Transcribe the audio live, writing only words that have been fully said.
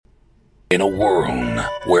In a world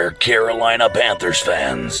where Carolina Panthers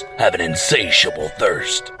fans have an insatiable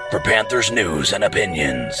thirst for Panthers news and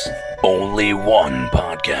opinions, only one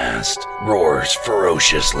podcast roars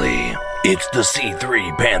ferociously. It's the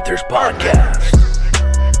C3 Panthers Podcast.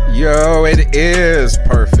 Yo, it is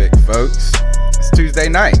perfect, folks. It's Tuesday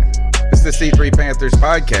night. It's the C3 Panthers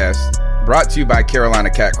Podcast, brought to you by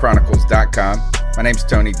CarolinaCatChronicles.com. My name's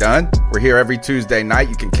Tony Dunn. We're here every Tuesday night.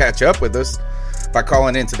 You can catch up with us by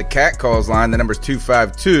calling into the Cat Calls line. The number's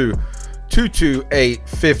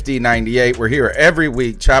 252-228-5098. We're here every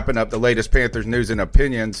week chopping up the latest Panthers news and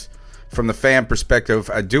opinions from the fan perspective.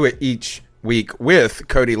 I do it each week with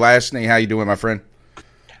Cody Lashney. How you doing, my friend?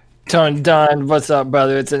 Tony Dunn, what's up,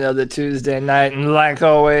 brother? It's another Tuesday night, and like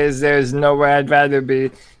always, there's nowhere I'd rather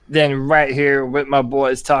be than right here with my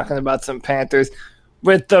boys talking about some Panthers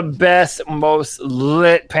with the best, most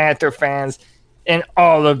lit Panther fans in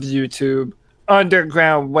all of YouTube.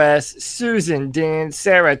 Underground West, Susan Dean,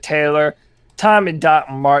 Sarah Taylor, Tommy Doc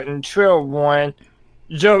Martin, Trill Warren,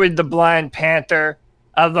 Joey the Blind Panther.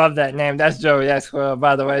 I love that name. That's Joey Exquil,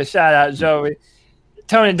 by the way. Shout out, Joey.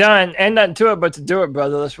 Tony Dunn, ain't nothing to it but to do it,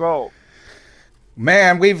 brother. Let's roll.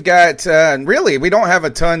 Man, we've got, really, we don't have a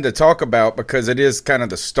ton to talk about because it is kind of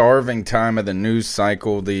the starving time of the news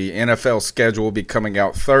cycle. The NFL schedule will be coming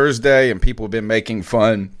out Thursday, and people have been making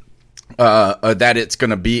fun that it's going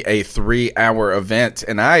to be a 3-hour event.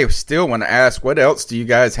 And I still want to ask, what else do you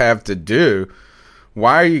guys have to do?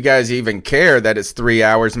 Why do you guys even care that it's 3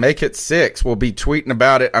 hours? Make it 6. We'll be tweeting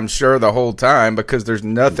about it, I'm sure, the whole time because there's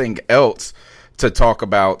nothing else to talk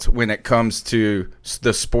about when it comes to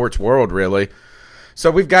the sports world, really.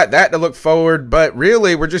 So we've got that to look forward, but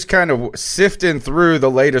really we're just kind of sifting through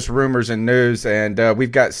the latest rumors and news, and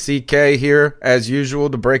we've got CK here, as usual,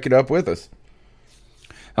 to break it up with us.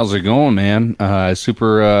 How's it going, man?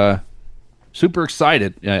 Super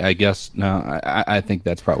excited. I guess. No, I think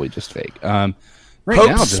that's probably just fake. Right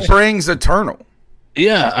Hope now, springs eternal.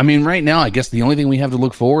 Yeah, I mean, right now, I guess the only thing we have to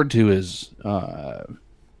look forward to is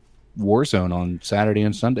Warzone on Saturday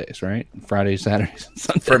and Sundays, right? Friday, Saturdays, and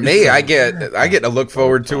Sundays. For me, I get to look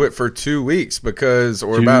forward to it for 2 weeks because,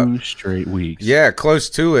 or about 2 straight weeks. Yeah, close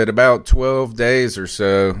to it, about 12 days or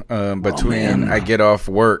so between I get off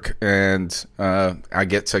work and I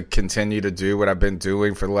get to continue to do what I've been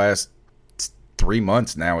doing for the last 3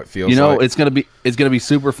 months now. It feels like. it's gonna be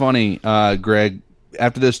super funny, Greg.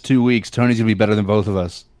 After this 2 weeks, Tony's gonna be better than both of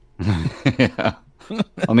us. Yeah. I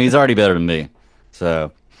mean, he's already better than me.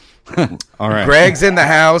 So. All right. Greg's in the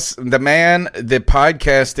house, the man, the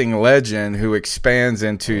podcasting legend who expands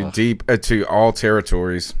into deep to all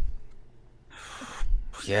territories.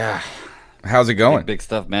 Yeah. How's it going? Big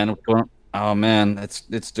stuff, man. Oh man,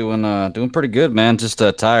 it's doing pretty good, man. Just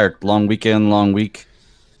tired. Long weekend, long week.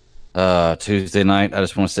 Tuesday night, I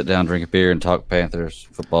just want to sit down, drink a beer, and talk Panthers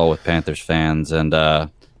football with Panthers fans, and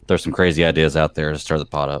there's some crazy ideas out there to stir the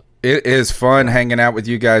pot up. It is fun hanging out with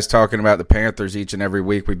you guys talking about the Panthers each and every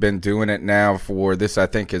week. We've been doing it now for this, I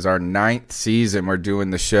think, is our 9th season we're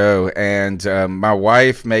doing the show. And my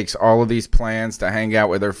wife makes all of these plans to hang out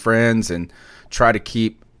with her friends and try to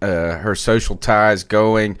keep her social ties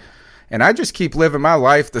going. And I just keep living my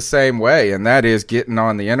life the same way, and that is getting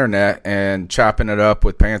on the internet and chopping it up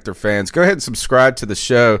with Panther fans. Go ahead and subscribe to the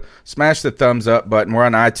show. Smash the thumbs up button. We're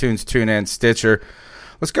on iTunes, TuneIn, Stitcher.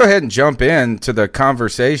 Let's go ahead and jump into the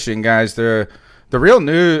conversation, guys. The real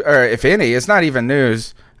news, or if any, it's not even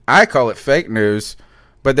news. I call it fake news.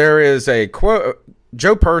 But there is a quote.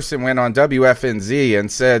 Joe Person went on WFNZ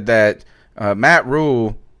and said that Matt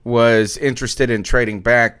Rule was interested in trading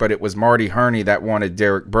back, but it was Marty Hurney that wanted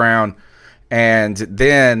Derek Brown. And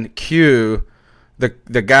then cue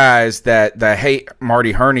the guys that the hate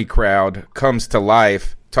Marty Hurney crowd comes to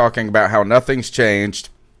life talking about how nothing's changed.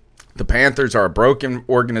 The Panthers are a broken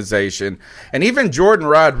organization. And even Jordan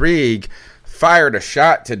Rodriguez fired a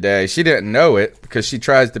shot today. She didn't know it because she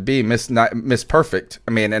tries to be Miss Perfect.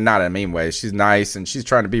 I mean, and not in a mean way. She's nice and she's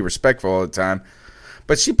trying to be respectful all the time.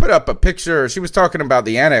 But she put up a picture. She was talking about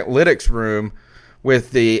the analytics room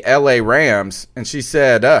with the LA Rams. And she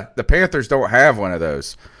said, the Panthers don't have one of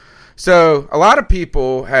those. So a lot of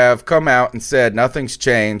people have come out and said nothing's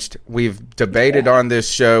changed. We've debated on this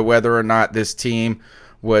show whether or not this team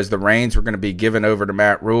was the reins were going to be given over to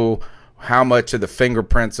Matt Rule, how much of the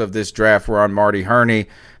fingerprints of this draft were on Marty Hurney.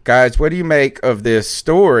 Guys, what do you make of this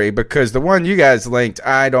story? Because the one you guys linked,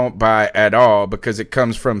 I don't buy at all because it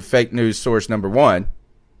comes from fake news source number one,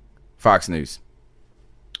 Fox News.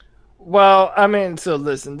 Well, I mean, so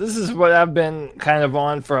listen, this is what I've been kind of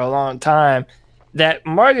on for a long time, that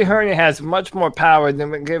Marty Hurney has much more power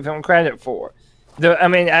than we give him credit for.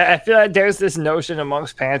 I feel like there's this notion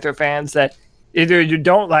amongst Panther fans that either you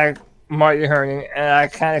don't like Marty Hurney, and I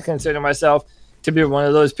kind of consider myself to be one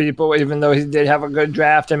of those people, even though he did have a good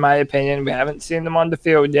draft, in my opinion. We haven't seen him on the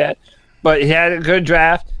field yet, but he had a good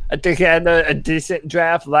draft. I think he had a decent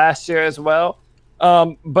draft last year as well.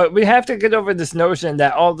 But we have to get over this notion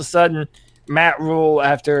that all of a sudden Matt Rule,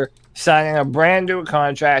 after signing a brand new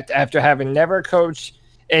contract, after having never coached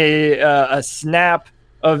a snap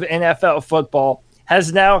of NFL football,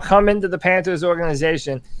 has now come into the Panthers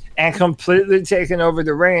organization and completely taken over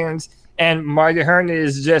the reins. And Marty Hurney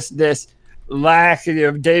is just this lackey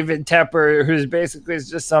of David Tepper, who's basically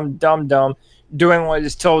just some dum-dum doing what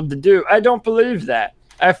he's told to do. I don't believe that.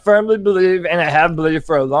 I firmly believe, and I have believed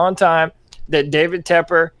for a long time, that David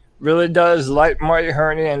Tepper really does like Marty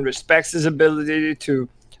Hurney and respects his ability to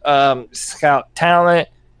scout talent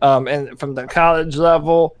and from the college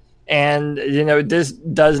level. And, this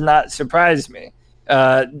does not surprise me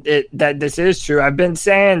that this is true. I've been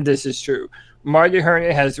saying this is true. Marty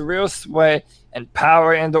Hurney has real sway and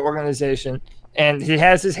power in the organization, and he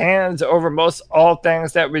has his hands over most all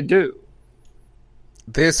things that we do.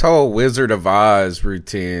 This whole Wizard of Oz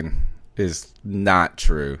routine is not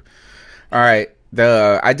true. All right.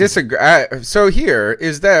 I disagree. So here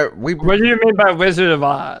is that What do you mean by Wizard of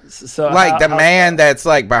Oz? So like the man that's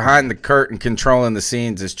like behind the curtain controlling the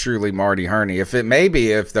scenes is truly Marty Hurney. If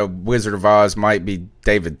the Wizard of Oz might be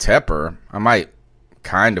David Tepper, I might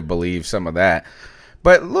kind of believe some of that.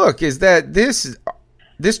 But look, is that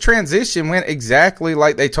this transition went exactly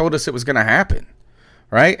like they told us it was going to happen,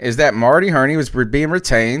 right? Is that Marty Hurney was being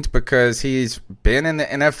retained because he's been in the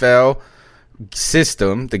NFL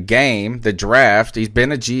system, the game, the draft. He's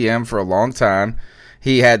been a GM for a long time.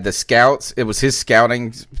 He had the scouts. It was his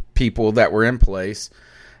scouting people that were in place.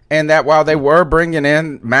 And that while they were bringing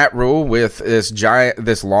in Matt Rule with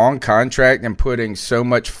this long contract and putting so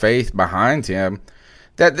much faith behind him,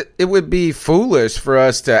 that it would be foolish for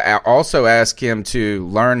us to also ask him to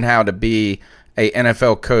learn how to be a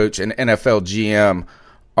NFL coach, an NFL GM,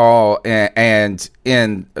 all and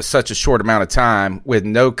in such a short amount of time with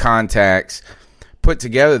no contacts put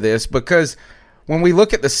together this. Because when we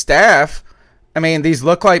look at the staff, I mean, these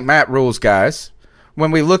look like Matt Rule's guys.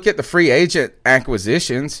 When we look at the free agent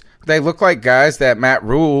acquisitions, they look like guys that Matt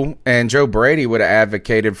Rule and Joe Brady would have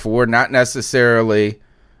advocated for, not necessarily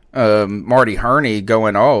Marty Hurney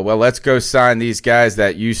going, oh, well, let's go sign these guys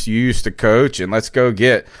that used to coach, and let's go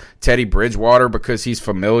get Teddy Bridgewater because he's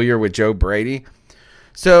familiar with Joe Brady.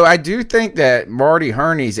 So I do think that Marty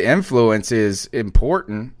Hurney's influence is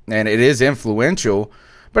important, and it is influential,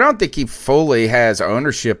 but I don't think he fully has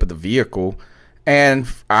ownership of the vehicle, and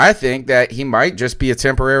I think that he might just be a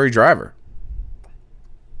temporary driver.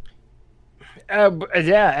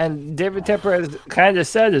 Yeah, and David Tepper has kind of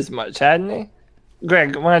said as much, hadn't he?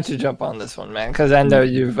 Greg, why don't you jump on this one, man? Because I know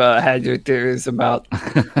you've had your theories about.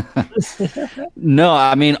 No,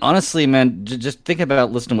 I mean, honestly, man, just thinking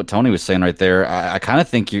about listening to what Tony was saying right there, I kind of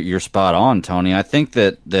think you're spot on, Tony. I think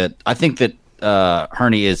that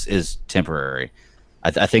Hurney is temporary.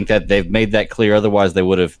 I think that they've made that clear. Otherwise, they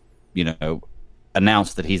would have,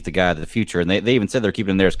 announced that he's the guy of the future, and they even said they're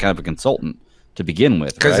keeping him there as kind of a consultant to begin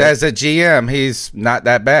with. Because as a GM, he's not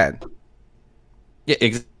that bad. Yeah,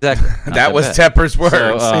 exactly. That was Tepper's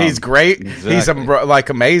words. So, he's great. Exactly. He's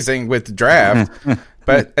amazing with the draft,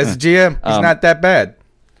 but as a GM, he's not that bad.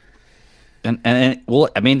 And well,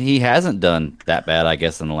 I mean, he hasn't done that bad, I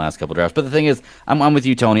guess, in the last couple of drafts. But the thing is, I'm with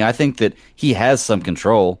you, Tony. I think that he has some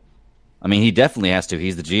control. I mean, he definitely has to.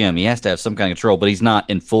 He's the GM. He has to have some kind of control, but he's not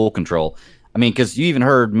in full control. I mean, because you even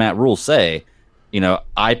heard Matt Rule say,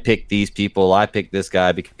 I picked these people. I picked this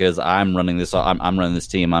guy because I'm running this. I'm running this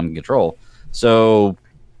team. I'm in control. So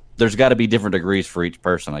there's got to be different degrees for each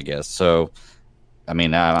person, I guess. So, I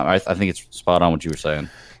mean, I think it's spot on what you were saying.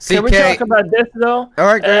 Can we talk about this, though? All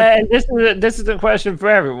right, and this is a question for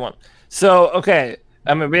everyone. So, okay,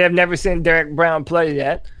 I mean, we have never seen Derek Brown play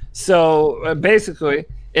yet. So, basically,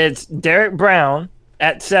 it's Derek Brown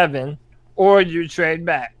at 7, or you trade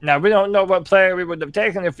back. Now, we don't know what player we would have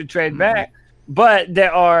taken if we trade back, but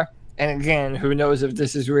there are, and again, who knows if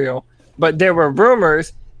this is real, but there were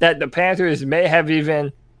rumors that the Panthers may have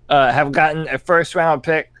even have gotten a first-round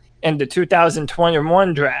pick in the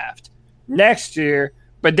 2021 draft next year,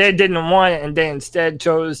 but they didn't want it, and they instead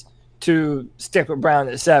chose to stick with Brown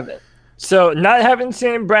at 7. So not having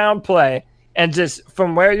seen Brown play, and just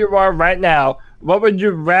from where you are right now, what would you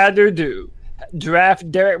rather do?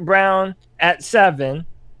 Draft Derek Brown at 7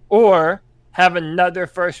 or have another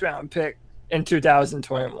first-round pick in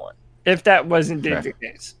 2021, if that was indeed the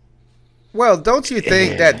case? Well, don't you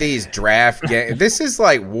think that these draft games, this is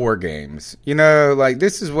like war games, like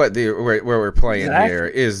this is what where we're playing here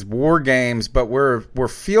is war games, but we're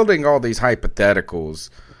fielding all these hypotheticals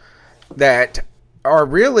that are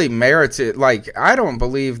really merited. Like, I don't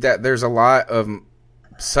believe that there's a lot of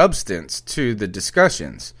substance to the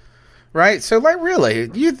discussions, right? So, like, really,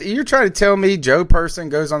 you're trying to tell me Joe Person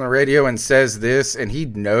goes on the radio and says this, and he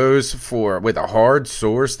knows with a hard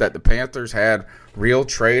source that the Panthers had real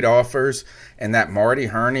trade offers, and that Marty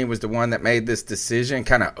Herney was the one that made this decision,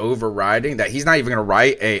 kind of overriding that. He's not even going to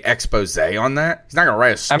write a expose on that. He's not going to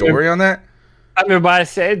write a story on that. I mean, why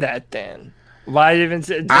say that then? Why even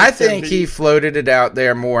say? I think he floated it out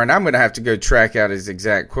there more, and I'm going to have to go track out his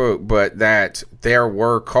exact quote, but that there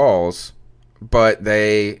were calls, but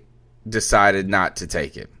they decided not to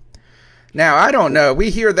take it. Now, I don't know. We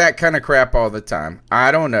hear that kind of crap all the time.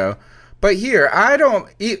 I don't know. But here,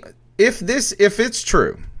 if it's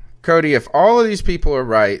true, Cody, if all of these people are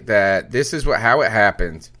right that this is how it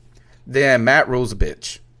happened, then Matt Rule's a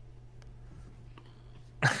bitch.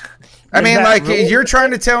 I mean, like, you're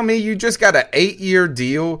trying to tell me you just got an 8-year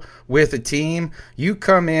deal with a team. You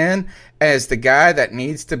come in as the guy that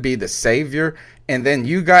needs to be the savior, and then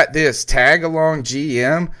you got this tag-along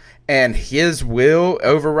GM, and his will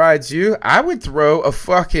overrides you. I would throw a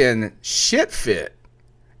fucking shit fit.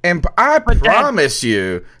 And I promise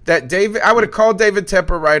you that I would have called David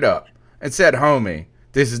Tepper right up and said, homie,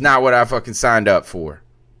 this is not what I fucking signed up for.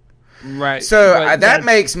 Right. So that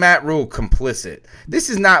makes Matt Rule complicit. This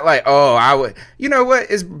is not like, I would. You know what?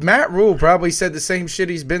 Is Matt Rule probably said the same shit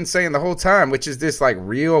he's been saying the whole time, which is this like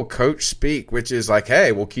real coach speak, which is like,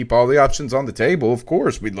 hey, we'll keep all the options on the table. Of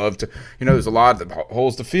course, we'd love to. There's a lot of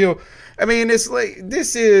holes to fill. I mean, it's like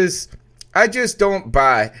I just don't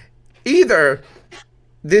buy either.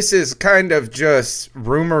 This is kind of just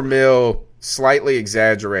rumor mill, slightly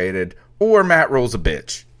exaggerated, or Matt Rule's a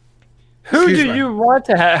bitch. Who do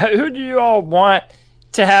you all want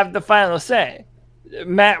to have the final say?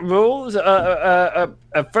 Matt Rule's a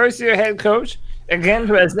first-year head coach, again,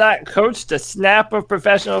 who has not coached a snap of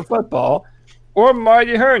professional football, or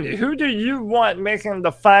Marty Herney? Who do you want making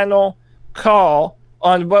the final call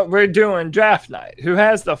on what we're doing draft night? Who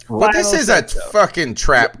has the final Well, this is a fucking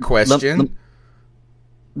trap question.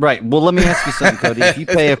 Right. Well, let me ask you something, Cody. If you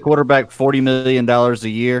pay a quarterback $40 million a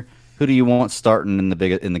year, who do you want starting in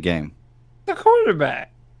the game? The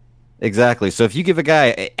quarterback. Exactly. So if you give a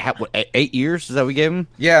guy 8 years, is that what we gave him?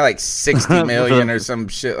 Yeah, like $60 million or some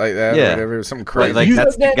shit like that. Yeah. Or whatever, some crazy. Like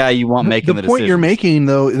that's the guy you want making the point decision. you're making,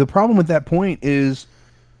 though. The problem with that point is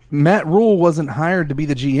Matt Rule wasn't hired to be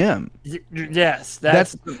the GM. Yes,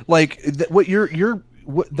 that's like what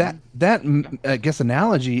that I guess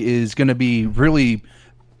analogy is going to be really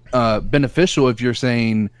beneficial if you're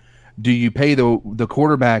saying, do you pay the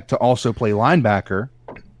quarterback to also play linebacker?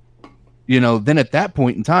 Then at that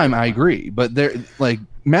point in time, I agree. But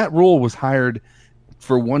Matt Rule was hired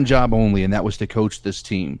for one job only, and that was to coach this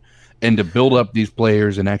team and to build up these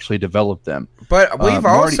players and actually develop them. But we've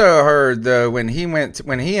also heard, though, when he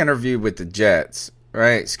interviewed with the Jets,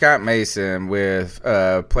 right? Scott Mason with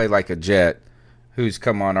Play Like a Jet, who's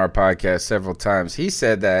come on our podcast several times, he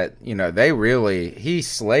said that, he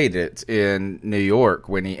slayed it in New York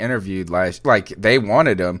when he interviewed they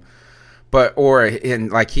wanted him,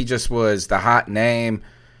 he just was the hot name.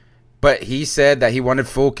 But he said that he wanted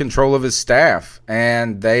full control of his staff,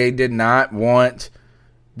 and they did not want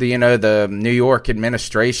the New York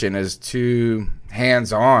administration is too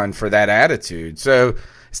hands-on for that attitude. So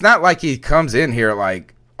it's not like he comes in here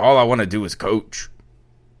like, all I want to do is coach.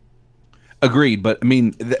 Agreed, but I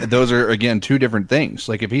mean, those are again two different things.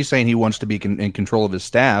 Like if he's saying he wants to be in control of his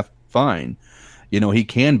staff, fine, he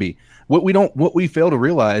can be. What we fail to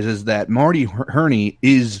realize is that Marty Herney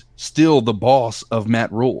is still the boss of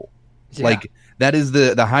Matt Rule. Yeah. Like that is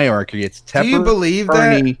the hierarchy. It's Tepper, do you believe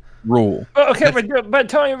Herney, that? Rule. Okay, but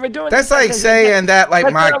Tony, we're doing. That's like saying that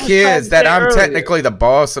my kids that I'm earlier. Technically the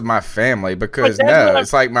boss of my family because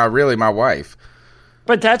it's like my wife.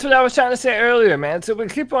 But that's what I was trying to say earlier, man. So we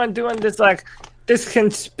keep on doing this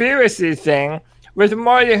conspiracy thing with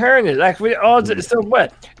Marty Herney. Like we all so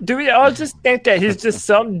what? Do we all just think that he's just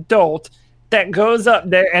some dolt that goes up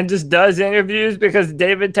there and just does interviews because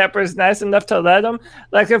David Tepper is nice enough to let him?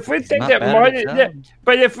 Like if we think that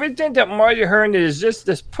if we think that Marty Herney is just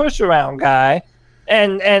this push around guy,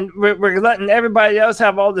 and we're letting everybody else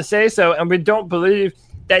have all the say so, and we don't believe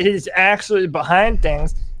that he's actually behind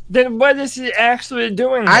things. Then what is he actually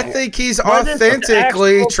doing there? I think he's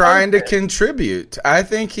authentically trying to contribute. I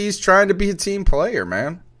think he's trying to be a team player,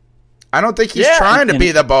 man. I don't think he's trying to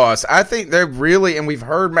be the boss. I think they're really, and we've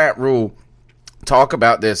heard Matt Rule talk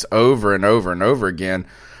about this over and over and over again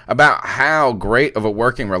about how great of a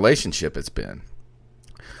working relationship it's been.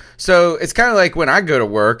 So it's kind of like when I go to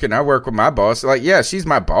work and I work with my boss, like, yeah, she's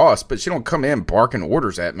my boss, but she don't come in barking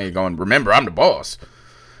orders at me going, remember, I'm the boss.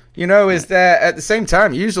 You know, is that at the same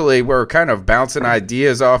time, usually we're kind of bouncing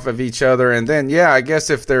ideas off of each other. And then, yeah, I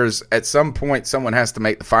guess if there's at some point someone has to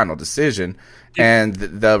make the final decision and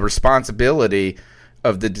the responsibility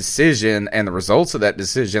of the decision and the results of that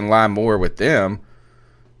decision lie more with them.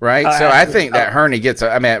 Right, so I think that Hurney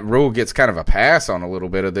Rule gets kind of a pass on a little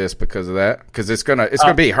bit of this because of that, because it's gonna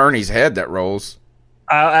be Hurney's head that rolls.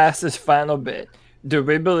 I'll ask this final bit: do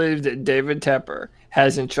we believe that David Tepper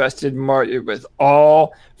has entrusted Marty with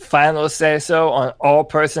all final say-so on all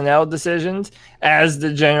personnel decisions as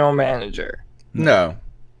the general manager? No,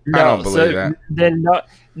 I don't believe that.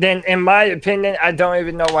 Then, in my opinion, I don't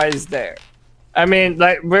even know why he's there. I mean,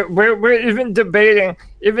 like, we're even debating,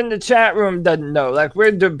 even the chat room doesn't know. Like,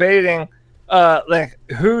 we're debating, like,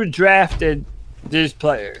 who drafted these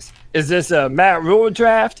players. Is this a Matt Rule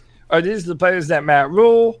draft? Are these the players that Matt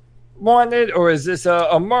Rule wanted? Or is this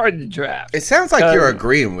a Marty draft? It sounds like you're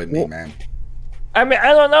agreeing with me, man. I mean,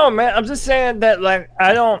 I don't know, man. I'm just saying that, like,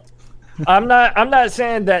 I'm not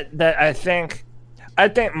saying that I think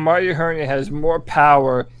Marty Hurney has more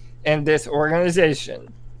power in this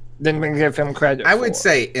organization than we give him credit I for. would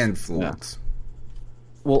say influence.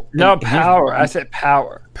 Well, no, power. I said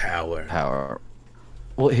power. Power.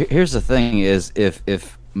 Well, here's the thing: is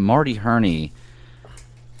if Marty Hurney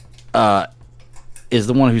is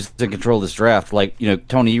the one who's in control of this draft, like, you know,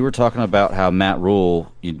 Tony, you were talking about how Matt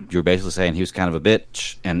Rule, you're basically saying he was kind of a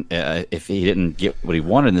bitch, and if he didn't get what he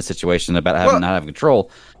wanted in this situation about not having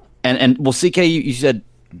control, and well, CK, you said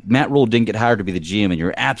Matt Rule didn't get hired to be the GM, and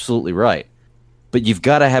you're absolutely right. But you've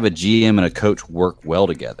got to have a GM and a coach work well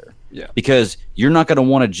together. Yeah. Because you're not going to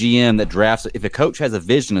want a GM that drafts. If a coach has a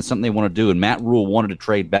vision and something they want to do, and Matt Rule wanted to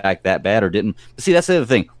trade back that bad or didn't. But see, that's the other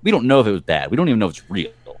thing. We don't know if it was bad. We don't even know if it's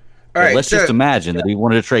real. Right, let's just imagine that he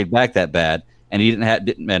wanted to trade back that bad, and he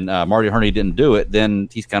and Marty Hurney didn't do it. Then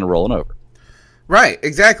he's kind of rolling over. Right,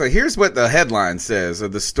 exactly. Here's what the headline says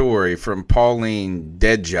of the story from Pauline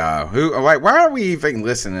Deadjaw. Who, like, why are we even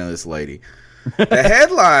listening to this lady? The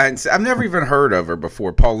headlines, I've never even heard of her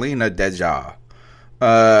before, Paulina Deja.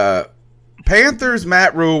 Panthers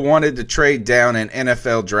Matt Rule wanted to trade down an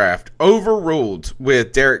NFL draft. Overruled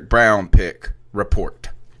with Derek Brown pick report.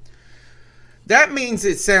 That means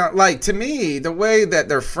it sounds like, to me, the way that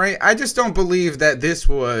they're framed, I just don't believe that this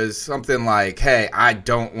was something like, hey, I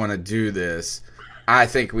don't want to do this. I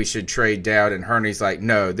think we should trade down. And Hurney's like,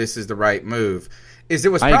 no, this is the right move. It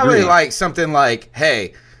was probably like something like,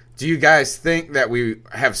 hey, do you guys think that we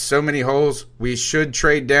have so many holes we should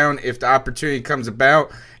trade down if the opportunity comes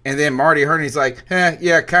about? And then Marty Hurney's like,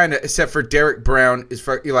 yeah, kind of, except for Derek Brown is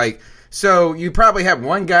like, so you probably have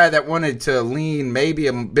one guy that wanted to lean maybe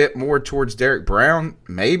a bit more towards Derek Brown,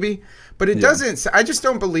 maybe, but it doesn't. I just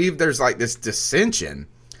don't believe there's like this dissension,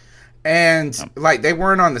 and like they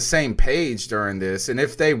weren't on the same page during this. And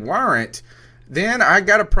if they weren't, then I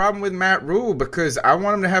got a problem with Matt Rule because I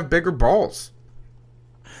want him to have bigger balls.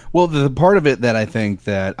 Well, the part of it that I think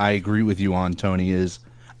that I agree with you on, Tony, is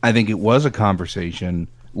I think it was a conversation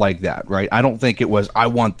like that, right? I don't think it was, I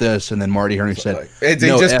want this, and then Marty Hurney said, they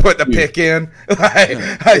just put the pick in.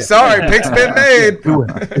 Sorry, pick's been made.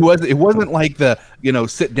 It wasn't like the,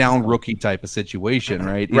 sit down rookie type of situation,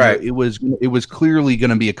 right? Right. It was clearly going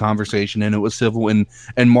to be a conversation, and it was civil. And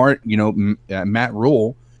Matt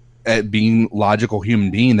Rule, being logical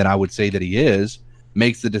human being that I would say that he is,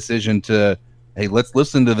 makes the decision to, hey, let's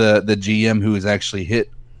listen to the GM who has actually hit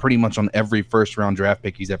pretty much on every first round draft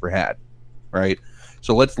pick he's ever had, right?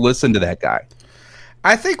 So let's listen to that guy.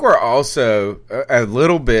 I think we're also a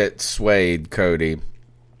little bit swayed, Cody,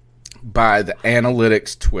 by the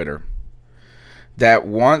analytics Twitter that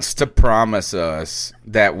wants to promise us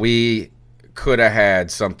that we could have had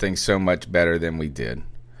something so much better than we did.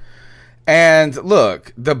 And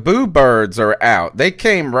look, the Boo Birds are out. They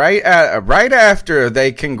came right after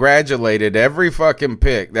they congratulated every fucking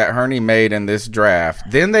pick that Hurney made in this draft.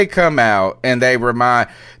 Then they come out and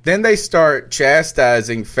then they start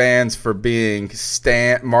chastising fans for being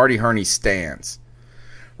Marty Hurney stans.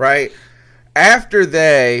 Right? After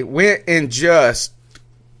they went and just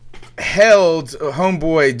held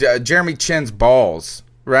homeboy Jeremy Chin's balls,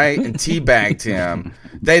 right, and teabagged him.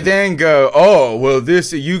 They then go, oh, well,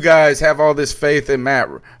 you guys have all this faith in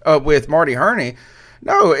with Marty Hurney.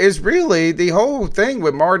 No, it's really the whole thing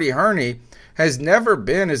with Marty Hurney has never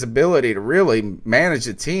been his ability to really manage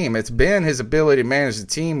a team. It's been his ability to manage the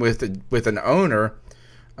team with an owner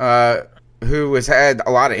who has had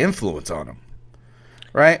a lot of influence on him.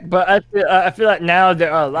 right? But I feel like now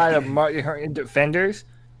there are a lot of Marty Hurney defenders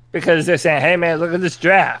because they're saying, "Hey man, look at this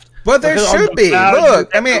draft." But there Look at all should the be. values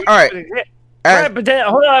Look, I that mean, we all right. could get." As- Right, but then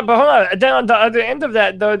hold on. Then on the other end of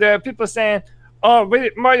that, though, there are people saying, "Oh,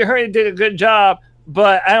 Marty Hurney did a good job,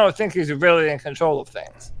 but I don't think he's really in control of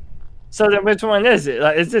things." So then, which one is it?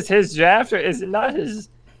 Like, is this his draft or is it not his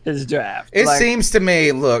draft? It Like, seems to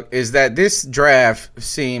me, look, is that this draft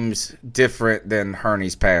seems different than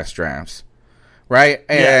Hurney's past drafts, right?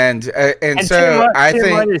 Yeah. And so I Tim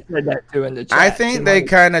think Money said that too in the chat. I think Tim they Money.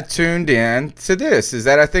 kind of tuned in to this. Is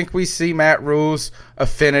that I think we see Matt Rule's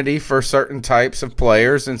affinity for certain types of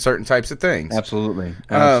players and certain types of things. Absolutely.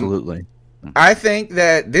 Absolutely. I think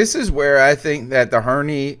that this is where I think that the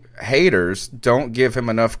Hurney haters don't give him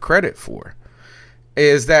enough credit for.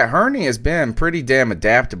 Is that Hurney has been pretty damn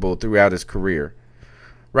adaptable throughout his career.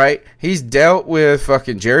 Right? He's dealt with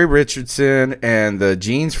fucking Jerry Richardson and the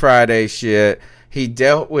Jeans Friday shit. He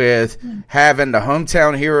dealt with having the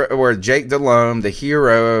hometown hero, or Jake Delhomme, the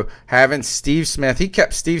hero, having Steve Smith. He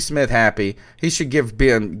kept Steve Smith happy. He should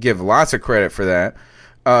give lots of credit for that.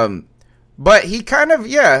 But he kind of,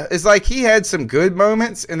 it's like he had some good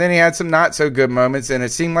moments, and then he had some not so good moments, and it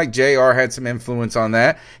seemed like JR had some influence on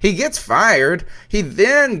that. He gets fired. He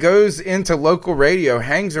then goes into local radio,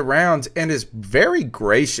 hangs around, and is very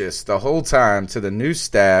gracious the whole time to the new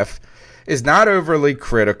staff, is not overly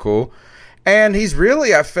critical. And he's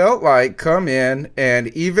really, I felt like, come in, and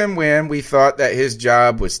even when we thought that his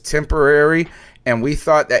job was temporary and we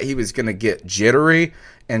thought that he was going to get jittery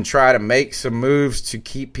and try to make some moves to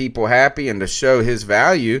keep people happy and to show his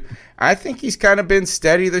value, I think he's kind of been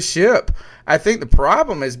steady the ship. I think the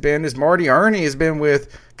problem has been is Marty Hurney has been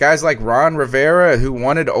with guys like Ron Rivera who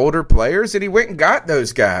wanted older players, and he went and got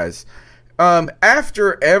those guys.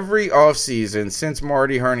 After every offseason since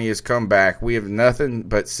Marty Hurney has come back, we have nothing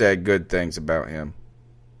but said good things about him.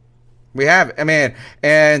 We have,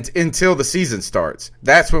 and until the season starts,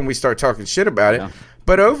 that's when we start talking shit about it. Yeah.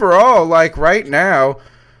 But overall, like right now,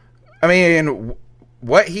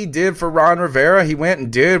 what he did for Ron Rivera, he went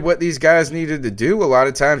and did what these guys needed to do. A lot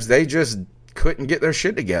of times they just couldn't get their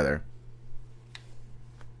shit together.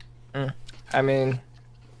 I mean,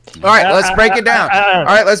 all right, let's break it down. All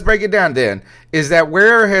right, let's break it down then. Is that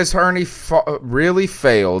where has Hurney really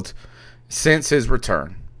failed since his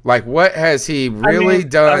return? Like, what has he really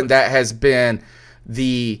done that has been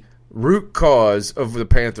the root cause of the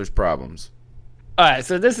Panthers' problems? all right,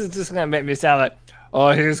 so this is just going to make me sound like, oh,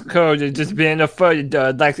 his coach is just being a fuddy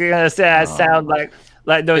dud. Like, you're going to say I sound like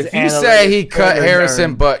those If you say he cut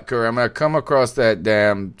Harrison Butker, I'm going to come across that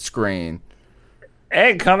damn screen.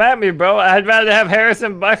 Hey, come at me, bro. I'd rather have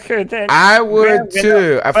Harrison Butker than I would Graham too.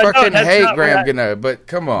 Gano. I But no, fucking that's hate not Graham what I- Gano, but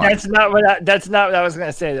come on. That's not what I was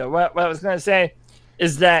gonna say though. What I was gonna say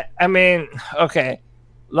is that okay,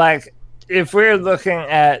 like if we're looking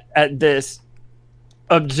at this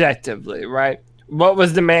objectively, right? What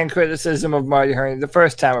was the main criticism of Marty Hurney the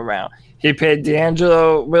first time around? He paid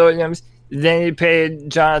D'Angelo Williams, then he paid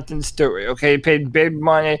Jonathan Stewart. Okay, he paid big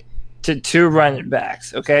money to 2 running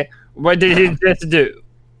backs. Okay, what did he just do?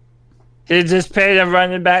 He just paid a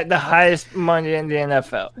running back the highest money in the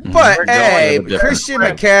NFL. But We're going hey, a bit different. Christian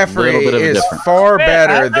Little McCaffrey bit of a is different. far Man,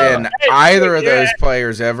 better I know. than Hey, either of yeah. those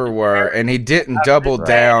players ever were, and he didn't double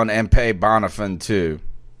down and pay Bonifant too.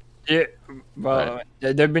 Yeah, well,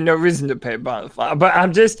 there'd be no reason to pay Bonifant, but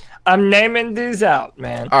I'm naming these out,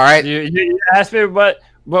 man. All right. You asked me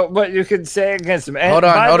what you could say against them. And Hold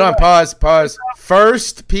by on, the way, pause.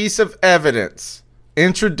 First piece of evidence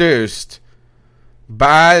introduced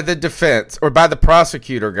by the defense or by the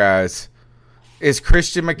prosecutor, guys, is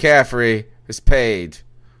Christian McCaffrey is paid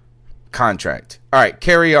contract. All right,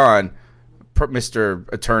 carry on, Mr.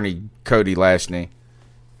 Attorney Cody Lashney.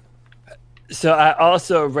 So I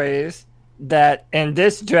also raised that in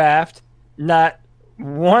this draft, not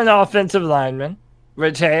one offensive lineman,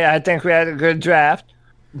 which, hey, I think we had a good draft,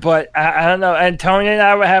 but I don't know. And Tony and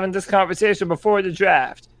I were having this conversation before the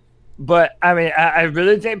draft. But, I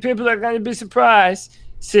really think people are going to be surprised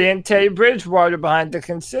seeing Teddy Bridgewater behind the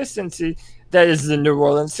consistency that is the New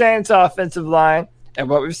Orleans Saints offensive line and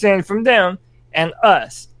what we've seen from them and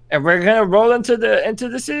us. And we're going to roll into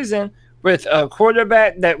the season with a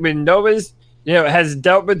quarterback that we know is, has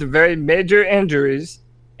dealt with very major injuries.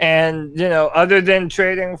 And, other than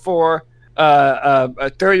trading for a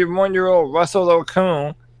 31-year-old Russell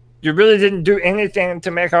Okung, you really didn't do anything to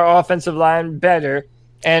make our offensive line better.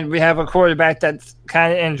 And we have a quarterback that's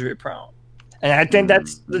kind of injury prone. And I think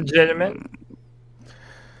that's legitimate.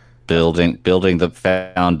 Building the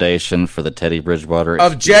foundation for the Teddy Bridgewater.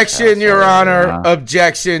 Objection, Your Honor. Yeah.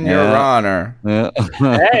 Objection, Your Yeah. Honor. Yeah.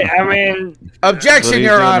 Hey, Objection, What are you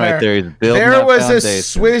Your doing Honor. right there? He's building There that was a foundation.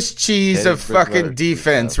 Swiss cheese Teddy of fucking Bridgewater.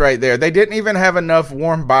 defense right there. They didn't even have enough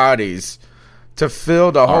warm bodies to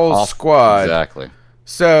fill the whole Off- squad. Exactly.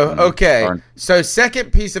 So, okay. Darn. So,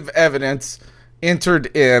 second piece of evidence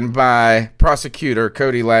entered in by prosecutor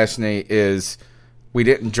Cody Lashney is we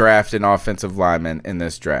didn't draft an offensive lineman in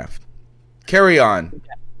this draft. Carry on.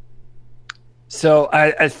 So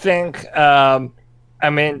I think, I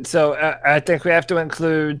think we have to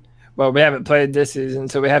include. Well, we haven't played this season,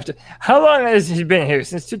 so we have to. How long has he been here?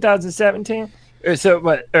 Since 2017, or so?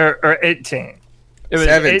 What? Or 18? It was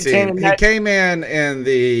 17. He and came in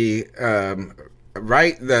the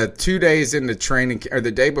the 2 days into training or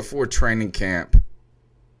the day before training camp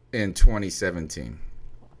in 2017.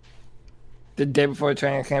 the day before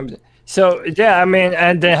training camp. So yeah, I mean,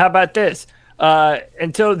 and then how about this?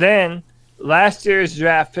 Until then, last year's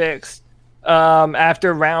draft picks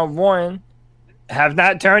after round 1 have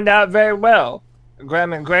not turned out very well.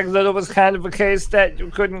 Greg Little was kind of a case that you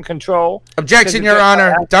couldn't control. Objection, Your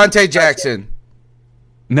Honor. Dante Jackson.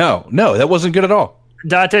 No, that wasn't good at all.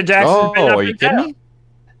 Dante Jackson's been up are you and kidding down. me?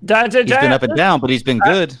 Dante He's been up and down, but he's been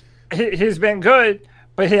good. He's been good,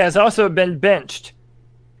 but he has also been benched,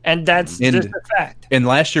 and that's just a fact. And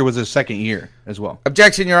last year was his second year as well.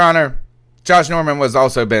 Objection, Your Honor. Josh Norman was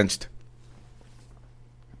also benched.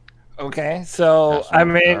 Okay, so I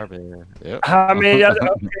mean, Yep. how many other?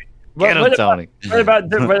 Okay. Get him, what Tony. about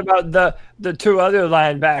the two other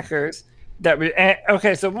linebackers that we?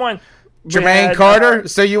 Okay, so one. we Jermaine had, Carter?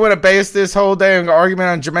 So you want to base this whole damn argument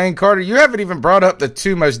on Jermaine Carter? You haven't even brought up the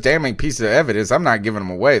two most damning pieces of evidence. I'm not giving them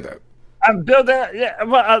away, though. I'm building. Yeah,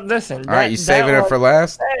 well, listen. All right, you saving it for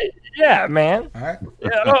last? Hey, yeah, man. All right.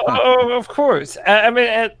 Yeah, of course. I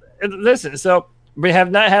mean, listen. So we have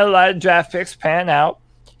not had a lot of draft picks pan out.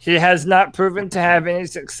 He has not proven to have any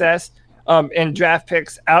success in draft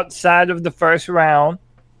picks outside of the first round.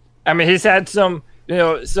 I mean, he's had some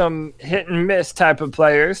hit and miss type of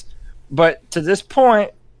players, but to this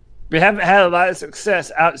point, we haven't had a lot of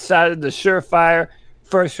success outside of the surefire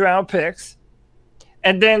first round picks.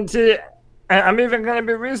 And then I'm even going to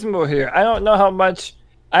be reasonable here. I don't know how much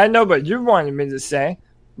I know, but you wanted me to say,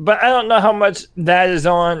 but I don't know how much that is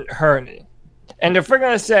on Hurney. And if we're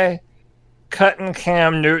going to say cutting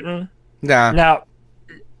Cam Newton, Nah. now,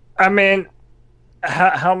 I mean,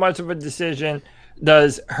 how much of a decision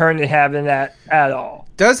does Hurney have in that at all?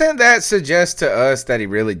 Doesn't that suggest to us that he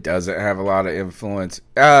really doesn't have a lot of influence?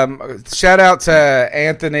 Shout out to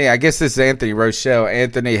Anthony. I guess this is Anthony Rochelle.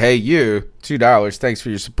 Anthony, hey you, $2. Thanks for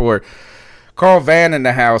your support. Carl Van in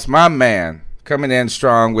the house, my man, coming in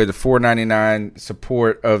strong with the $4.99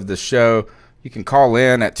 support of the show. You can call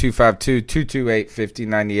in at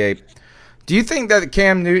 252-228-5098. Do you think that the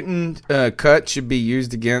Cam Newton cut should be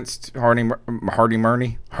used against Hardy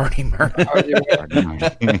Murney?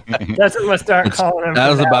 That's what we'll start calling him. I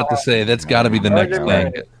was from about now to say that's got to be the next Hardy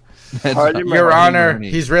thing. Murney. That's Hardy Your Murney. Honor, Murney.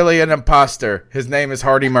 he's really an imposter. His name is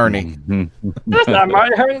Hardy Murney. That's not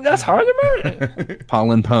Marty Hurney. That's Hardy Murney.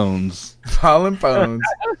 Pollen Pones. Fallen Bones.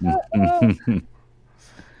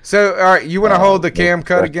 So, all right, you want to hold the Cam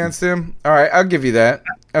cut against him? All right, I'll give you that.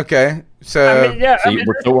 Okay, so I mean, yeah. See,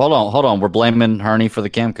 hold on. We're blaming Hurney for the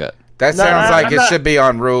cam cut. that No, sounds like I'm it not- should be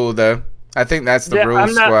on rule, though. I think that's the rule I'm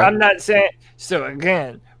squad. not saying. So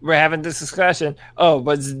again, we're having this discussion. Oh,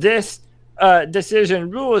 was this decision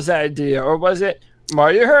rules idea, or was it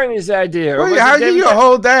Marty Hurney's idea? Or Well, was how it do David you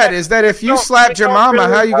hold that? Is that if you don't- slapped we your don't mama,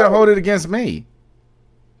 really how you gonna know. hold it against me?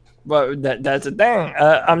 Well, that's the thing.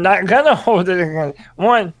 I'm not gonna hold it against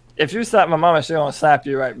one. If you slap my mama, she gonna slap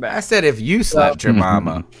you right I back. said if you slapped your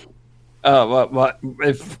mama. What?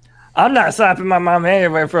 If I'm not slapping my mama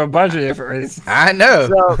anyway for a bunch of different reasons. I know.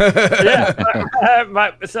 So yeah.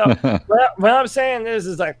 What I'm saying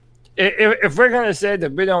is like, if we're gonna say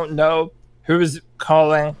that we don't know who's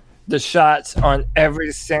calling the shots on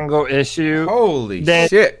every single issue, Holy Then-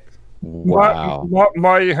 shit. Wow.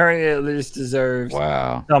 Marty Hurney at least deserves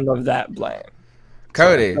Wow. some of that blame.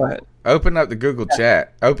 Cody, Go ahead. open up the Google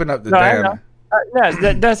chat. Open up the No, I damn. know.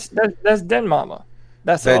 No, that's Den Mama.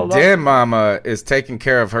 That's The all. Den Mama is taking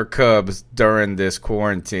care of her cubs during this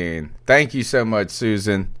quarantine. Thank you so much,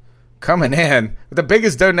 Susan. Coming in with the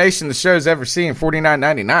biggest donation the show's ever seen,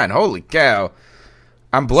 $49.99. Holy cow.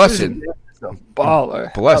 I'm blushing. a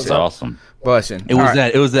baller. Blushing. That's awesome. Blushing. It was All right.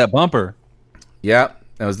 that. It was that bumper. Yep.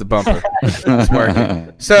 That was the bumper. It's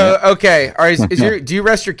working. So, okay. All right, do you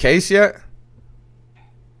rest your case yet?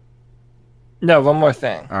 No, one more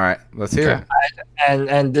thing, All right. Let's hear Okay. it.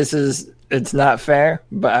 and it's not fair,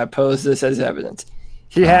 but I pose this as evidence.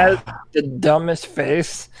 He has the dumbest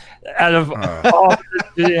face out of all the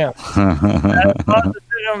GMs. Out of all the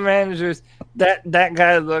general managers, that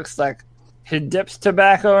guy looks like he dips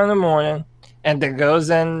tobacco in the morning and then goes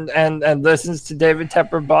in and listens to David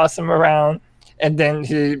Tepper boss him around, and then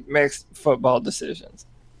he makes football decisions.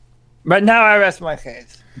 But now I rest my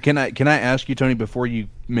case. Can I ask you, Tony, before you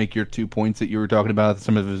make your 2 points that you were talking about,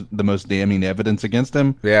 some of the most damning evidence against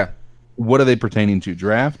him? Yeah. What are they pertaining to?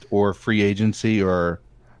 Draft or free agency or?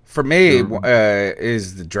 For me,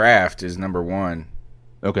 is the draft is number one.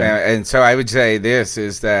 Okay. And so I would say this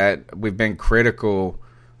is that we've been critical.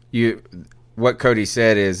 What Cody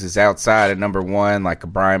said is outside of number one, like a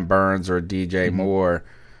Brian Burns or a DJ Moore,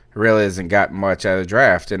 really hasn't gotten much out of the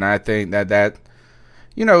draft. And I think that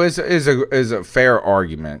is a fair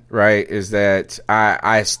argument, right? Is that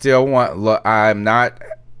I still want I'm not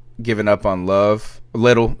giving up on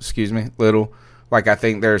Little. Like, I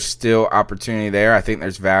think there's still opportunity there. I think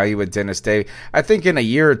there's value with Dennis Daly. I think in a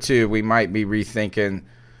year or two we might be rethinking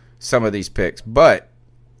some of these picks. But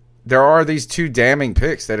there are these two damning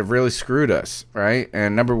picks that have really screwed us, right?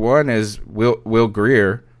 And number one is Will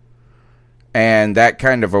Grier, and that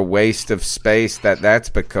kind of a waste of space that's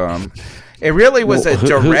become. It really was a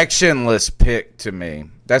directionless pick to me.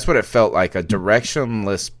 That's what it felt like, a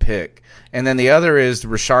directionless pick. And then the other is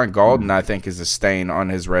Rashawn Golden, I think, is a stain on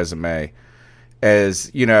his resume. As,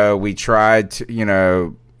 we tried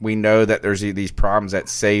to, we know that there's these problems at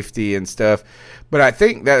safety and stuff. But I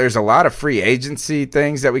think that there's a lot of free agency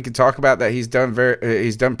things that we could talk about that he's done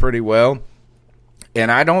pretty well.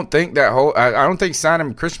 And I don't think I don't think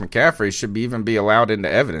signing Chris McCaffrey should even be allowed into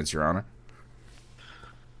evidence, Your Honor.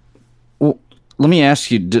 Well, let me ask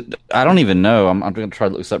you. I don't even know. I'm going to try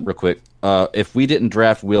to look this up real quick. If we didn't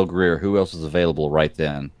draft Will Grier, who else is available right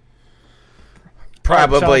then?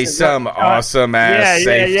 Probably some awesome ass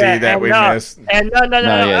safety that we missed. And no.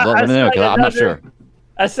 Let me know, because I'm not sure.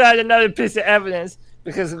 I saw another piece of evidence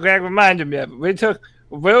because Greg reminded me of it. We took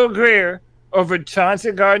Will Grier over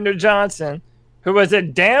Chauncey Gardner-Johnson, who was a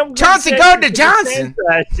damn good Chauncey Gardner-Johnson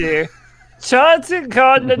last year. Chauncey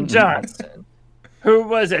Gardner-Johnson, who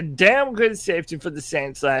was a damn good safety for the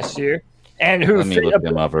Saints last year, and who let me look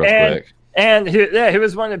him up real quick. And he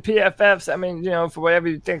was one of the PFFs. I mean, for whatever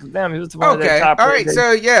you think of them, he was one of the top. All right,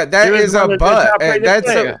 so that is a bust.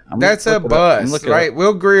 That's a bust, right?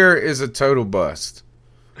 Will Grier is a total bust,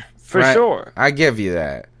 for sure. I give you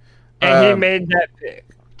that. And he made that pick.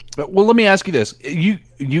 Well, let me ask you this: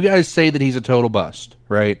 you guys say that he's a total bust,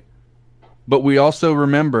 right? But we also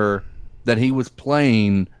remember that he was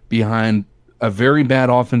playing behind a very bad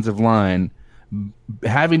offensive line,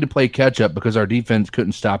 having to play catch up because our defense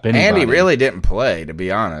couldn't stop anybody. And he really didn't play, to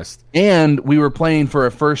be honest. And we were playing for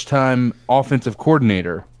a first-time offensive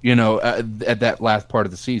coordinator, at that last part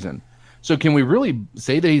of the season. So can we really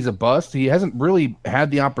say that he's a bust? He hasn't really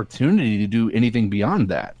had the opportunity to do anything beyond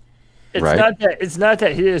that. It's not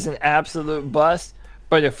that he is an absolute bust,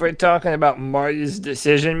 but if we're talking about Marty's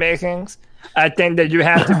decision makings, I think that you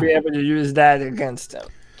have to be able to use that against him.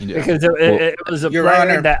 Yeah. Because it was a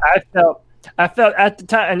player that I felt at the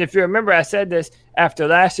time, and if you remember, I said this after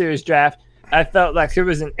last year's draft, I felt like it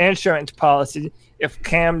was an insurance policy if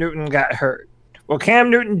Cam Newton got hurt. Well, Cam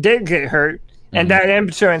Newton did get hurt, and that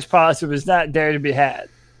insurance policy was not there to be had.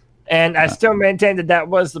 And I still maintain that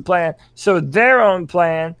was the plan. So their own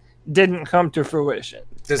plan didn't come to fruition.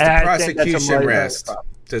 Does the prosecution rest?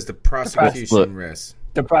 Does the prosecution rest?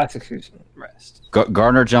 The prosecution rest.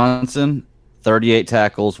 Gardner-Johnson, 38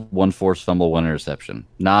 tackles, 1 forced fumble, 1 interception.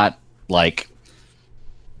 Not like,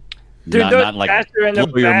 dude, not like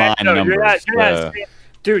blow your mind numbers.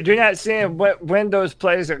 You're not seeing when those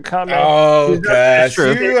plays are coming. Oh, gosh.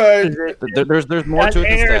 There's more to it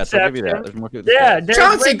than stats. I'll give you that. There's more to it than stats.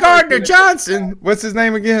 Chauncey Gardner-Johnson. What's his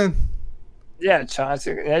name again? Yeah,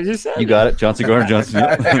 Chauncey. You got it. Chauncey Gardner-Johnson.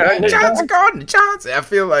 Chauncey Gardner-Johnson. I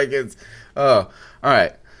feel like it's... Oh, all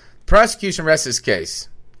right. Prosecution rests his case.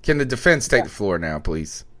 Can the defense take the floor now,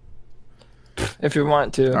 please? If you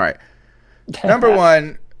want to. All right. Number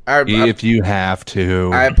one... If you have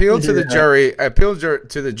to. I appeal to the jury. I appeal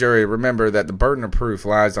to the jury. Remember that the burden of proof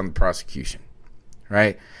lies on the prosecution,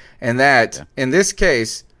 right? And that, in this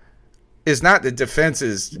case, is not the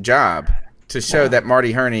defense's job to show that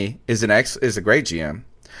Marty Hurney is a great GM.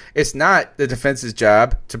 It's not the defense's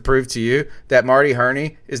job to prove to you that Marty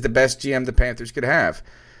Hurney is the best GM the Panthers could have.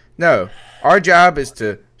 No, our job is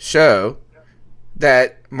to show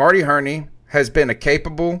that Marty Hurney has been a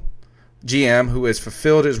capable GM who has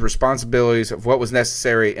fulfilled his responsibilities of what was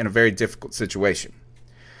necessary in a very difficult situation.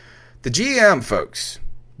 The GM, folks,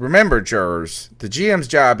 remember, jurors, the GM's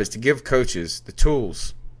job is to give coaches the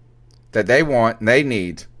tools that they want and they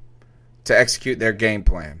need to execute their game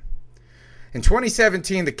plan. In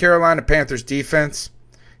 2017, the Carolina Panthers defense,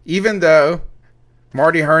 even though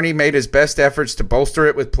Marty Hurney made his best efforts to bolster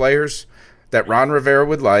it with players that Ron Rivera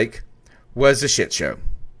would like, was a shit show.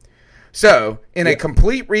 So, in a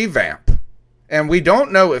complete revamp, and we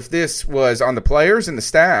don't know if this was on the players and the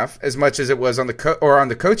staff as much as it was on the on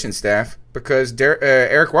the coaching staff, because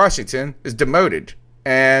Eric Washington is demoted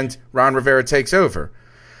and Ron Rivera takes over.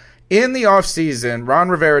 In the offseason, Ron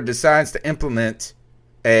Rivera decides to implement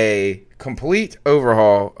a complete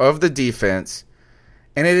overhaul of the defense,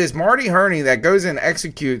 and it is Marty Hurney that goes and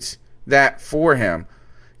executes that for him,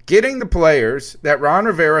 getting the players that Ron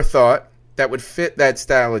Rivera thought that would fit that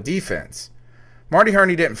style of defense. Marty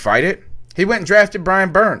Hurney didn't fight it. He went and drafted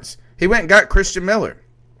Brian Burns. He went and got Christian Miller.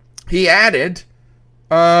 He added,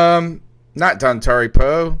 not Dontari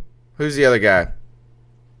Poe. Who's the other guy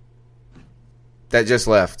that just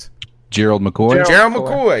left? Gerald McCoy. Gerald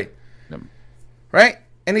McCoy. Yep. Right?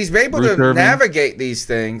 And he's able Bruce to Irvin. navigate these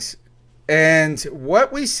things. And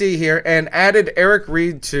what we see here, and added Eric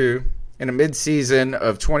Reed too, in a midseason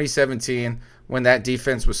of 2017 when that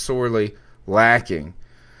defense was sorely lacking.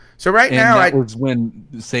 So right And now, that was when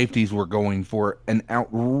the safeties were going for an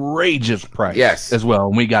outrageous price. Yes. As well,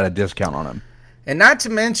 and we got a discount on them. and not to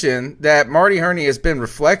mention that Marty Hurney has been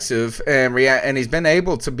reflexive and he's been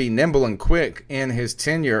able to be nimble and quick in his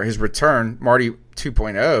tenure, his return, Marty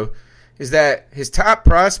 2.0, is that his top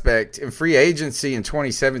prospect in free agency in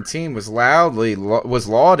 2017 was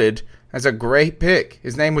lauded as a great pick.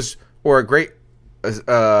 His name was, or a great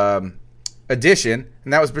addition,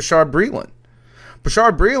 and that was Bashard Breeland.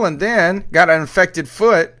 Bashard Breeland then got an infected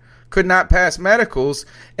foot, could not pass medicals,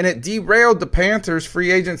 and it derailed the Panthers' free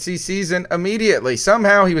agency season immediately.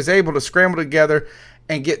 Somehow he was able to scramble together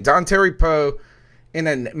and get Dontari Poe in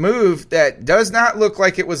a move that does not look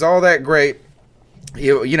like it was all that great,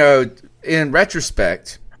 you know, in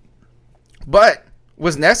retrospect, but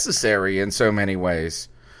was necessary in so many ways.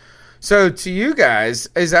 So to you guys,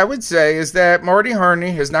 as I would say, is that Marty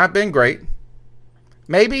Hurney has not been great,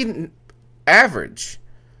 maybe average,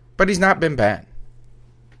 but he's not been bad.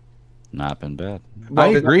 Not been bad. I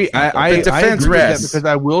agree. I agree defense with that rests. because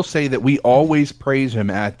I will say that we always praise him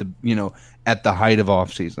at the height of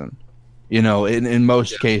offseason. In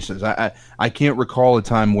most cases, I can't recall a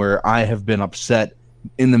time where I have been upset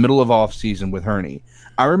in the middle of offseason with Hurney.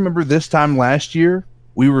 I remember this time last year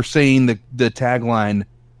we were saying the tagline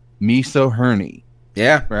 "Miso Hurney."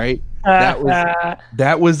 Yeah, right.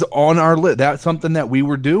 That was on our list. That's something that we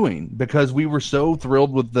were doing because we were so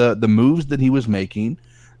thrilled with the moves that he was making,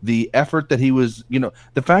 the effort that he was,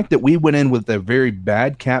 the fact that we went in with a very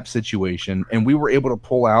bad cap situation and we were able to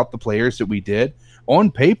pull out the players that we did. On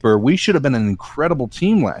paper, we should have been an incredible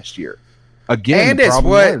team last year. Again, and it's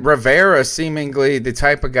what Rivera seemingly the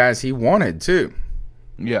type of guys he wanted too.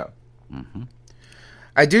 Yeah. Mm-hmm.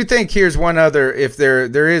 I do think here's one other, if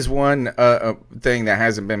there is one thing that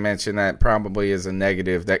hasn't been mentioned that probably is a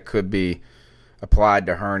negative that could be applied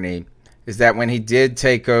to Hurney, is that when he did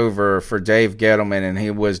take over for Dave Gettleman and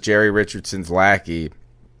he was Jerry Richardson's lackey,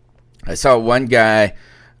 I saw one guy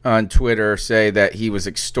on Twitter say that he was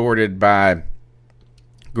extorted by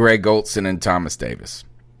Greg Olson and Thomas Davis.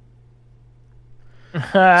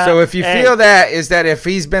 So if you feel that, is that if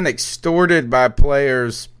he's been extorted by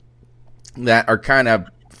players that are kind of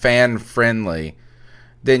fan friendly,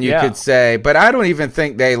 then you could say, but I don't even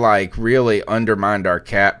think they really undermined our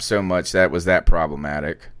cap so much that was that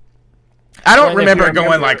problematic. I don't remember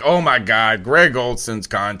going oh my God, Greg Olson's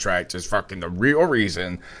contract is fucking the real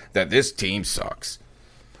reason that this team sucks.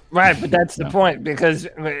 Right, but that's the point, because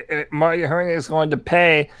Marty Hurney is going to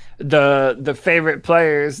pay the favorite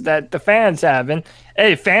players that the fans have. And,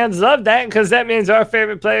 hey, fans love that because that means our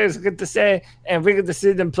favorite players get to say, and we get to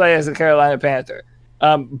see them play as a Carolina Panther.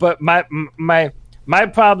 But my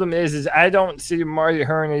problem is I don't see Marty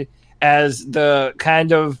Hurney as the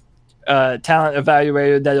kind of talent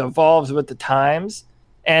evaluator that evolves with the times.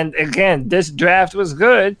 And, again, this draft was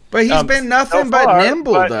good. But he's been nothing but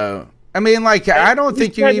nimble, though. I mean, I don't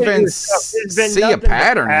think you even see a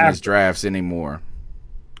pattern in his drafts anymore.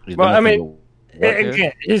 Well, I mean,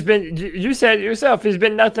 again, he's been. You said it yourself. He's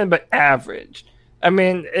been nothing but average. I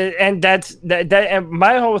mean, and that's that. And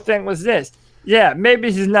my whole thing was this. Yeah,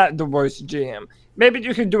 maybe he's not the worst GM. Maybe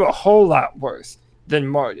you could do a whole lot worse than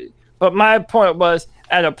Marty. But my point was,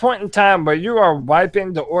 at a point in time where you are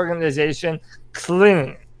wiping the organization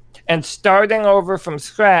clean and starting over from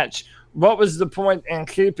scratch, what was the point in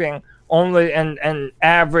keeping only an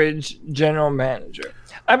average general manager.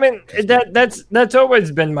 I mean, that's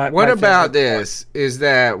always been my. What my about favorite this? Is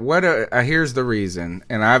that here's the reason,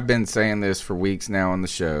 and I've been saying this for weeks now on the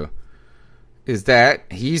show. Is that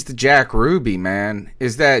he's the Jack Ruby, man?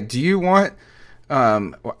 Is that do you want?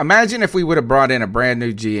 Imagine if we would have brought in a brand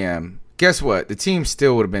new GM. Guess what? The team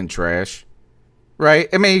still would have been trash, right?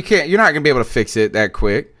 I mean, you're not gonna be able to fix it that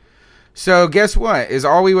quick. So guess what? Is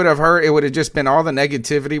all we would have heard, it would have just been all the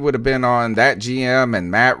negativity would have been on that GM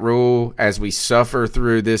and Matt Rule as we suffer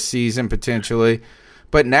through this season potentially.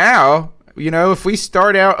 But now, if we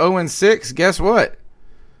start out 0-6, guess what?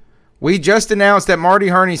 We just announced that Marty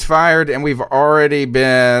Herney's fired, and we've already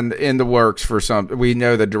been in the works for something. We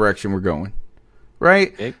know the direction we're going,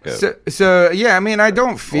 right? So yeah, I mean, I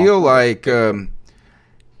don't feel like, is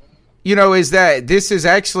that this is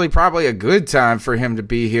actually probably a good time for him to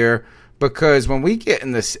be here. Because when we get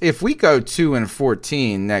in this, if we go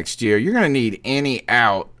 2-14 next year, you're going to need any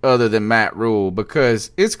out other than Matt Rule,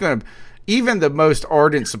 because it's going to, even the most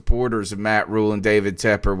ardent supporters of Matt Rule and David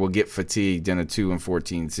Tepper will get fatigued in a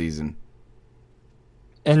 2-14 season.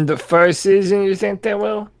 In the first season, you think they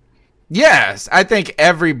will? Yes, I think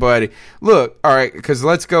everybody. Look, all right, because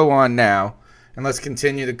let's go on now, and let's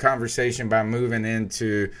continue the conversation by moving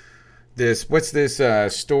into this. What's this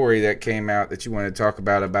story that came out that you want to talk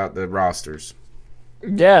about the rosters?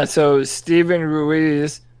 Yeah, so Steven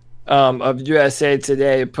Ruiz of USA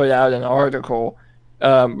Today put out an article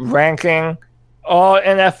ranking all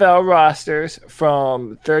NFL rosters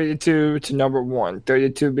from 32 to number 1.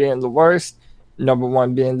 32 being the worst, number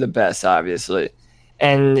 1 being the best, obviously.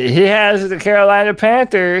 And he has the Carolina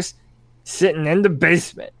Panthers sitting in the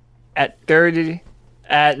basement at 30,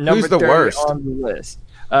 at number Who's the 30 worst on the list.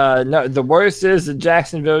 No, the worst is the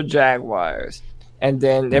Jacksonville Jaguars, and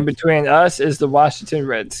then in between us is the Washington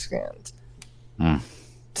Redskins.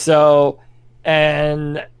 So,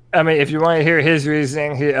 and I mean, if you want to hear his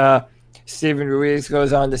reasoning, Steven Ruiz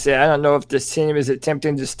goes on to say, "I don't know if this team is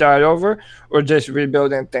attempting to start over or just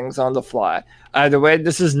rebuilding things on the fly. Either way,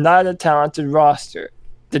 this is not a talented roster.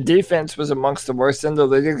 The defense was amongst the worst in the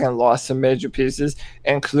league and lost some major pieces,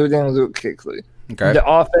 including Luke Kuechly. Okay.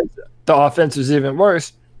 The offense was even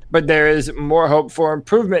worse." But there is more hope for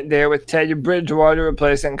improvement there with Teddy Bridgewater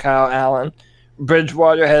replacing Kyle Allen.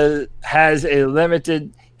 Bridgewater had a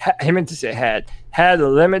limited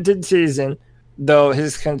season, though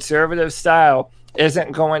his conservative style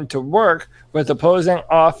isn't going to work with opposing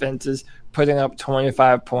offenses putting up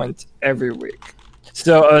 25 points every week.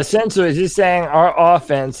 So essentially, he's saying our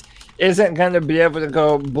offense isn't going to be able to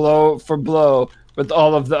go blow for blow with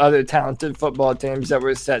all of the other talented football teams that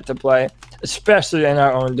we're set to play, especially in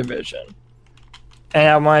our own division. And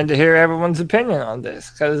I wanted to hear everyone's opinion on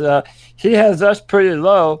this, because he has us pretty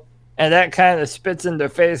low, and that kind of spits in the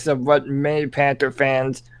face of what many Panther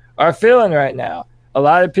fans are feeling right now. A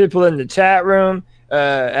lot of people in the chat room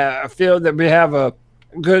feel that we have a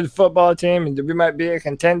good football team and that we might be a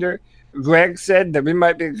contender. Greg said that we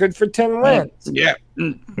might be good for 10 wins. Yeah. All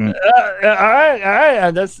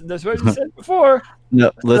right. That's what you said before.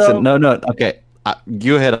 No, listen. So- No. Okay.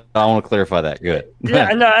 You ahead. I want to clarify that. Good. Yeah,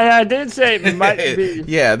 no, and I did say it might be.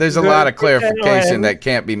 Yeah, there's a good lot of for 10 clarification wins. that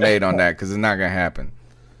can't be made on that because it's not going to happen.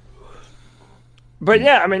 But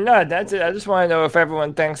yeah, I mean, no, that's it. I just want to know if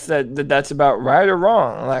everyone thinks that that's about right or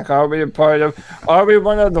wrong. Like, are we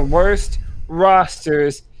one of the worst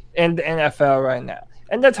rosters in the NFL right now?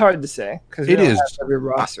 And that's hard to say because It is. every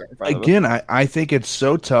roster in front of us. Again, I think it's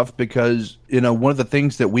so tough because, one of the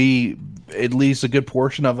things that we, at least a good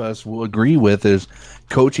portion of us, will agree with is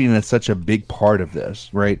coaching is such a big part of this,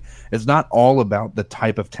 right? It's not all about the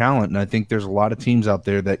type of talent. And I think there's a lot of teams out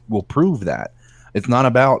there that will prove that. It's not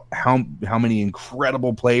about how many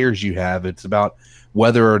incredible players you have. It's about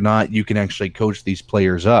whether or not you can actually coach these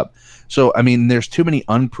players up. So, I mean, there's too many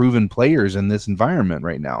unproven players in this environment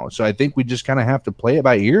right now. So I think we just kind of have to play it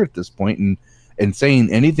by ear at this point, and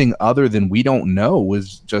saying anything other than we don't know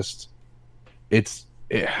is just,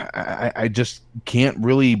 I just can't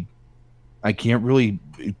really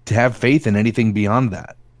have faith in anything beyond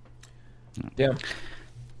that. Yeah.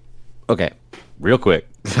 Okay, real quick.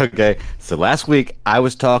 Okay, so last week I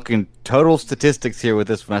was talking total statistics here with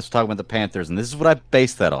this when I was talking about the Panthers, and this is what I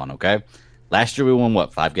based that on, okay? Last year we won,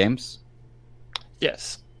 5 games?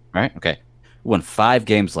 Yes. Right? Okay. We won 5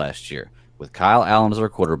 games last year with Kyle Allen as our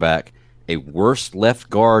quarterback, a worse left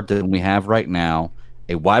guard than we have right now,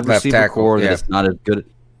 a wide Left receiver tackle, core yeah. that's not as good.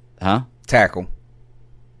 Huh? Tackle.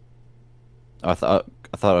 I thought.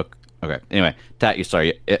 Okay. Anyway,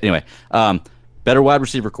 Anyway, better wide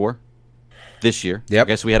receiver core this year. Yep.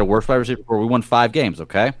 Okay, so we had a worse wide receiver core. We won 5 games.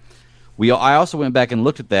 Okay, I also went back and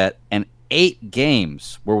looked at that, and 8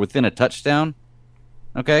 games were within a touchdown,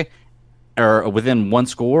 okay, or within one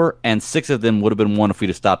score, and 6 of them would have been won if we'd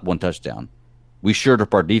have stopped one touchdown. We shored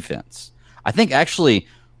up our defense. I think actually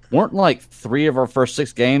weren't like 3 of our first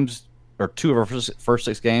 6 games or 2 of our first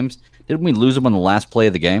 6 games, didn't we lose them on the last play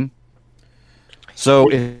of the game? So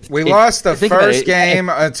we lost the first game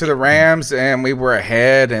to the Rams, and we were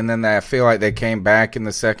ahead, and then I feel like they came back in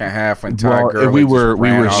the second half when Todd Gurley we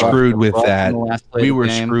were screwed with that. We were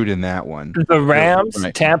game. Screwed in that one. The Rams,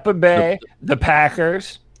 Tampa Bay, the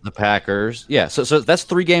Packers. The Packers. Yeah, so that's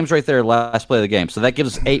 3 games right there, last play of the game. So that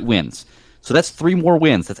gives us 8 wins. So that's 3 more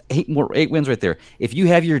wins. That's 8 wins right there. If you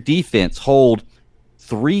have your defense hold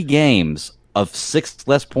 3 games of 6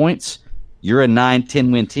 less points, you're a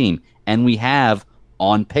 9-10 win team. And we have,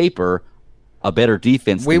 on paper, a better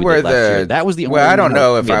defense. We were last year. That was the only. Well, I don't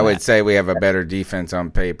know if I would say we have a better defense on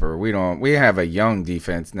paper. We don't. We have a young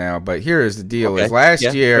defense now. But here is the deal: is last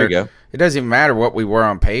year, it doesn't even matter what we were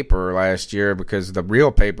on paper last year, because the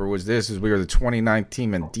real paper was this: is we were the 29th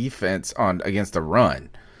team in defense against the run.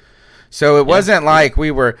 So it wasn't like we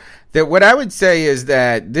were. That what I would say is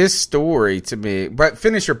that this story to me. But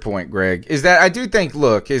finish your point, Greg. Is that I do think.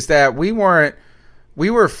 Look, is that we weren't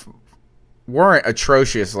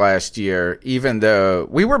atrocious last year, even though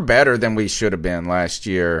we were better than we should have been last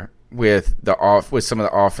year with some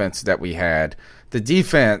of the offense that we had. The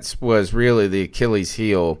defense was really the Achilles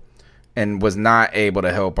heel and was not able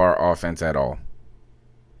to help our offense at all.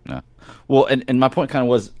 Yeah. Well, and my point kind of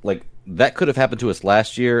was like that could have happened to us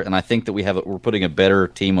last year, and I think that we're putting a better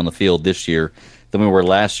team on the field this year than we were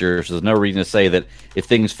last year. So there's no reason to say that if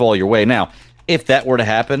things fall your way. Now, if that were to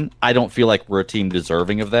happen, I don't feel like we're a team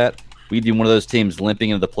deserving of that. We'd be one of those teams limping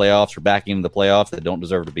into the playoffs or backing into the playoffs that don't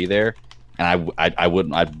deserve to be there, and I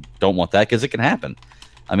don't want that because it can happen.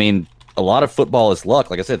 I mean, a lot of football is luck.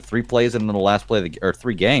 Like I said, 3 plays in the last play or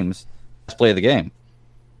 3 games, last play of the game.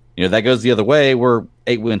 You know, that goes the other way. We're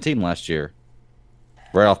 8-win team last year,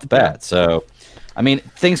 right off the bat. So, I mean,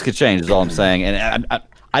 things could change. Is all I'm saying, and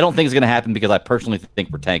I don't think it's going to happen because I personally think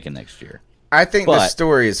we're tanking next year. I think the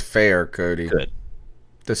story is fair, Cody. Good.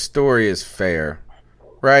 The story is fair.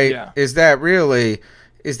 Right? Yeah. Is that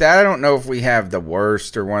I don't know if we have the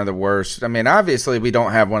worst or one of the worst. I mean, obviously we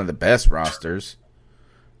don't have one of the best rosters.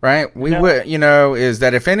 Right? We would, is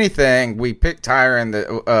that if anything, we picked higher in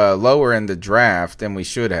the lower in the draft than we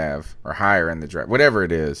should have, or higher in the draft, whatever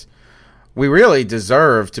it is. We really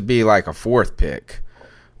deserve to be like a 4th pick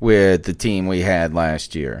with the team we had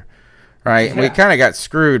last year. Right? Yeah. And we kind of got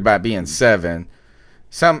screwed by being 7.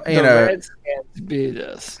 The Redskins beat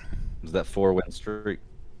us. Was that 4-win streak?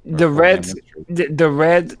 The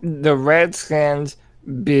Redskins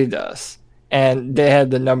beat us, and they had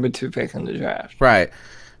the number 2 pick in the draft. Right.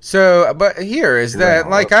 So, but here is that,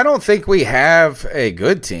 like, I don't think we have a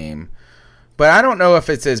good team, but I don't know if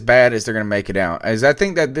it's as bad as they're going to make it out. As I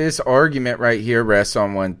think that this argument right here rests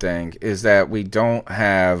on one thing, is that we don't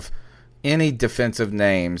have any defensive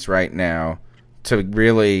names right now to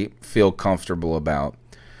really feel comfortable about.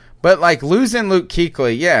 But, like, losing Luke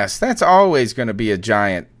Kuechly, yes, that's always going to be a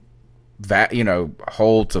giant,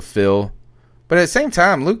 hole to fill. But at the same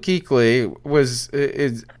time, Luke Kuechly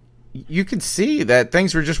you could see that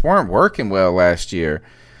things weren't working well last year.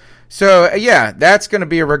 So, yeah, that's going to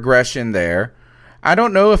be a regression there. I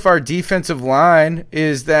don't know if our defensive line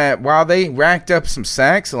is that while they racked up some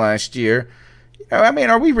sacks last year,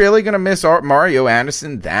 are we really going to miss Mario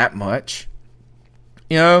Anderson that much?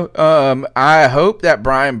 I hope that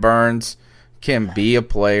Brian Burns can be a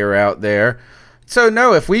player out there. So,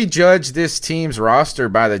 no, if we judge this team's roster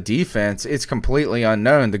by the defense, it's completely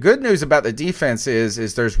unknown. The good news about the defense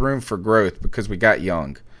is there's room for growth because we got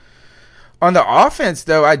young. On the offense,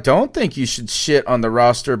 though, I don't think you should shit on the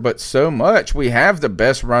roster, but so much. We have the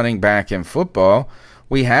best running back in football.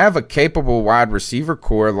 We have a capable wide receiver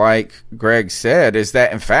core, like Greg said, is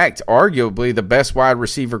that, in fact, arguably the best wide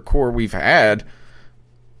receiver core we've had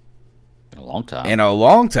in a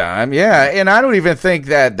long time, yeah. And I don't even think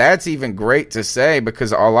that that's even great to say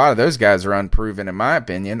because a lot of those guys are unproven, in my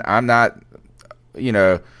opinion. I'm not,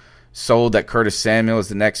 sold that Curtis Samuel is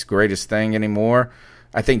the next greatest thing anymore.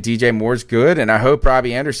 I think DJ Moore's good, and I hope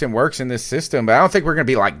Robbie Anderson works in this system. But I don't think we're going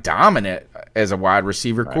to be, like, dominant as a wide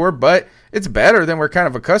receiver core, but it's better than we're kind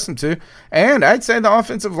of accustomed to. And I'd say the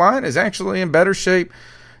offensive line is actually in better shape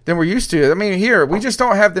than we're used to. I mean, here, we just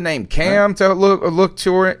don't have the name Cam to look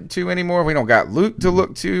to anymore. We don't got Luke to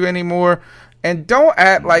look to anymore. And don't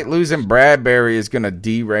act like losing Bradbury is going to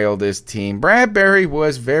derail this team. Bradbury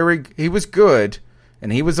was he was good,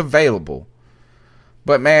 and he was available.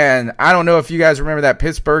 But, man, I don't know if you guys remember that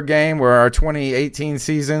Pittsburgh game where our 2018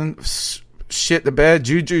 season shit the bed.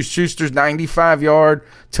 Juju Schuster's 95-yard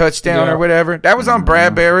touchdown or whatever. That was on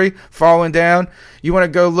Bradbury falling down. You want to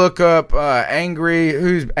go look up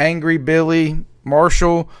Angry Billy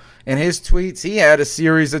Marshall and his tweets? He had a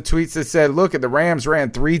series of tweets that said, look, the Rams ran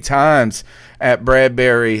 3 times at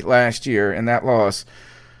Bradbury last year in that loss.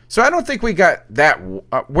 So I don't think we got that.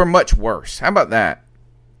 We're much worse. How about that?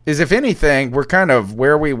 Is if anything, we're kind of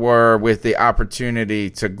where we were with the opportunity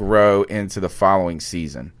to grow into the following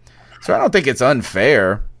season. So I don't think it's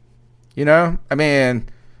unfair. You know, I mean,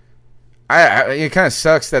 it kind of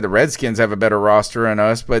sucks that the Redskins have a better roster than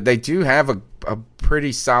us, but they do have a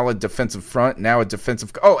pretty solid defensive front, now a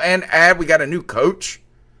defensive. Oh, and we got a new coach.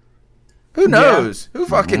 Who knows? Who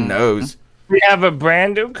fucking knows? We have a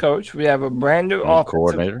brand new coach. We have a brand new offensive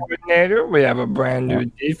coordinator. We have a brand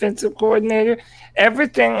new defensive coordinator.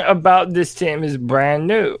 Everything about this team is brand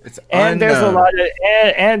new, there's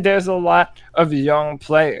a lot of young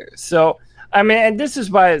players. So I mean, and this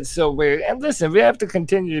is why it's so weird. And listen, we have to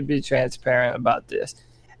continue to be transparent about this.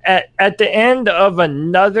 At the end of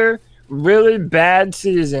another really bad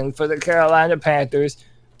season for the Carolina Panthers,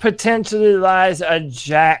 potentially lies a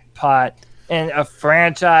jackpot and a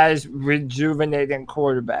franchise rejuvenating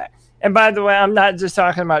quarterback. And by the way, I'm not just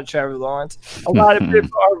talking about Trevor Lawrence. A lot of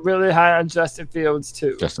people are really high on Justin Fields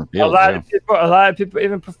too. A lot of people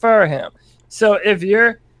even prefer him. So if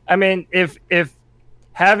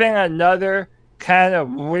having another kind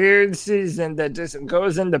of weird season that just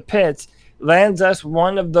goes in the pits lands us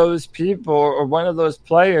one of those people or one of those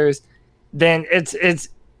players, then it's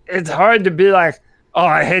hard to be like, oh,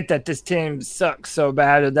 I hate that this team sucks so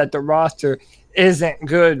bad or that the roster isn't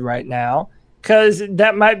good right now, because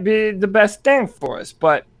that might be the best thing for us.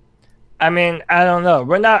 But, I mean, I don't know.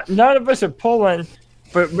 None of us are pulling,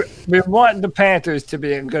 but we want the Panthers to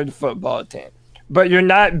be a good football team. But you're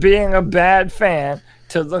not being a bad fan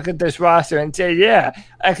to look at this roster and say, yeah,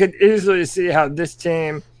 I could easily see how this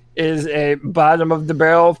team is a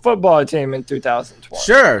bottom-of-the-barrel football team in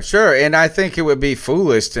 2020. Sure. And I think it would be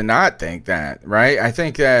foolish to not think that, right? I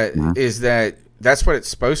think that that's what it's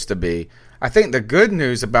supposed to be. I think the good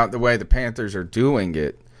news about the way the Panthers are doing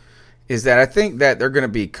it is that I think that they're going to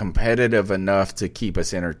be competitive enough to keep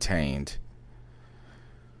us entertained.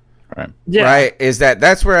 Right. Yeah. Right?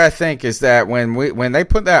 That's where I think is that when they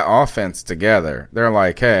put that offense together, they're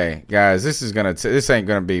like, hey, guys, this ain't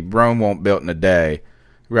going to be Rome won't built in a day.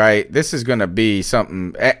 Right, this is going to be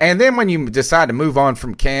something. And then when you decide to move on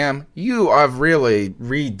from Cam, you have really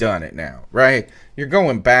redone it now, right? You're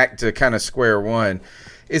going back to kind of square one.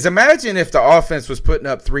 Imagine if the offense was putting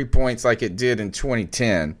up 3 points like it did in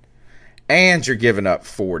 2010, and you're giving up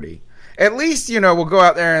 40. At least, we'll go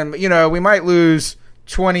out there and, we might lose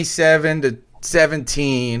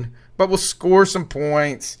 27-17, but we'll score some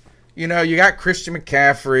points. You got Christian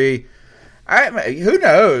McCaffrey. Who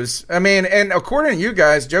knows? I mean, and according to you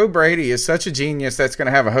guys, Joe Brady is such a genius that's going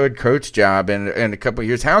to have a head coach job in a couple of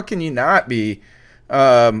years. How can you not be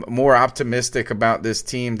more optimistic about this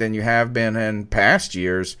team than you have been in past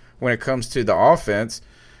years when it comes to the offense?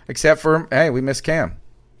 Except for, hey, we miss Cam.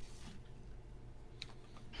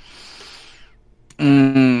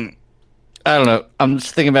 I don't know. I'm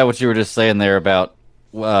just thinking about what you were just saying there about,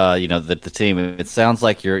 the team. It sounds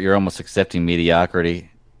like you're almost accepting mediocrity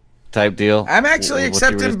type deal. I'm actually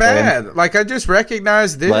accepting bad. Like, I just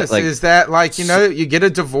recognize this is that, you get a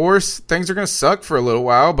divorce, things are going to suck for a little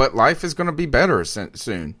while, but life is going to be better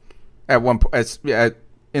soon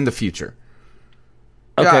in the future.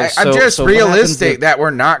 Okay, I'm just realistic that we're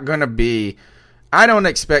not going to be. I don't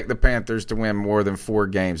expect the Panthers to win more than 4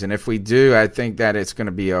 games, and if we do, I think that it's going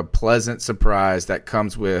to be a pleasant surprise that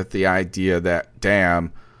comes with the idea that,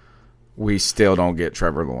 damn, we still don't get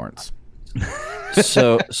Trevor Lawrence.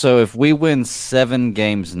 So if we win 7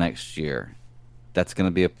 games next year, that's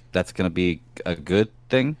gonna be a good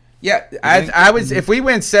thing. Yeah, I was. If we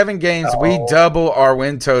win 7 games, we double our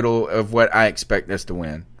win total of what I expect us to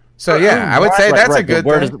win. So yeah, I would say that's a good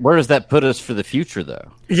thing. Where does that put us for the future,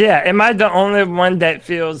 though? Yeah, am I the only one that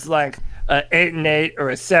feels like a 8-8 or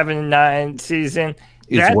a 7-9 season?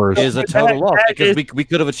 It's worse. Is a total loss because we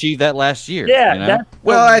could have achieved that last year. Yeah.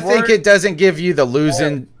 Well, I think it doesn't give you the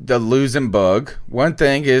losing bug. One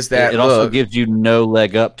thing is that it also gives you no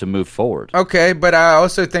leg up to move forward. Okay, but I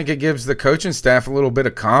also think it gives the coaching staff a little bit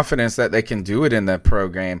of confidence that they can do it in the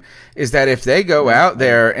program. Is that if they go out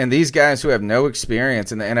there and these guys who have no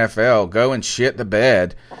experience in the NFL go and shit the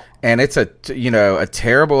bed, and it's a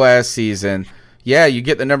terrible ass season. Yeah, you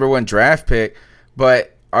get the #1 draft pick,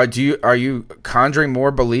 but. Are you conjuring more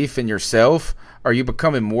belief in yourself Are you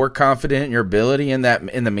becoming more confident in your ability in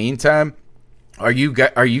the meantime? Are you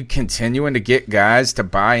continuing to get guys to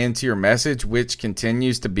buy into your message, which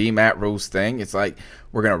continues to be Matt Rule's thing? It's like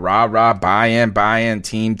we're gonna buy in,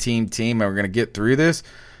 team, and we're gonna get through this.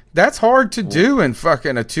 That's hard to do in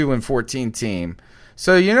fucking a 2-14 team.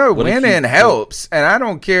 So winning helps, and I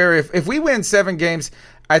don't care if we win 7 games.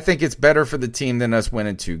 I think it's better for the team than us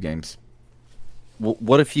winning 2 games.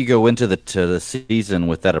 What if you go into the season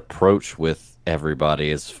with that approach with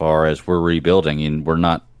everybody, as far as we're rebuilding and we're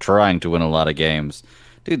not trying to win a lot of games,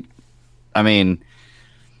 dude? I mean,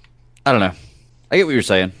 I don't know. I get what you're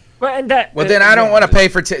saying. Well, then I don't want to pay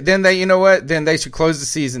for. Then they, then they should close the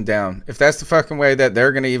season down. If that's the fucking way that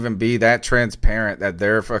they're going to even be that transparent that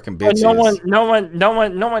they're fucking bitches.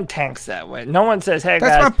 No one tanks that way. No one says, "Hey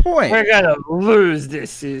that's guys, my point. We're gonna lose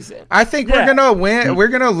this season." I think we're gonna win. We're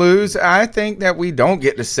gonna lose. I think that we don't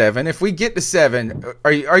get to 7. If we get to 7,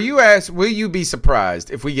 are you asked? Will you be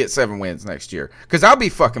surprised if we get 7 wins next year? Because I'll be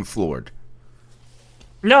fucking floored.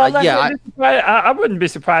 No, I wouldn't be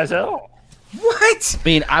surprised at all. What? I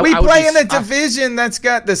mean, we play in a division that's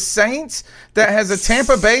got the Saints, that has a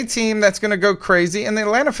Tampa Bay team that's going to go crazy, and the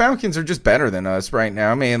Atlanta Falcons are just better than us right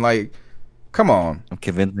now. I mean, like, come on. I'm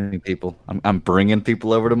convincing people. I'm bringing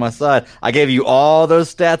people over to my side. I gave you all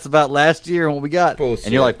those stats about last year and what we got, Bullshit.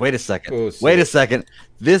 and you're like, wait a second. Bullshit. Wait a second.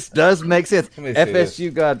 This does make sense.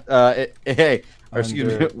 FSU got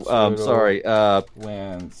excuse me. Sorry.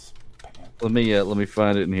 Wins. Let me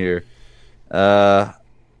find it in here.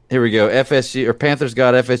 Here we go. FSU or Panthers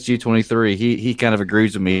got FSU 23. He kind of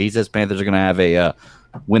agrees with me. He says Panthers are going to have a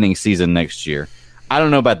winning season next year. I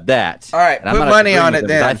don't know about that. All right, put money on it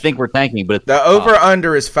then. I think we're tanking, but the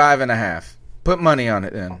over/under is 5.5. Put money on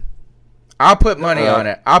it then. I'll put money on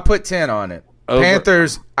it. I'll put 10 on it. Over.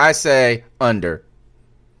 Panthers, I say under.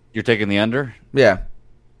 You're taking the under? Yeah.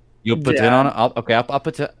 You'll put 10 on it? I'll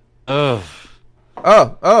put 10. Ugh.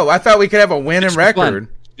 Oh, I thought we could have a winning record.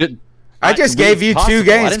 I just gave you 2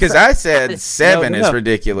 games because I said 7 is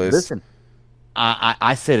ridiculous. Listen,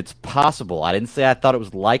 I said it's possible. I didn't say I thought it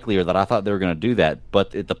was likely or that I thought they were going to do that,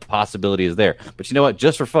 but the possibility is there. But you know what?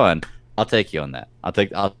 Just for fun, I'll take you on that. I'll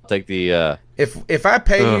take the. If I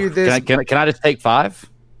pay you this, can I just take 5?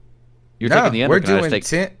 You're taking the under. We're doing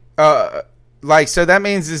 10. So that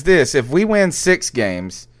means is this: if we win 6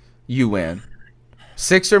 games, you win.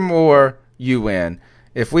 6 or more, you win.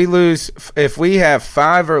 If we have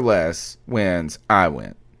 5 or less wins, I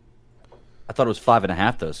win. I thought it was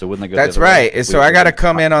 5.5 though. So wouldn't they go? That's right. And so I got to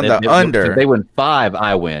come in on the under. If they win 5,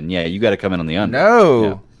 I win. Yeah, you got to come in on the under. No,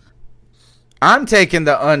 yeah. I'm taking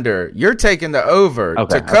the under. You're taking the over.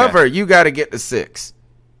 Okay, to cover, you got to get the 6.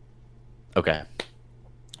 Okay,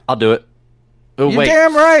 I'll do it. Oh, You're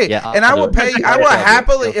damn right. Yeah, and I will pay. I will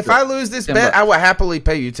happily, if I lose this bet, I will happily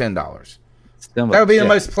pay you $10. That would be the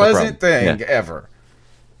most pleasant thing ever.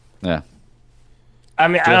 Yeah. I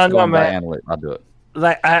mean, I don't know, man. I'll do it.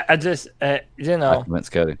 Like, I just, I convince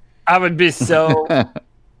Cody. I would be so.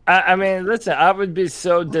 I mean, listen, I would be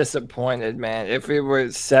so disappointed, man, if we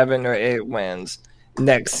were 7 or 8 wins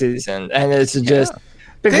next season, and it's just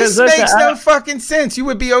because this makes no fucking sense. You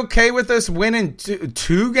would be okay with us winning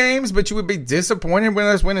 2 games, but you would be disappointed with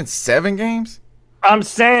us winning 7 games. I'm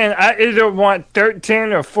saying I either want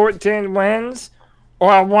 13 or 14 wins,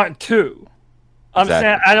 or I want 2. I'm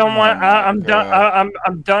saying I don't want. I'm done.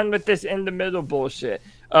 I'm done with this in the middle bullshit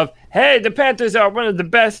of hey, the Panthers are one of the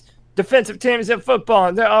best defensive teams in football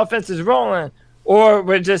and their offense is rolling, or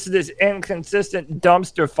we're just this inconsistent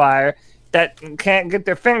dumpster fire that can't get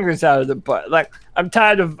their fingers out of the butt. Like, I'm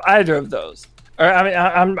tired of either of those. Or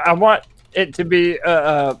I mean, I want it to be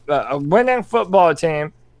a winning football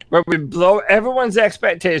team where we blow everyone's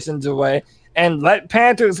expectations away and let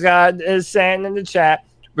Panthers God is saying in the chat.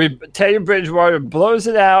 Teddy Bridgewater blows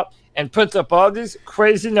it out and puts up all these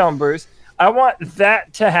crazy numbers. I want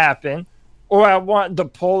that to happen, or I want the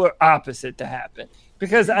polar opposite to happen.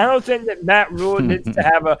 Because I don't think that Matt Rule needs to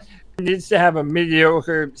have a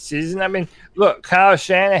mediocre season. I mean, look, Kyle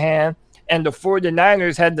Shanahan and the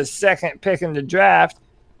 49ers had the 2nd pick in the draft,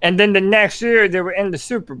 and then the next year they were in the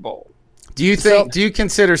Super Bowl. Do you think? Do you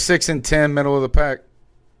consider 6 and 10 middle of the pack?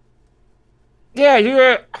 Yeah,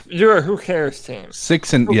 you're a who cares team.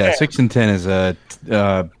 6 and 10 is a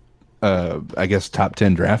I guess top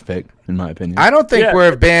 10 draft pick in my opinion. I don't think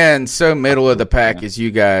we've been so middle of the pack as you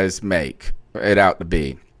guys make it out to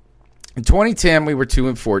be. In 2010 we were 2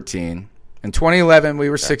 and 14. In 2011 we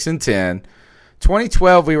were 6 and 10.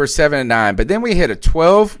 2012 we were 7 and 9. But then we hit a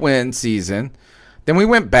 12-win season. Then we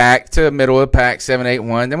went back to middle of the pack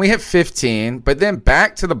 7-8-1. Then we hit 15. But then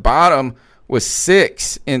back to the bottom was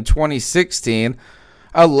 6 in 2016.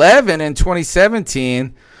 11 in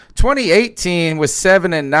 2017. 2018 was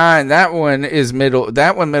 7-9. That one is middle.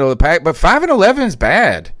 That one middle of the pack. But 5-11 is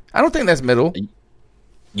bad. I don't think that's middle.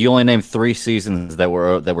 You only named 3 seasons that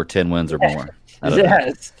were 10 wins or more.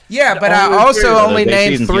 Yes. Yeah, but I also only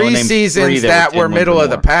named 3 named seasons 3 that that were were 10 middle wins of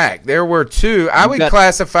or the more. pack. There were 2. I would got-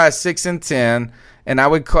 classify 6 and 10, and I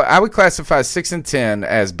would classify 6 and 10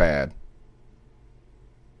 as bad.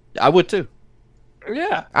 I would too.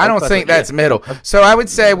 Yeah. I don't think that's middle. So I would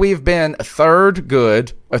say we've been a third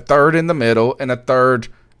good, a third in the middle, and a third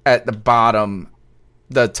at the bottom,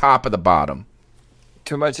 the top of the bottom.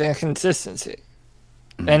 Too much inconsistency.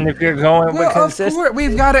 And if you're going with Well, of consistency, course,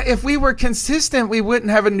 we've got to. If we were consistent, we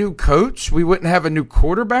wouldn't have a new coach. We wouldn't have a new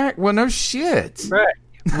quarterback. Well, no shit.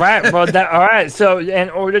 right. Well, all right. So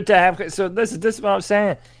in order to have, so this is what I'm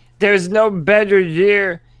saying. There's no better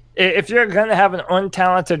year if you're going to have an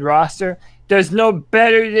untalented roster. There's no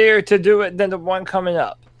better year to do it than the one coming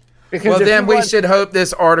up. Because Well, if then you we want- should hope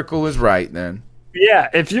this article is right. Then. Yeah,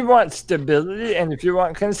 if you want stability and if you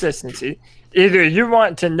want consistency, either you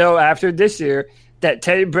want to know after this year that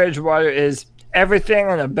Teddy Bridgewater is everything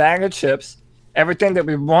in a bag of chips, everything that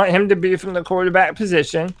we want him to be from the quarterback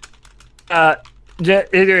position.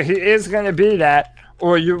 Either he is going to be that,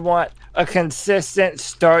 or you want a consistent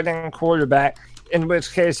starting quarterback, in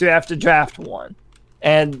which case you have to draft one.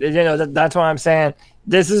 And, that's why I'm saying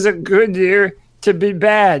this is a good year to be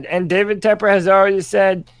bad. And David Tepper has already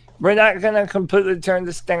said, we're not going to completely turn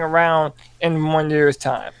this thing around in 1 year's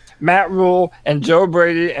time. Matt Rule and Joe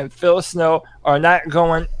Brady and Phil Snow are not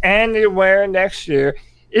going anywhere next year.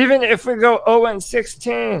 Even if we go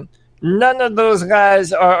 0-16, none of those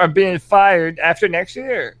guys are being fired after next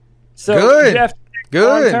year. So Good. you have to think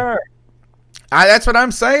Good. long-term. That's what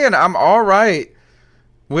I'm saying. I'm all right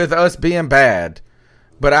with us being bad,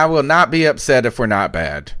 but I will not be upset if we're not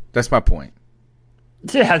bad. That's my point.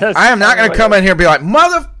 Yeah, that's I am not going to come in here and be like,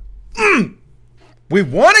 we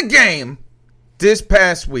won a game this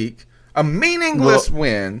past week, a meaningless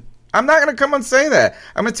win. I'm not going to come and say that.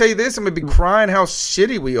 I'm going to tell you this. I'm going to be crying how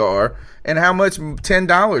shitty we are and how much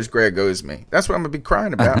 $10 Greg owes me. That's what I'm going to be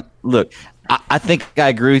crying about. Look, I think I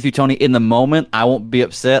agree with you, Tony. In the moment, I won't be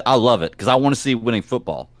upset. I love it because I want to see winning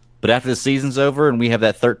football. But after the season's over and we have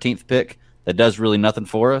that 13th pick that does really nothing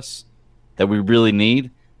for us, that we really need,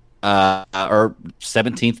 or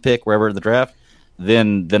 17th pick, wherever in the draft,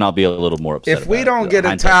 then I'll be a little more upset. If we don't get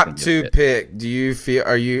a top 2 pick, do you feel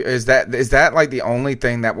is that like the only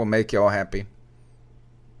thing that will make y'all happy?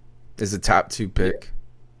 Is a top 2 pick?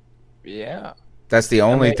 Yeah. That's the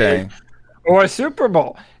only thing. Or a Super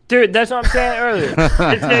Bowl. Dude, that's what I'm saying earlier.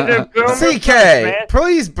 It's either boom or bust, CK, man.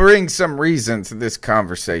 please bring some reason to this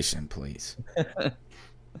conversation, please.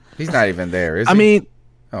 He's not even there, is he? I mean,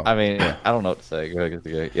 I don't know what to say. Go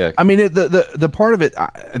ahead. Yeah. I mean, the part of it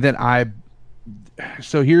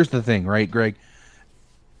so here's the thing, right, Greg?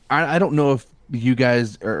 I don't know if you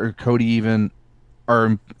guys or Cody even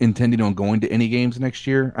are intending on going to any games next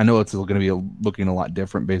year. I know it's going to be looking a lot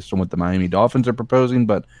different based on what the Miami Dolphins are proposing,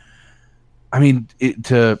 but I mean,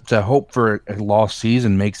 to hope for a lost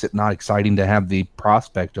season makes it not exciting to have the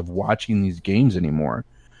prospect of watching these games anymore,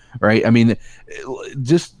 right? I mean,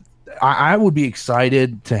 I would be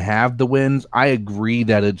excited to have the wins. I agree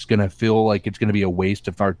that it's going to feel like it's going to be a waste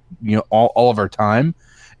of our, all of our time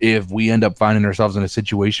if we end up finding ourselves in a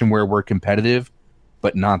situation where we're competitive,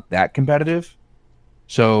 but not that competitive.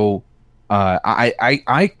 So,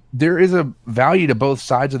 there is a value to both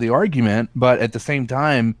sides of the argument, but at the same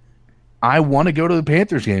time, I want to go to the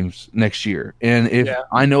Panthers games next year. And if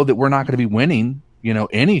I know that we're not going to be winning,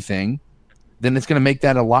 anything, then it's going to make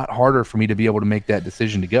that a lot harder for me to be able to make that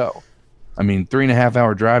decision to go. I mean, 3.5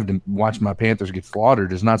 hour drive to watch my Panthers get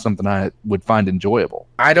slaughtered is not something I would find enjoyable.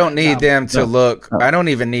 I don't need them to look. I don't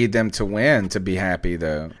even need them to win to be happy,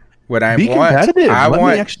 though. What I Be want, competitive. I Let me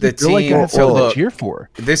want actually the feel like I team have to something look. cheer for.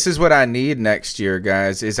 This is what I need next year,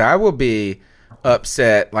 guys. Is I will be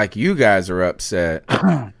upset like you guys are upset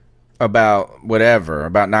about whatever,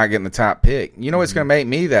 about not getting the top pick. You know what's going to make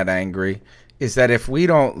me that angry is that if we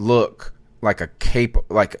don't look like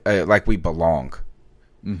like we belong.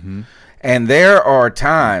 Mm-hmm. And there are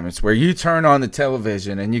times where you turn on the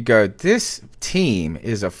television and you go, this team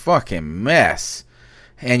is a fucking mess.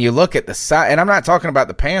 And you look at the side, and I'm not talking about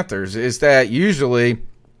the Panthers, is that usually,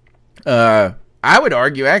 I would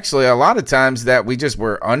argue actually a lot of times that we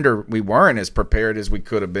weren't as prepared as we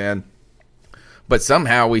could have been. But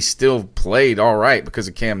somehow we still played all right because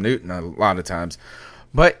of Cam Newton a lot of times.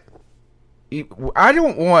 But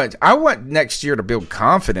I want next year to build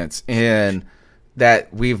confidence in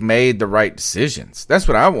that we've made the right decisions. That's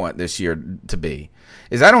what I want this year to be.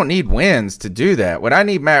 Is I don't need wins to do that. What I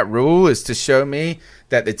need Matt Rule is to show me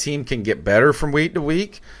that the team can get better from week to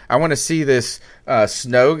week. I want to see this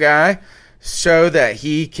Snow guy show that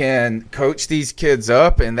he can coach these kids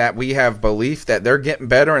up and that we have belief that they're getting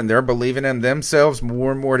better and they're believing in themselves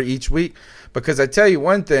more and more to each week. Because I tell you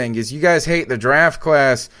one thing is you guys hate the draft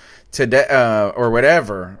class today or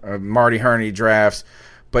whatever, Marty Herney drafts.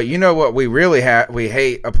 But you know what we really we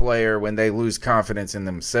hate a player when they lose confidence in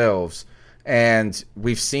themselves. And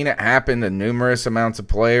we've seen it happen to numerous amounts of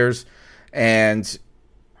players. And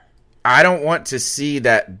I don't want to see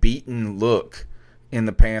that beaten look in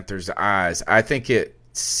the Panthers' eyes. I think it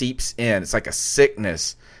seeps in. It's like a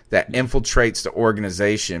sickness that infiltrates the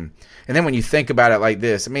organization. And then when you think about it like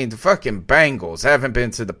this, I mean, the fucking Bengals haven't been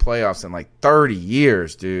to the playoffs in like 30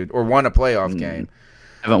 years, dude, or won a playoff game.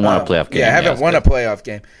 Haven't won a playoff game. Yeah, haven't won a playoff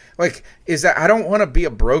game. Like, is that I don't want to be a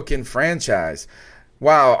broken franchise.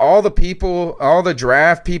 Wow, all the people, all the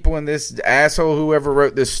draft people in this asshole, whoever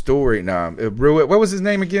wrote this story, what was his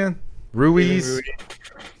name again? Ruiz.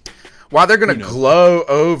 While they're going to glow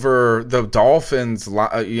over the Dolphins,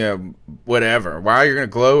 whatever. While you're going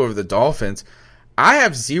to glow over the Dolphins, I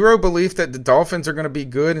have zero belief that the Dolphins are going to be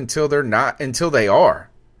good until they are.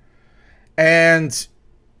 And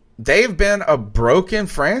they've been a broken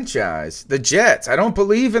franchise. The Jets, I don't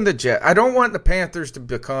believe in the Jets. I don't want the Panthers to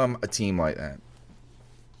become a team like that.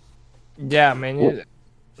 Yeah, I mean,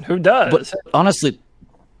 who does? But honestly,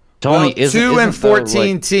 Tony, well, 2 and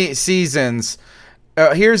 14 seasons.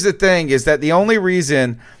 Here's the thing: is that the only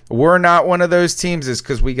reason we're not one of those teams is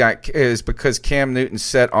because Cam Newton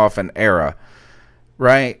set off an era,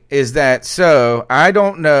 right? Is that so? I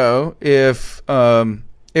don't know if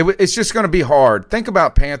it's just going to be hard. Think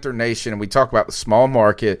about Panther Nation, and we talk about the small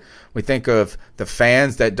market. We think of the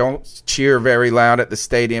fans that don't cheer very loud at the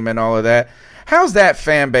stadium and all of that. How's that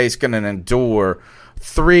fan base going to endure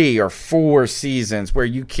 3 or 4 seasons where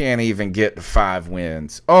you can't even get to 5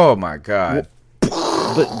 wins? Oh my God!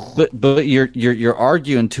 But you're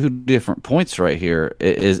arguing 2 different points right here.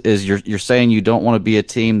 Is you're saying you don't want to be a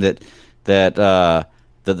team that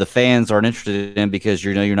the fans aren't interested in because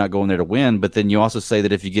you're not going there to win. But then you also say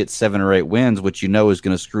that if you get 7 or 8 wins, which you know is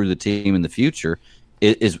going to screw the team in the future,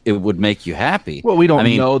 it would make you happy. Well, we don't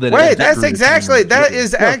know that. Wait, that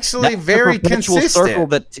is actually very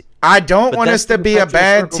consistent. I don't want us to be a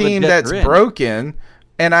bad team that's broken,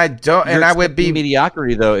 and I don't. And I would be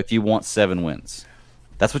mediocrity though if you want 7 wins.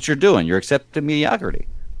 That's what you're doing. You're accepting mediocrity.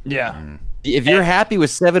 Yeah. If you're happy with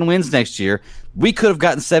 7 wins next year, we could have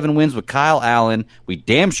gotten 7 wins with Kyle Allen. We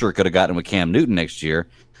damn sure could have gotten with Cam Newton next year.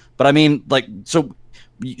 But I mean, so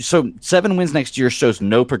 7 wins next year shows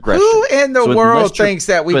no progression. Who in the world thinks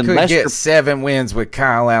that we could get 7 wins with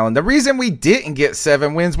Kyle Allen? The reason we didn't get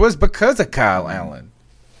 7 wins was because of Kyle Allen.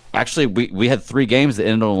 Actually, we had 3 games that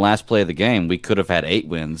ended on the last play of the game. We could have had 8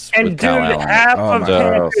 wins with Kyle Allen. And half of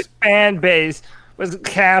Panthers fan base was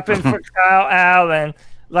capping for Kyle Allen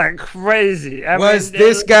like crazy. Was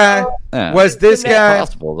this guy?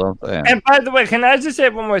 Possible, and by the way, can I just say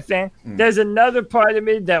one more thing? There's another part of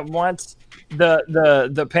me that wants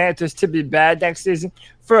the Panthers to be bad next season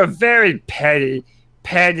for a very petty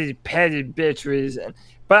bitch reason.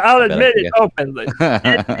 But I'll admit it openly.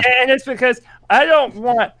 and it's because I don't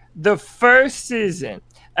want the first season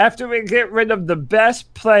after we get rid of the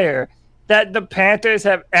best player that the Panthers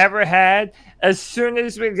have ever had. As soon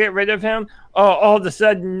as we get rid of him, all of a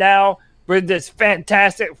sudden now we're this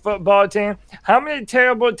fantastic football team. How many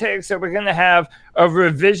terrible takes are we going to have of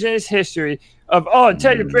revisionist history of,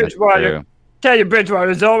 Teddy Bridgewater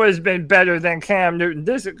has always been better than Cam Newton.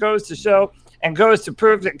 This goes to show and goes to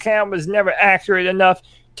prove that Cam was never accurate enough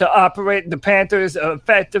to operate the Panthers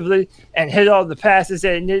effectively and hit all the passes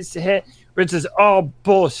that he needs to hit, which is all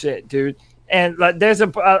bullshit, dude. And I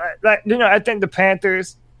think the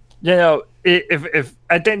Panthers, if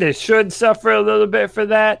I think they should suffer a little bit for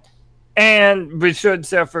that, and we should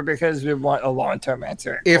suffer because we want a long-term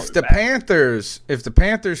answer. If the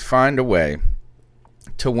Panthers find a way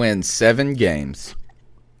to win 7 games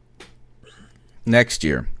next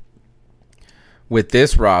year with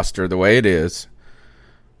this roster the way it is,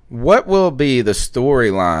 what will be the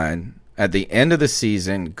storyline at the end of the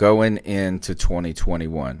season going into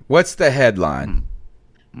 2021? What's the headline?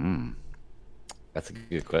 That's a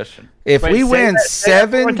good question. If we win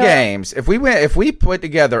 7 games, if we put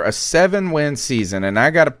together a 7-win season, and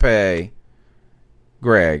I got to pay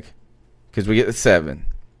Greg because we get the 7,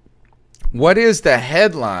 what is the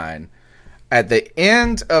headline at the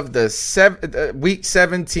end of the week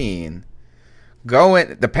 17?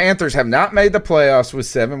 The Panthers have not made the playoffs with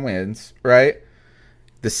 7 wins, right?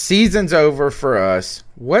 The season's over for us.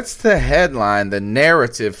 What's the headline, the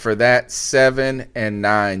narrative for that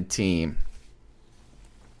 7-9 team?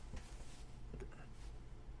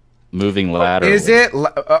 Moving laterally. Is it?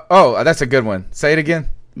 Oh, that's a good one. Say it again.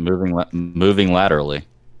 Moving laterally.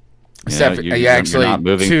 You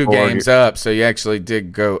actually 2 games up, so you actually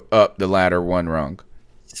did go up the ladder one rung.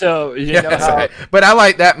 So you know how. But I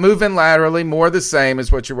like that, moving laterally, more the same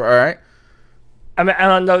as what you were. All right. I mean, I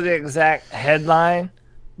don't know the exact headline,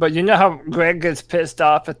 but you know how Greg gets pissed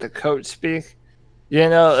off at the coach speak. You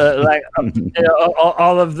know,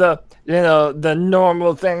 all of the the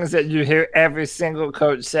normal things that you hear every single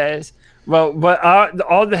coach says. Well, but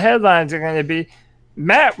all the headlines are going to be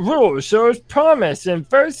Matt Rule shows promise in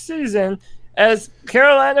first season as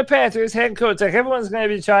Carolina Panthers head coach. Like everyone's going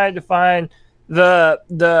to be trying to find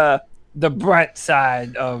the bright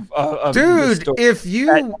side of dude. the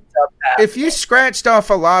story. If you scratched off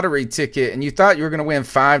a lottery ticket and you thought you were going to win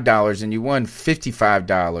 $5 and you won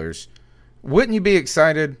 $55, wouldn't you be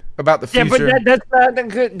excited about the future? Yeah, but that's not a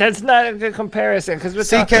good. That's not a good comparison because we're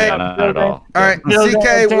CK, talking about not at all. All right,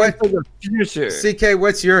 CK, what? for the future. CK,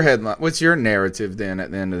 what's your headline? What's your narrative then at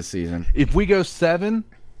the end of the season? If we go 7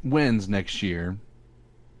 wins next year,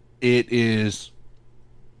 it is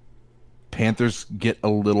Panthers get a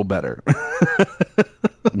little better.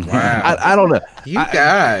 Wow. I don't know. You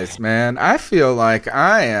guys, man, I feel like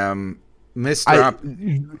I am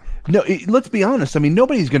Mr. Let's be honest. I mean,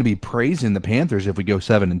 nobody's going to be praising the Panthers if we go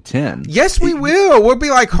 7-10. Yes, we will. We'll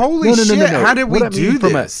be like, holy shit, how did we do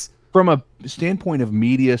this? From a standpoint of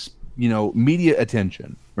media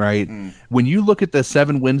attention, right? When you look at the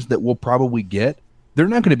 7 wins that we'll probably get, they're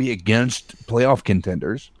not going to be against playoff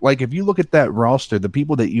contenders. Like, if you look at that roster, the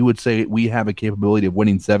people that you would say we have a capability of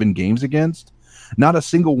winning 7 games against, not a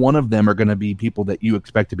single one of them are going to be people that you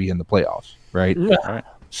expect to be in the playoffs, right? Yeah.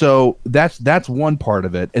 So that's one part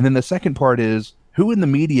of it. And then the second part is, who in the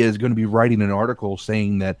media is going to be writing an article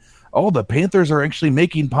saying that, oh, the Panthers are actually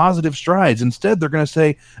making positive strides? Instead, they're going to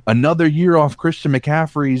say another year off Christian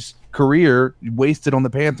McCaffrey's career wasted on the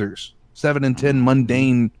Panthers. 7-10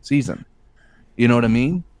 mundane season. You know what I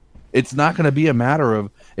mean? It's not going to be a matter of,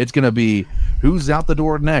 it's going to be who's out the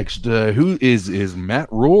door next. Who is Matt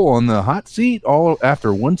Rule on the hot seat all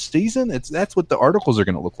after one season? That's what the articles are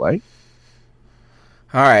going to look like.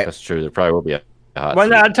 All right. That's true. There probably will be a hot Well,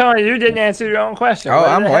 seat. now, Tony, you didn't answer your own question. Oh, What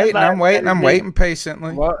are I'm the waiting. headlines I'm gonna be? waiting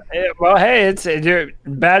patiently. Well, hey, you're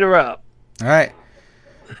batter up. All right.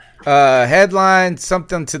 Headline,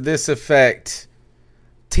 something to this effect.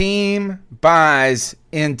 Team buys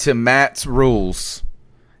into Matt's rules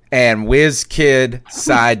and whiz kid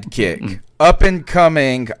sidekick. Up and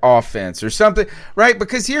coming offense or something. Right?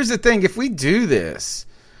 Because here's the thing. If we do this,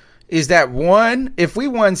 is that if we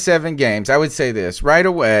won 7 games, I would say this right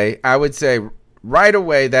away. I would say right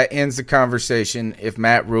away that ends the conversation if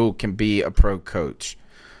Matt Rule can be a pro coach.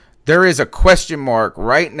 There is a question mark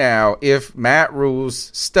right now if Matt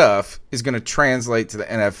Rule's stuff is going to translate to the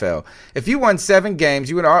NFL. If you won 7 games,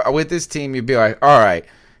 you would with this team, you'd be like, all right,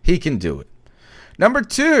 he can do it. Number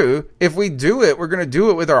 2, if we do it, we're going to do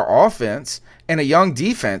it with our offense and a young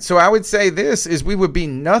defense. So I would say this is we would be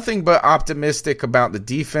nothing but optimistic about the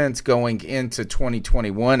defense going into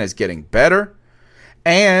 2021 as getting better.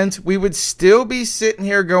 And we would still be sitting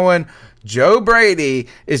here going, Joe Brady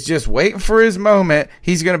is just waiting for his moment.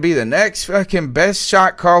 He's going to be the next fucking best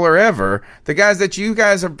shot caller ever. The guys that you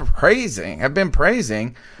guys have been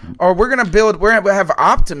praising, or we're going to have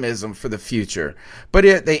optimism for the future. But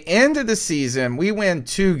at the end of the season, we win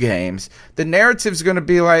 2 games. The narrative's going to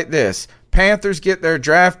be like this. Panthers get their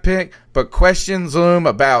draft pick, but questions loom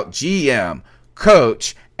about GM,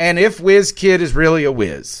 coach, and if Wiz Kid is really a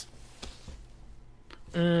whiz.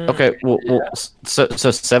 Okay, well, so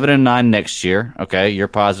 7-9 next year. Okay, you're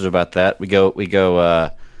positive about that. We go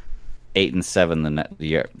 8-7 the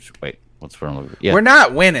year. Wait, what's wrong? Yeah, We're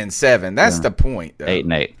not winning 7. That's the point, though.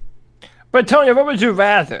 8-8. But Tony, what would you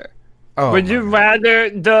rather? Oh, Would you rather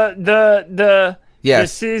the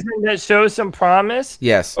Yes. season that shows some promise?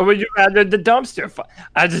 Yes. Or would you rather the dumpster fire?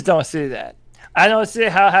 I just don't see that. I don't see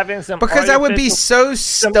how having some Because I would be so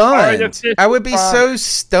stunned. I would be so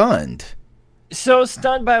stunned. So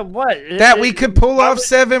stunned by what? That we could pull off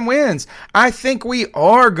 7 wins. I think we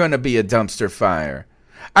are going to be a dumpster fire.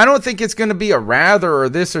 I don't think it's going to be a rather or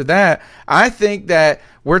this or that. I think that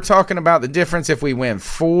we're talking about the difference if we win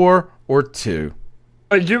 4 or 2.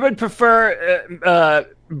 But you would prefer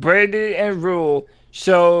Brady and Rule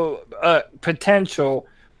show potential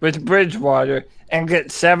with Bridgewater and get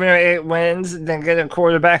 7 or 8 wins than get a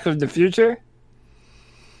quarterback of the future?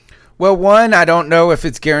 Well, one, I don't know if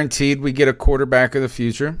it's guaranteed we get a quarterback of the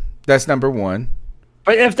future. That's number 1.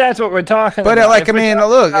 But if that's what we're talking But about. like, I mean,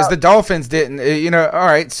 look, as the Dolphins didn't, all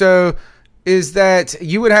right. So is that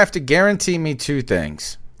you would have to guarantee me two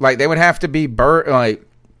things. Like they would have to be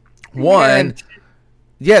one.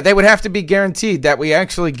 Yeah, they would have to be guaranteed that we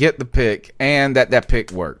actually get the pick and that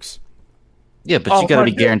pick works. Yeah, but you got to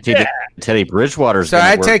be guaranteed that Teddy Bridgewater's. So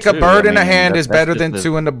I take a bird in the hand is better than that's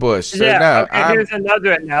two in the bush. So here's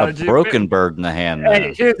another analogy. a broken bird in the hand.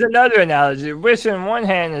 Hey, here's another analogy. Wish in one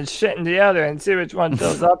hand and shit in the other, and see which one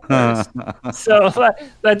fills up first. So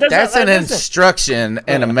that's an instruction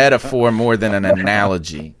and a metaphor more than an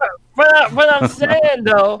analogy. What I'm saying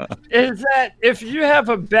though is that if you have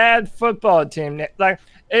a bad football team, like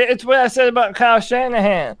it's what I said about Kyle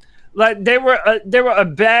Shanahan, like they were a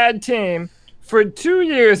bad team for 2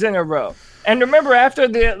 years in a row. And remember, after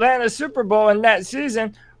the Atlanta Super Bowl in that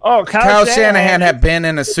season, Kyle Shanahan had been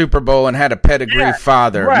in a Super Bowl and had a pedigree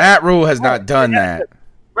father. Right. Matt Rule has not done that.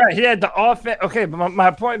 Right, he had the offense. Okay, but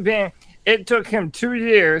my point being, it took him 2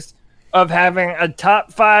 years of having a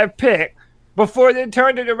top 5 pick before they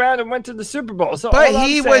turned it around and went to the Super Bowl. So, but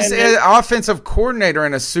he was an offensive coordinator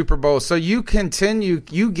in a Super Bowl, so you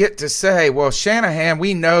get to say, well, Shanahan,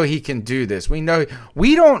 we know he can do this. We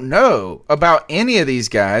don't know about any of these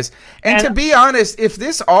guys. And to be honest, if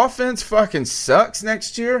this offense fucking sucks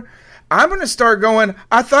next year, I'm going to start going,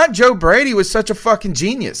 I thought Joe Brady was such a fucking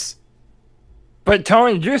genius. But,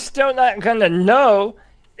 Tony, you're still not going to know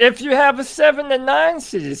if you have a 7-9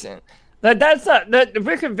 season. That's not that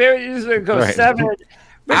we could very easily go 7.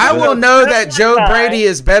 I will know that Joe Brady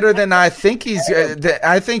is better than I think he's.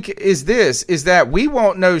 I think is that we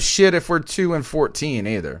won't know shit if we're 2-14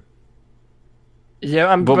 either.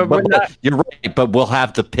 Yeah, but you're right. But we'll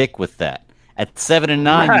have the pick with that at 7-9.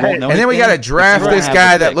 You won't know and then we got to draft this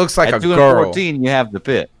guy that looks like at a girl. 2-14, you have the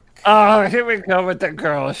pick. Oh, here we go with the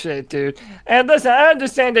girl shit, dude. And listen, I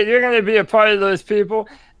understand that you're going to be a part of those people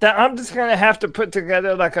that I'm just going to have to put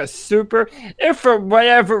together like a super, if for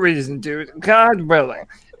whatever reason, dude, God willing,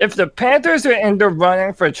 if the Panthers are in the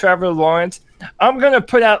running for Trevor Lawrence, I'm going to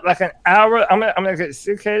put out like an hour. I'm going to get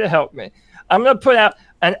CK to help me. I'm going to put out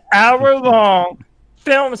an hour-long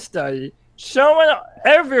film study showing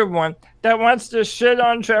everyone that wants to shit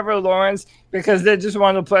on Trevor Lawrence because they just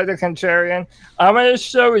want to play the contrarian. I'm going to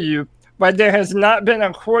show you why there has not been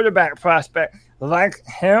a quarterback prospect like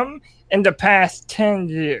him in the past 10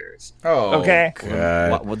 years. Oh, okay.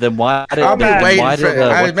 God. Well, then why did I'll be waiting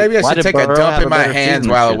for maybe I should take a dump in my hands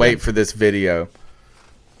while I wait for this video.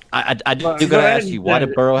 I do got to ask you, why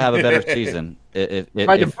did Burrow have a better season?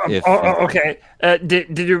 Okay.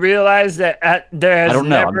 Did you realize that there has I don't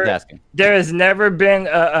know. I'm just asking. There has never been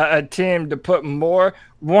a team to put more,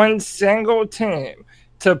 one single team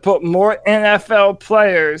to put more NFL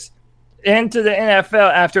players into the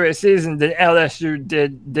NFL after a season than LSU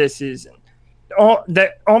did this season.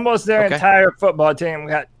 Almost their entire football team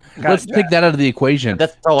got Let's take that out of the equation.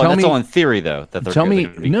 That's all in theory, though. Tell me,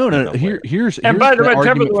 no. Here's by the way,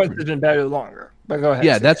 Trevor Lawrence has been better longer. But go ahead.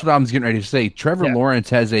 Yeah, that's what I was getting ready to say. Trevor Lawrence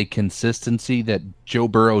has a consistency that Joe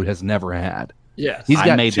Burrow has never had. Yes,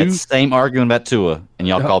 I made that same argument about Tua, and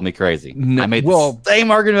y'all called me crazy. I made the same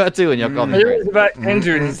argument about Tua, and y'all called me crazy. About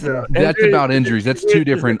injuries, though. That's about injuries. That's two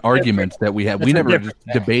different arguments that we have. We never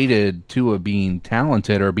debated Tua being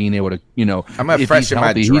talented or being able to, I'm a fresh in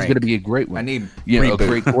my drink. He's going to be a great one. I need a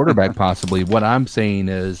great quarterback possibly. What I'm saying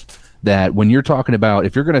is that when you're talking about,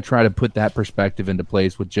 if you're going to try to put that perspective into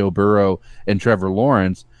place with Joe Burrow and Trevor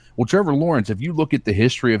Lawrence, well, Trevor Lawrence, if you look at the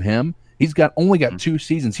history of him, he's only got 2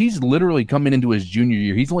 seasons. He's literally coming into his junior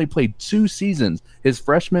year. He's only played 2 seasons, his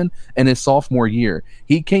freshman and his sophomore year.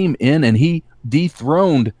 He came in and he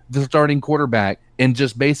dethroned the starting quarterback and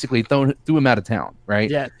just basically threw him out of town,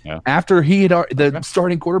 right? Yeah. After the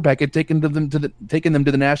starting quarterback had taken them to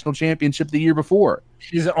the national championship the year before.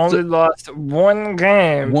 He's only lost one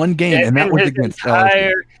game. And that was against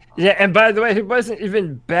LSU. Yeah, and by the way, he wasn't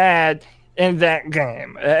even bad in that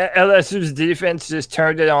game. LSU's defense just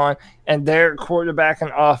turned it on, and their quarterback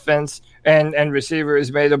and offense and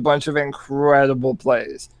receivers made a bunch of incredible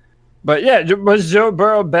plays. But yeah, was Joe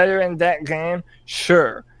Burrow better in that game?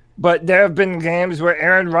 Sure. But there have been games where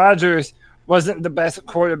Aaron Rodgers wasn't the best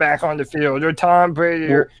quarterback on the field, or Tom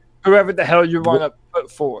Brady, or whoever the hell you want to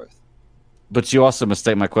put forth. But you also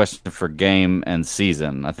mistake my question for game and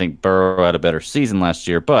season. I think Burrow had a better season last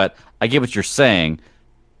year, but I get what you're saying.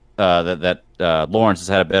 That Lawrence has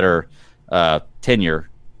had a better tenure.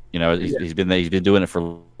 He's been doing it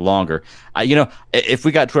for longer. If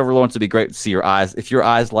we got Trevor Lawrence, it'd be great to see your eyes. If your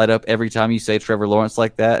eyes light up every time you say Trevor Lawrence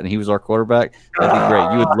like that, and he was our quarterback, that'd be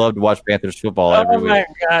great. You would love to watch Panthers football every week. Oh my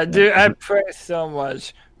God, dude! I pray so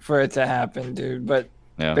much for it to happen, dude. But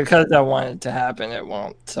Yeah. because I want it to happen. It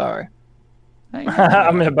won't. Sorry. Hey,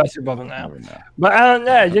 I'm gonna bust your bubble now. But I don't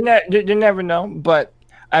know. You never know. But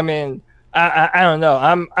I mean, I don't know.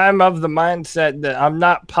 I'm of the mindset that I'm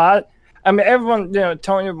not pot. I mean, everyone,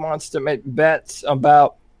 Tony wants to make bets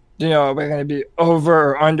about, are we going to be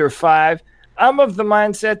over or under 5? I'm of the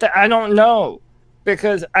mindset that I don't know,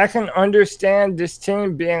 because I can understand this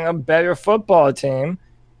team being a better football team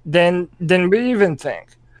than we even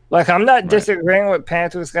think. Like, I'm not disagreeing with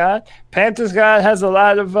Panthers God. Panthers God has a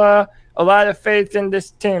lot of faith in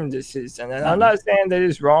this team this season, and I'm not saying that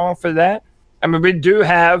he's wrong for that. I mean, we do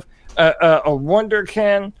have a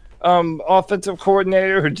wonderkin offensive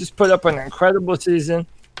coordinator who just put up an incredible season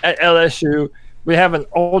at LSU. We have an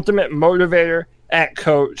ultimate motivator at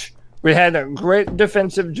coach. We had a great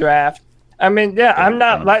defensive draft. I mean, yeah, I'm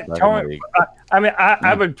not like Tony. I mean,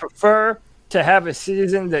 I would prefer to have a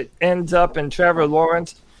season that ends up in Trevor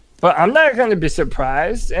Lawrence, but I'm not going to be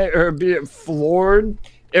surprised or be floored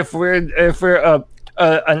if we're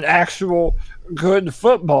an actual good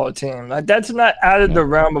football team. Like, that's not out of the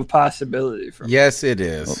realm of possibility for me. Yes, it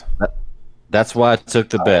is. That's why I took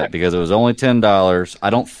the bet, because it was only $10. I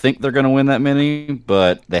don't think they're going to win that many,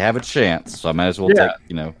 but they have a chance. So I might as well take,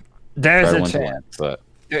 There's a one chance. But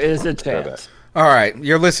There is a chance. All right,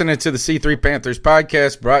 you're listening to the C3 Panthers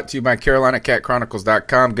podcast, brought to you by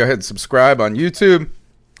CarolinaCatChronicles.com. Go ahead and subscribe on YouTube,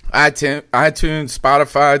 iTunes,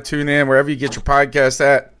 Spotify, TuneIn, wherever you get your podcast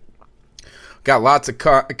at. Got lots of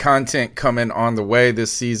content coming on the way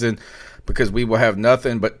this season, because we will have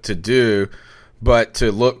nothing but to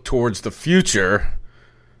look towards the future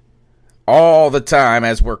all the time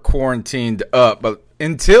as we're quarantined up. But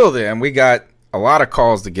until then, we got a lot of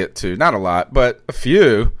calls to get to. Not a lot, but a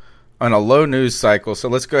few on a low news cycle. So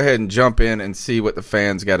let's go ahead and jump in and see what the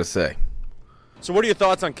fans got to say. So what are your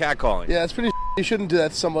thoughts on catcalling? Yeah, it's pretty you shouldn't do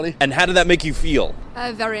that to somebody. And how did that make you feel?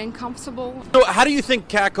 Very uncomfortable. So how do you think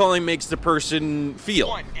catcalling makes the person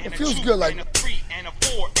feel? It feels good, like...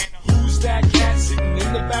 Who's that cat sitting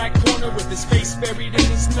in the back corner with his face buried in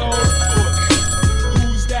his nose?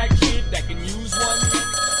 Who's that kid that can use one?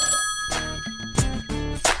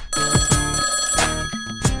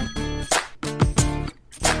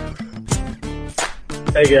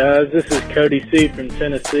 Hey guys, this is Cody C from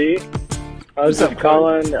Tennessee. I was just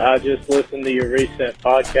calling. I just listened to your recent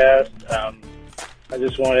podcast. I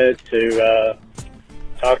just wanted to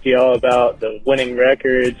talk to y'all about the winning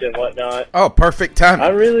records and whatnot. Oh, perfect time. I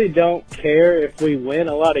really don't care if we win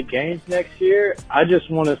a lot of games next year. I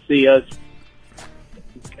just want to see us,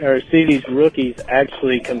 or see these rookies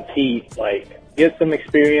actually compete, like get some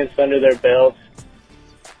experience under their belts,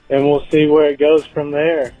 and we'll see where it goes from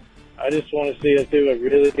there. I just want to see us do a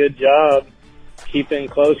really good job keeping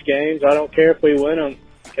close games. I don't care if we win them,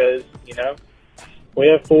 because, we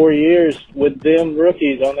have 4 years with them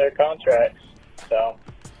rookies on their contracts. So,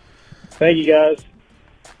 thank you guys.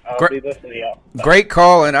 I'll be listening to y'all. Bye. Great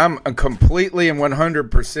call, and I'm completely and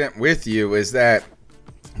 100% with you, is that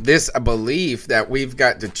this belief that we've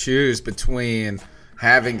got to choose between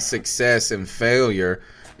having success and failure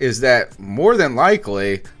is that more than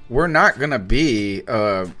likely we're not going to be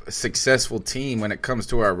a successful team when it comes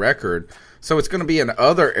to our record. So it's going to be in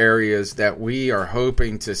other areas that we are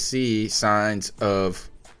hoping to see signs of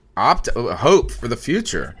hope for the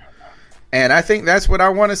future. And I think that's what I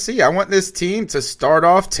want to see. I want this team to start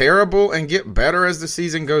off terrible and get better as the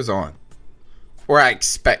season goes on. Or I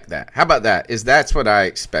expect that. How about that? That's what I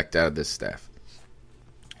expect out of this staff.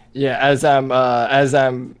 Yeah, as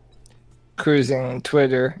I'm cruising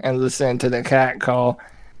Twitter and listening to the cat call,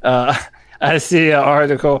 I see an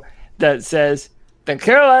article that says the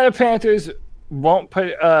Carolina Panthers won't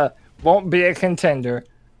be a contender,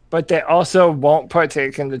 but they also won't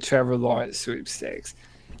partake in the Trevor Lawrence sweepstakes.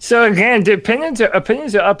 So again, the opinions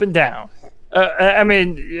are up and down. I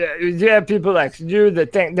mean, you have people like you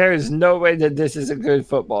that think there is no way that this is a good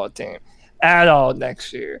football team at all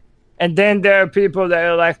next year. And then there are people that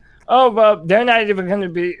are like, oh, well, they're not even going to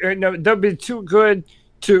be, they'll be too good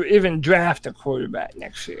to even draft a quarterback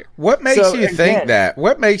next year. What makes you think that?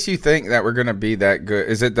 What makes you think that we're going to be that good?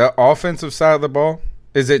 Is it the offensive side of the ball?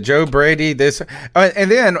 Is it Joe Brady? This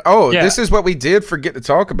is what we did forget to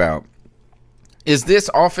talk about. Is this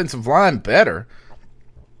offensive line better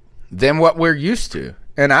than what we're used to?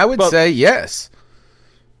 And I would say yes.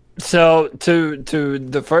 So to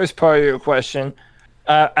the first part of your question,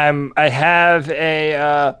 I have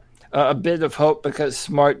a bit of hope because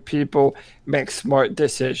smart people make smart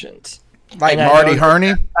decisions. Like Marty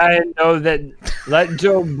Herney? I know that, like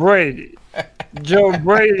Joe Brady. Joe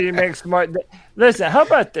Brady makes smart Listen, how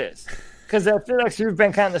about this? because I feel like you've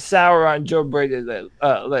been kind of sour on Joe Brady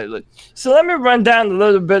lately. So let me run down a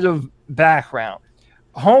little bit of background.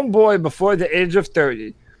 Homeboy, before the age of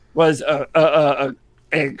 30, was a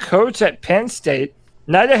coach at Penn State,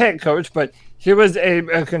 not a head coach, but he was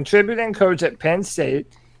a contributing coach at Penn State.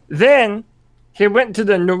 Then he went to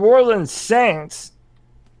the New Orleans Saints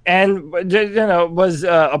and, was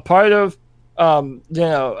a part of,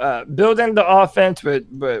 building the offense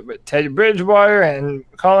with Teddy Bridgewater and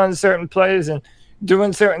calling certain plays and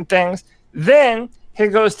doing certain things. Then he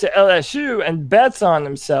goes to LSU and bets on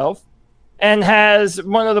himself and has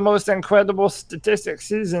one of the most incredible statistic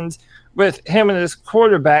seasons with him and his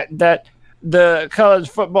quarterback that college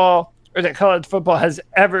football has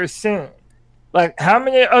ever seen. Like, how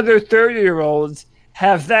many other 30-year-olds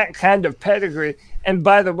have that kind of pedigree? And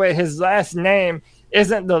by the way, his last name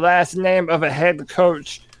isn't the last name of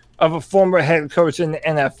a former head coach in the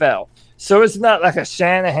NFL. So it's not like a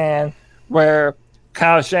Shanahan where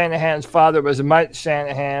Kyle Shanahan's father was Mike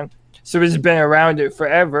Shanahan, so he's been around it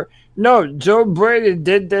forever. No, Joe Brady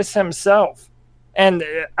did this himself. And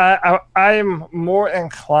I'm more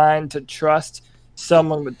inclined to trust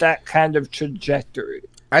someone with that kind of trajectory.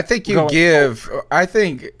 I think I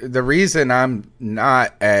think the reason I'm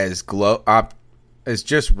not as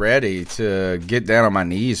just ready to get down on my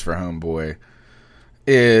knees for homeboy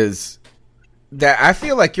is that I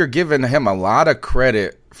feel like you're giving him a lot of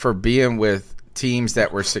credit for being with teams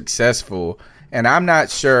that were successful, and I'm not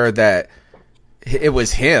sure that it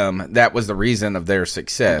was him that was the reason of their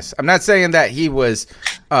success. I'm not saying that he was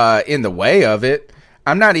in the way of it.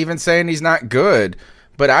 I'm not even saying he's not good,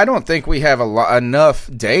 but I don't think we have enough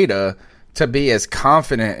data to be as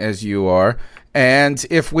confident as you are. And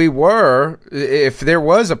if there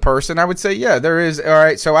was a person, I would say, yeah, there is. All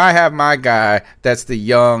right, so I have my guy that's the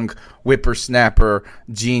young whippersnapper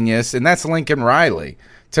genius, and that's Lincoln Riley.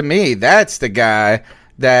 To me, that's the guy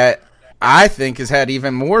that I think has had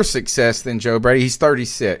even more success than Joe Brady. He's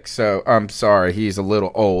 36, so I'm sorry, he's a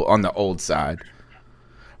little old, on the old side.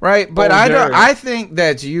 Right, but I think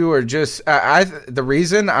that you are just the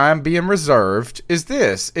reason I'm being reserved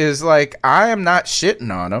is like I am not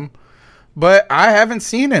shitting on him, but I haven't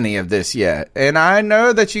seen any of this yet. And I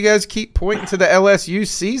know that you guys keep pointing to the LSU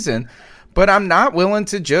season, but I'm not willing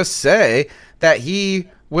to just say that he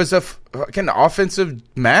was a fucking offensive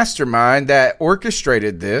mastermind that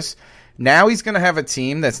orchestrated this. Now he's going to have a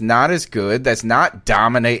team that's not as good, that's not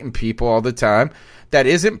dominating people all the time, that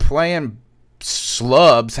isn't playing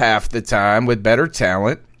slubs half the time with better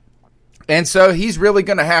talent. And so he's really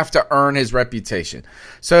going to have to earn his reputation.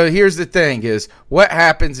 So here's the thing is, what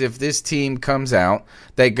happens if this team comes out,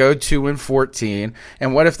 they go 2-14,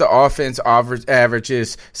 and what if the offense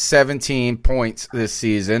averages 17 points this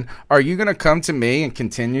season? Are you going to come to me and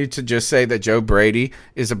continue to just say that Joe Brady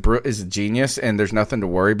is a genius and there's nothing to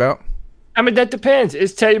worry about? I mean, that depends.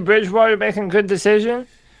 Is Teddy Bridgewater making good decisions?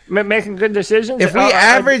 If we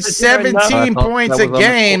average 17 points a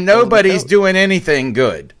game, nobody's doing anything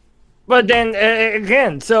good. But then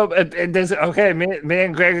again, so okay, me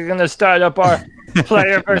and Greg are gonna start up our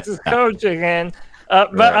player versus coach again.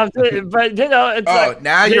 But it's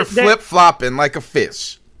now you're flip flopping like a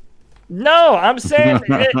fish. No, I'm saying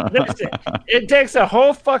listen, it takes a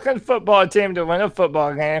whole fucking football team to win a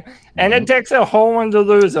football game, and it takes a whole one to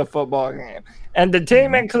lose a football game. And the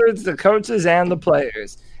team includes the coaches and the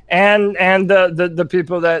players, and the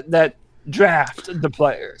people that draft the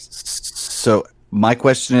players. So my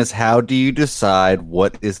question is, how do you decide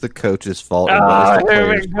what is the coach's fault and what is the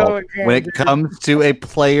player's fault when it comes to a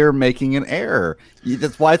player making an error?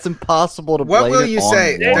 That's why it's impossible to blame it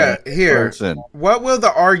on one person. What will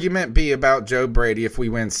the argument be about Joe Brady if we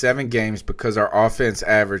win 7 games because our offense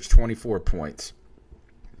averaged 24 points?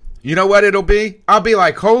 You know what it'll be? I'll be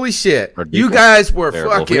like, holy shit, you guys were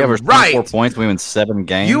fucking right. 24 points, we win 7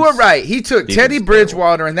 games. You were right. He took Teddy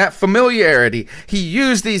Bridgewater and that familiarity. He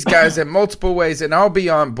used these guys in multiple ways, and I'll be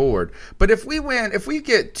on board. But if we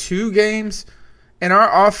get 2 games and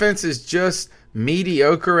our offense is just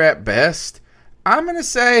mediocre at best, I'm going to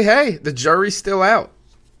say, hey, the jury's still out.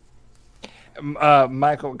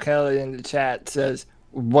 Michael Kelly in the chat says,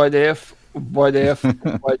 what if? And that's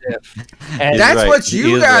right. What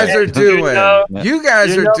you guys are doing. You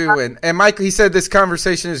guys are doing. And Michael, he said this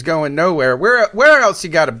conversation is going nowhere. Where else you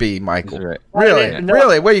got to be, Michael? Right.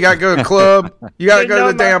 Really? Where you got to go to the club? You got to go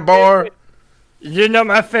to the damn bar? You know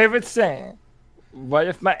my favorite saying. What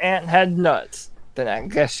if my aunt had nuts? Then I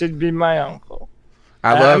guess she'd be my uncle.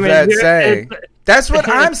 I love that saying. That's what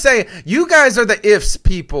I'm saying. You guys are the ifs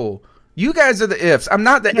people. You guys are the ifs. I'm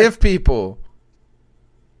not the if people.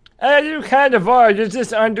 You kind of are. You're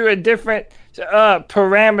just under a different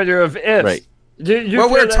parameter of ifs. Right. You Well,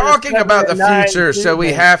 we're feel that talking a about the 7-9 future, so we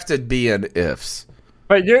season- have to be in ifs.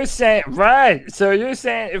 But you're saying right. So you're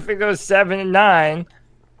saying if it goes 7-9,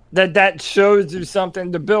 that shows you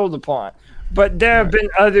something to build upon. But there have been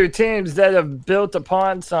other teams that have built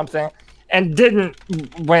upon something and didn't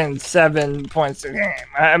win 7 points a game.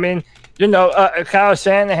 I mean, Kyle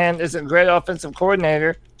Shanahan is a great offensive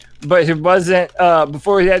coordinator, but he wasn't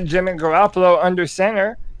before he had Jimmy Garoppolo under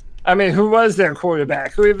center. I mean, who was their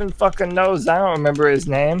quarterback? Who even fucking knows? I don't remember his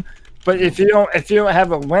name. But if you don't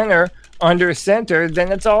have a winner under center,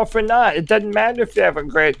 then it's all for naught. It doesn't matter if you have a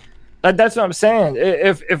great. That's what I'm saying.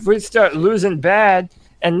 If we start losing bad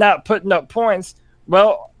and not putting up points,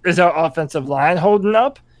 well, is our offensive line holding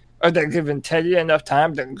up? Are they giving Teddy enough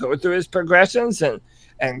time to go through his progressions and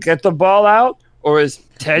get the ball out? Or is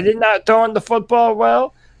Teddy not throwing the football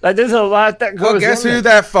well? Like, there's a lot that goes. Well, guess who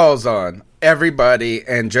that falls on? Everybody,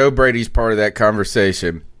 and Joe Brady's part of that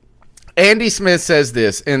conversation. Andy Smith says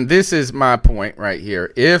this, and this is my point right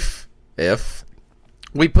here. If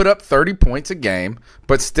we put up 30 points a game,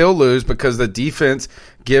 but still lose because the defense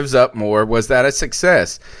gives up more, was that a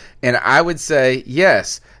success? And I would say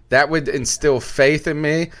yes. That would instill faith in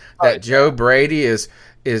me that Joe Brady is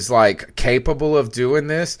like capable of doing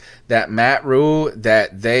this, that Matt Rule,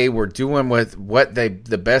 that they were doing with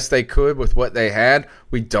the best they could with what they had.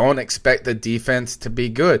 We don't expect the defense to be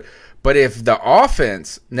good. But if the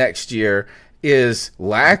offense next year is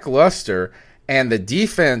lackluster and the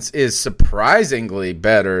defense is surprisingly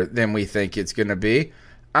better than we think it's going to be,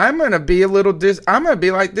 I'm going to be I'm going to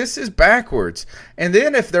be like, this is backwards. And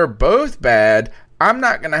then if they're both bad, I'm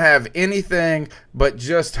not going to have anything but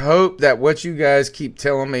just hope that what you guys keep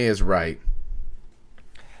telling me is right.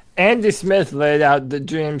 Andy Smith laid out the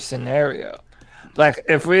dream scenario. Like,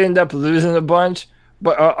 if we end up losing a bunch,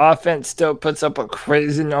 but our offense still puts up a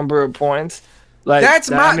crazy number of points. Like,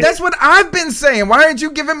 that's what I've been saying. Why aren't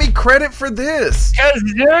you giving me credit for this? Because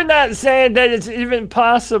you're not saying that it's even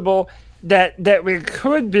possible that we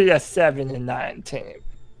could be a 7-9 team.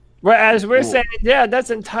 Whereas we're saying, yeah,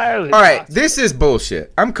 that's entirely all right. possible. This is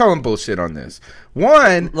bullshit. I'm calling bullshit on this.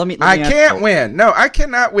 One, Let me I can't ask win. No, I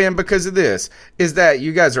cannot win because of this. Is that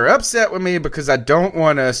you guys are upset with me because I don't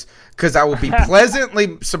want us, because I will be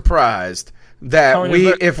pleasantly surprised that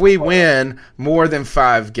if we win more than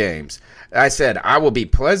 5 games. I said I will be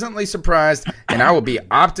pleasantly surprised and I will be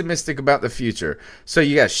optimistic about the future. So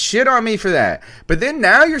you guys shit on me for that. But then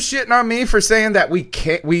now you're shitting on me for saying that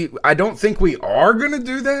I don't think we are going to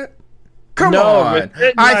do that. Come on.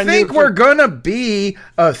 I think we're going to be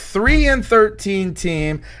a 3-13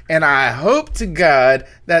 team, and I hope to God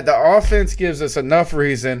that the offense gives us enough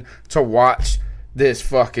reason to watch this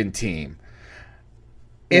fucking team.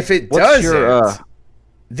 If it doesn't,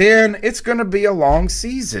 then it's going to be a long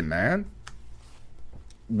season, man.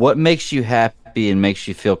 What makes you happy and makes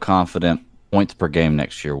you feel confident points per game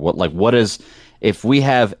next year? What is, if we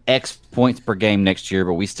have X points per game next year,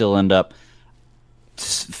 but we still end up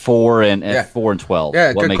 4 and 12?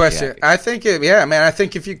 Yeah, what good question. I think I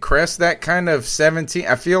think if you crest that kind of 17,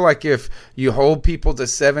 I feel like if you hold people to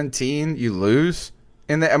 17, you lose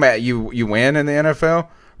you win in the NFL,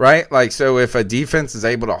 right? Like, so if a defense is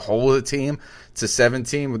able to hold a team to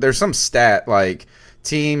 17, there's some stat like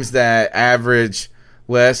teams that average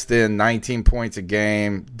less than 19 points a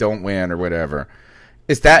game don't win or whatever.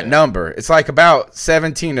 It's that number. It's like about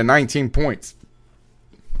 17 to 19 points.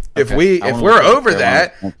 If we're over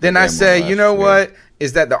that, then I say, you know what?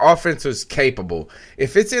 Is that the offense is capable.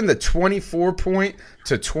 If it's in the 24 point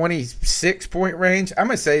to 26 point range, I'm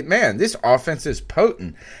going to say, man, this offense is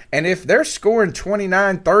potent. And if they're scoring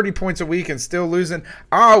 29, 30 points a week and still losing,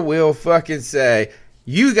 I will fucking say,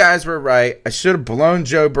 you guys were right. I should have blown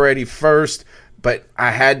Joe Brady first, but I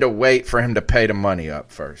had to wait for him to pay the money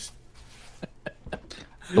up first.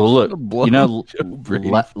 Well, look,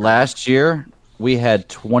 last year we had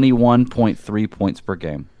 21.3 points per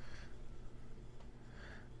game.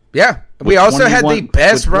 Yeah, we also had the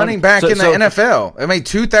best running back in the NFL. I mean,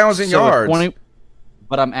 2,000 yards.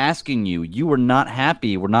 But I'm asking you, you were not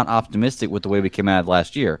happy, we're not optimistic with the way we came out of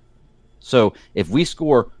last year. So if we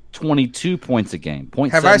score 22 points a game,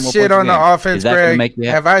 have I shit on the offense, Greg?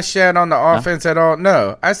 Have I shat on the offense at all?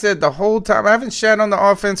 No. I said the whole time. I haven't shat on the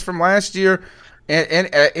offense from last year at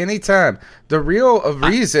any time. The real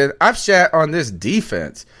reason I've shat on this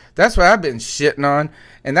defense. That's what I've been shitting on.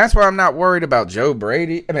 And that's why I'm not worried about Joe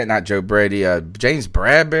Brady. I mean, not Joe Brady, James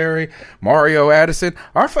Bradbury, Mario Addison.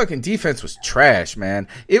 Our fucking defense was trash, man.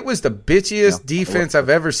 It was the bitchiest defense I've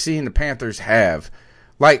ever seen the Panthers have.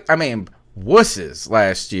 Like, I mean, wusses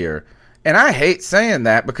last year. And I hate saying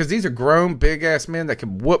that because these are grown, big-ass men that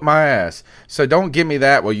can whoop my ass. So don't give me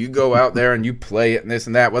that, well, you go out there and you play it and this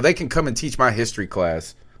and that. Well, they can come and teach my history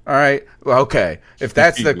class. All right? Well, okay. If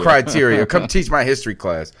that's the criteria, come teach my history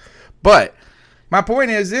class. But my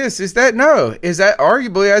point is this, is that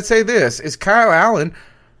arguably, I'd say this, is Kyle Allen,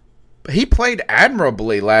 he played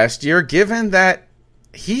admirably last year given that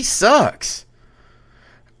he sucks.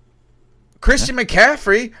 Christian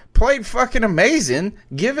McCaffrey played fucking amazing,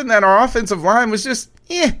 given that our offensive line was just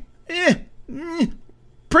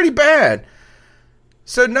pretty bad.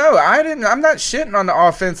 So no, I'm not shitting on the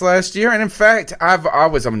offense last year, and in fact, I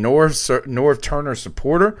was a Norv Turner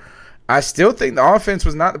supporter. I still think the offense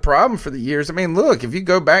was not the problem for the years. I mean, look, if you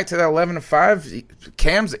go back to that 11-5,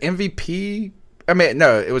 Cam's MVP. I mean,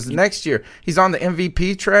 no, it was the next year. He's on the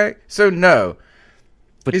MVP track. So no.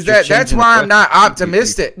 But that's why I'm not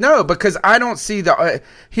optimistic. No, because I don't see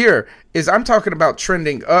I'm talking about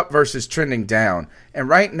trending up versus trending down. And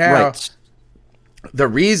right now, the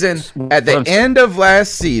reason at the end of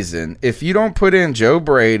last season, if you don't put in Joe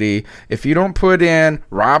Brady, if you don't put in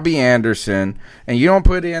Robbie Anderson, and you don't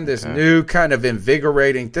put in this new kind of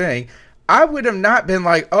invigorating thing, I would have not been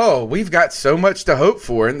like, oh, we've got so much to hope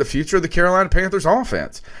for in the future of the Carolina Panthers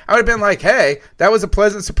offense. I would have been like, hey, that was a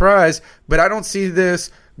pleasant surprise, but I don't see this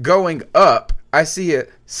going up. I see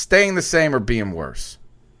it staying the same or being worse.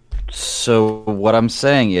 So what I'm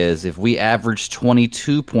saying is, if we average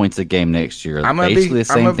 22 points a game next year, basically the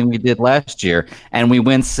same thing we did last year, and we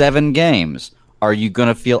win 7 games, are you going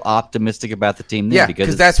to feel optimistic about the team then? Yeah,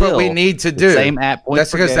 because that's what we need to do. Same at points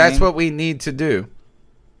that's because per game. That's what we need to do.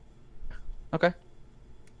 Okay.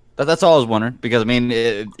 That's all I was wondering, because I mean,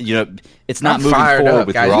 it's not moving fired forward up,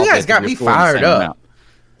 with guys. your You offense. guys got me fired up.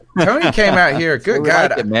 Tony came out here. Good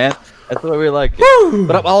God, like it, man. That's the way we like it.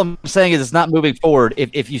 But all I'm saying is, it's not moving forward.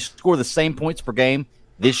 If you score the same points per game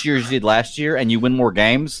this year as you did last year, and you win more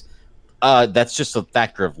games, that's just a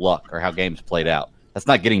factor of luck or how games played out. That's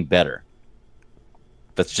not getting better.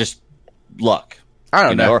 That's just luck. I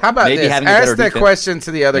don't know. How about this? Ask that question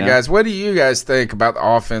to the other guys. What do you guys think about the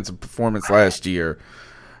offensive performance last year?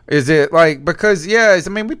 Is it like, because, I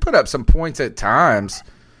mean, we put up some points at times,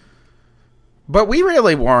 but we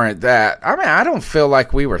really weren't that. I mean, I don't feel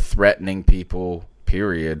like we were threatening people,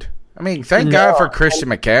 period. I mean, thank God for Christian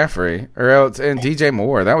McCaffrey and DJ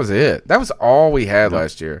Moore. That was it. That was all we had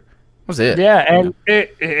last year. That was it. Yeah, and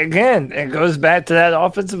it goes back to that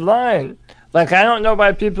offensive line. Like, I don't know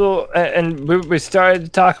why people, and we started to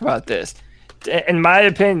talk about this. In my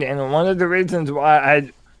opinion, and one of the reasons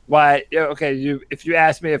if you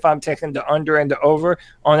ask me if I'm taking the under and the over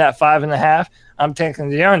on that 5.5, I'm taking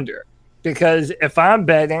the under, because if I'm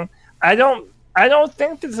betting, I don't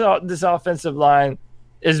think this offensive line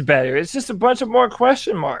is better. It's just a bunch of more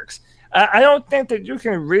question marks. I don't think that you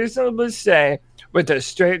can reasonably say with a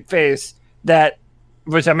straight face that,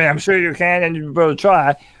 which I mean, I'm sure you can and you will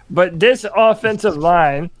try, but this offensive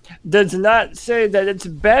line does not say that it's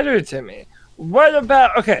better to me. What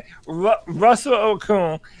about, Russell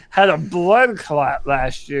Okung had a blood clot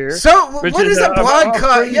last year. So what is a blood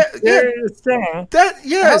clot? Thing. But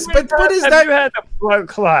what is that? You had a blood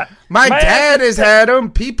clot. My dad has had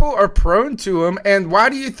them. People are prone to them. And why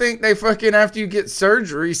do you think they fucking, after you get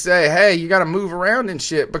surgery, say, hey, you got to move around and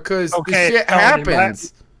shit? Because the shit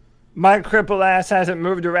happens. My crippled ass hasn't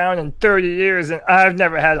moved around in 30 years, and I've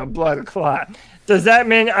never had a blood clot. Does that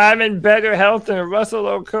mean I'm in better health than Russell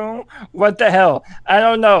Okung? What the hell? I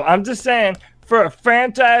don't know. I'm just saying, for a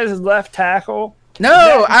franchise left tackle.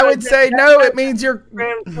 No, I would say no. It means you're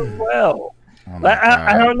well.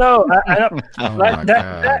 I don't know.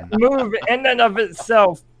 That move in and of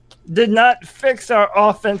itself did not fix our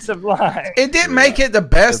offensive line. It didn't make it the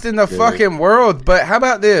best in the fucking world. But how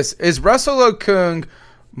about this? Is Russell Okung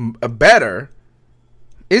better?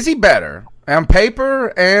 Is he better on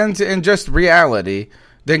paper and in just reality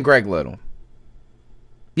than Greg Little?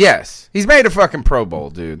 Yes. He's made a fucking Pro Bowl,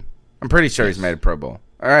 dude. I'm pretty sure he's made a Pro Bowl.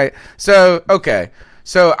 All right. So, okay.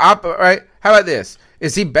 So, all right. How about this?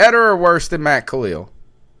 Is he better or worse than Matt Khalil?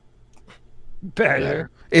 Better.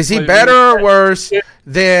 Is he better or worse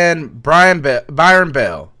than Byron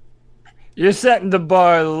Bell? You're setting the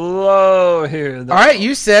bar low here, though. All right,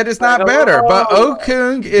 you said it's not better, but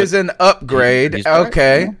Okung is an upgrade.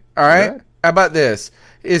 Okay, all right. How about this?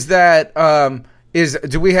 Is that is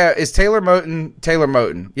Taylor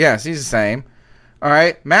Moton? Yes, he's the same. All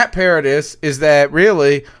right, Matt Paradis. Is that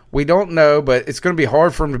really? We don't know, but it's going to be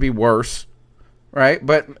hard for him to be worse, right?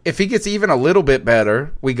 But if he gets even a little bit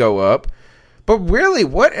better, we go up. But really,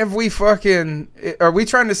 what have we fucking? Are we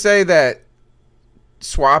trying to say that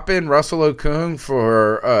swapping Russell Okung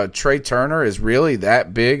for Trey Turner is really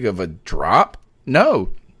that big of a drop? No.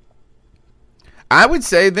 I would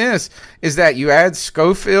say this is that you add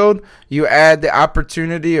Schofield, you add the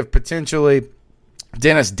opportunity of potentially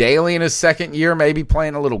Dennis Daly in his second year, maybe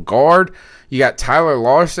playing a little guard. You got Tyler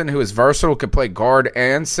Larson, who is versatile, can play guard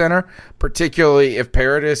and center, particularly if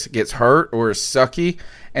Paradis gets hurt or is sucky.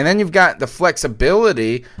 And then you've got the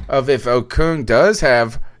flexibility of if Okung does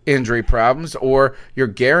have injury problems or you're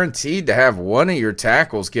guaranteed to have one of your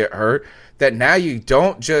tackles get hurt, that now you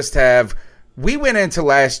don't just have – we went into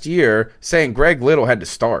last year saying Greg Little had to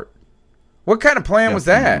start. What kind of plan was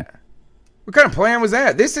that? What kind of plan was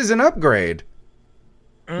that? This is an upgrade.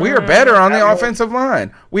 We are better on the offensive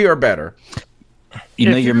line. We are better. You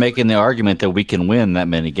know, you're making the argument that we can win that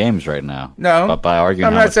many games right now. No, but by arguing,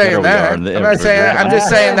 I'm not saying that. I'm not saying that. I'm just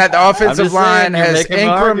saying that the offensive line has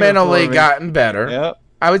incrementally gotten better. Yep.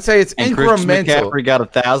 I would say it's and incremental. Christian McCaffrey got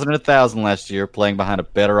 1,000 last year, playing behind a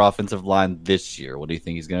better offensive line this year. What do you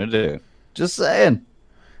think he's going to do? Just saying.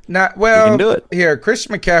 Not well. He can do it. Here,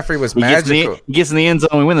 Christian McCaffrey was magical. He gets in the end zone.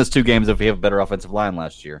 We win those 2 games if we have a better offensive line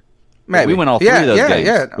last year. Maybe. We won all 3 of those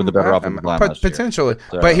games with the better offensive line last year. Potentially.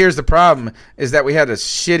 So. But here's the problem is that we had a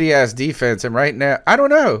shitty-ass defense, and right now, I don't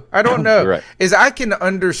know. Right. Is I can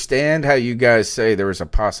understand how you guys say there was a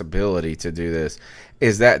possibility to do this.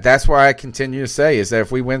 Is that's why I continue to say is that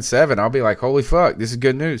if we win 7, I'll be like, holy fuck, this is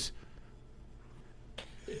good news.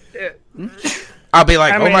 I'll be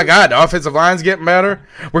like, oh my God, the offensive line's getting better.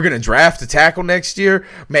 We're going to draft a tackle next year.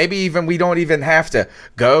 Maybe even we don't even have to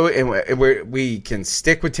go and we can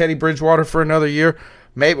stick with Teddy Bridgewater for another year.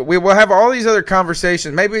 Maybe we will have all these other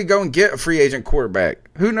conversations. Maybe we go and get a free agent quarterback.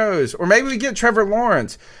 Who knows? Or maybe we get Trevor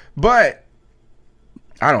Lawrence. But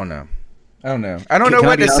I don't know. I don't know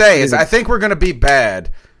what to say. I think we're going to be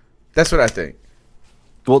bad. That's what I think.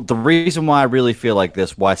 Well, the reason why I really feel like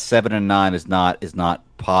this, why 7 and 9 is not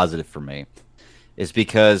positive for me, is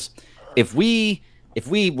because if we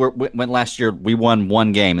went last year, we won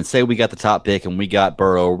 1 game, and say we got the top pick and we got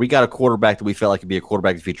Burrow, or we got a quarterback that we felt like could be a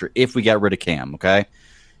quarterback in the future if we got rid of Cam, okay?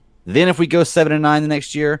 Then if we go 7 and 9 the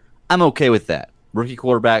next year, I'm okay with that. Rookie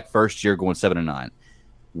quarterback, first year going 7 and 9.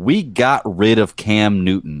 We got rid of Cam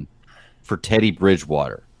Newton for Teddy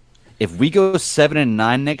Bridgewater. If we go 7 and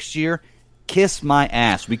 9 next year, kiss my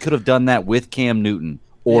ass. We could have done that with Cam Newton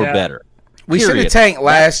or better. We should have tanked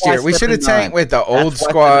last year. We should have tanked with the old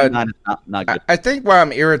squad. Not good. I think why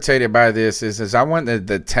I'm irritated by this is I want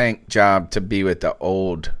the tank job to be with the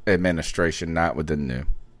old administration, not with the new.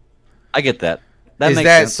 I get that. Is makes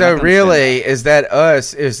that sense. so? Really, is that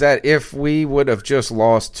us? Is that if we would have just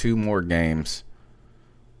lost 2 more games?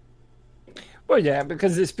 Well, yeah,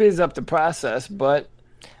 because it speeds up the process. But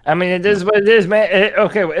I mean, it is what it is, man.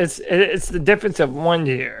 It's the difference of 1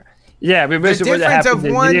 year. Yeah, we wish the it would have difference happened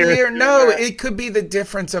of 1 year. No, Yeah. it could be the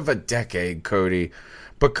difference of a decade, Cody.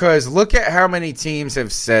 Because look at how many teams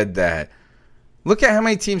have said that. Look at how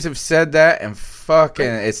many teams have said that, and fucking,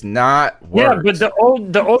 it's not worked. Yeah, but the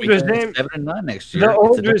old regime, 7 and 9 next year.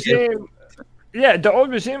 the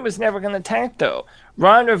old regime was never going to tank though.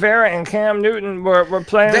 Ron Rivera and Cam Newton were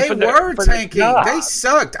playing. They were tanking. They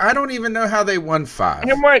sucked. I don't even know how they won 5.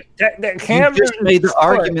 And what? That Cam You just Newton made the foot.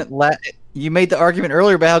 argument. You made the argument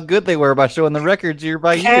earlier about how good they were by showing the records year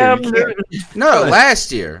by year. Cam You Newton. No,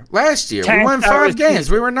 last year we won 5 games.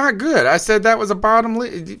 We were not good. I said that was a bottom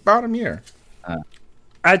year.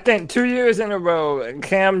 I think 2 years in a row,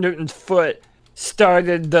 Cam Newton's foot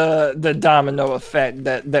started the domino effect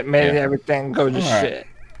that made everything go to shit.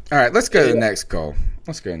 All right, let's go to the next goal.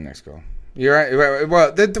 You're right.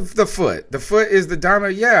 Well, the foot. The foot is the domino.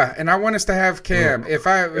 Yeah, and I want us to have Cam.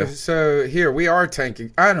 So here we are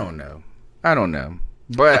tanking. I don't know.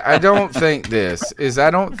 But I don't think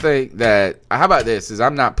I don't think that. How about this?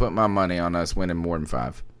 I'm not putting my money on us winning more than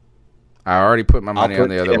 5. I already put my money on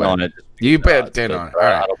the other way. On it. You bet 10 on it. All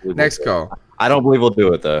right, next call. I don't believe we'll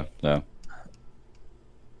do it though. No.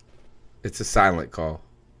 It's a silent call.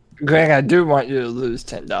 Greg, I do want you to lose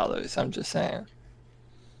 $10. I'm just saying.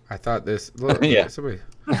 I thought this. Look, Yeah. somebody.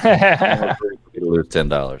 Lose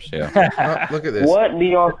 $10. Yeah. Look at this. What do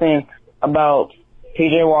y'all think about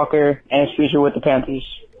PJ Walker and his future with the Panthers?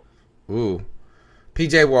 Ooh,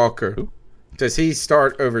 PJ Walker. Does he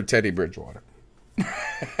start over Teddy Bridgewater?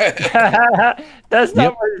 That's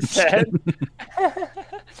not what it said.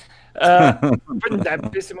 Wouldn't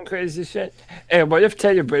that be some crazy shit? Hey, what if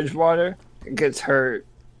Teddy Bridgewater gets hurt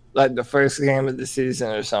like the first game of the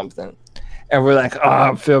season or something? And we're like, oh,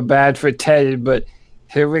 I feel bad for Teddy, but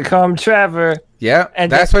here we come, Trevor. Yeah,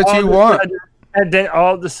 and that's what you want. And then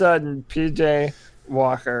all of a sudden, PJ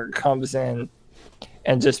Walker comes in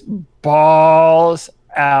and just balls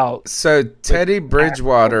out. So Teddy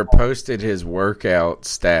Bridgewater posted his workout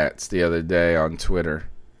stats the other day on Twitter,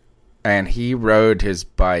 and he rode his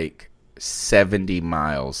bike 70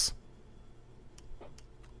 miles.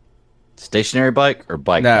 Stationary bike or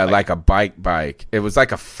bike? No, bike? like a bike. It was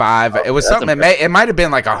like a 5. It was something. It might have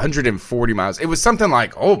been like 140 miles. It was something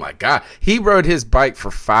like, oh my god, he rode his bike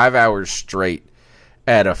for 5 hours straight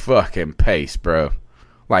at a fucking pace, bro,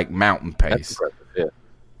 like mountain pace. Yeah.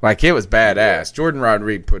 Like it was badass. Jordan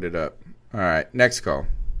Rodriguez put it up. All right, next call.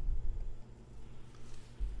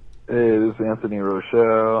 Hey, this is Anthony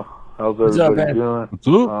Rochelle. How's everybody doing?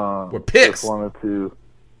 We're pissed. Just wanted to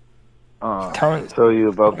tell you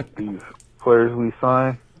about these players we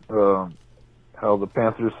signed. How the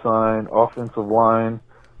Panthers signed offensive line,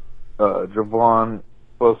 Javon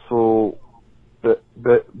Bussell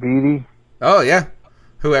Beatty. Oh yeah,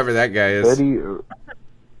 whoever that guy is. Betty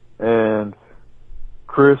and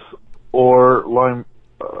Chris Orr,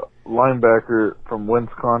 linebacker from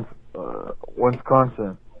Wisconsin.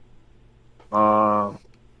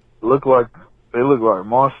 They look like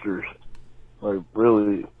monsters, like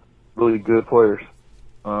really good players.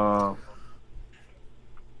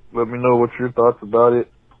 Let me know what your thoughts about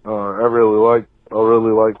it. I really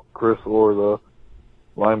like Chris Orr, the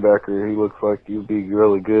linebacker. He looks like he'd be a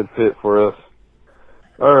really good fit for us.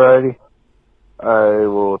 Alrighty, I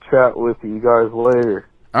will chat with you guys later.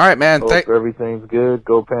 All right, man. Hope everything's good.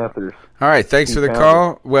 Go Panthers. All right, thanks for the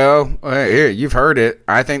call. Well, here, you've heard it.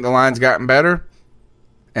 I think the line's gotten better,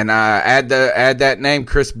 and I add that name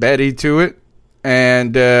Chris Betty to it,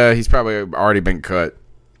 and he's probably already been cut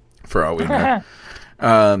for all we know.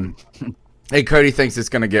 Hey, Cody thinks it's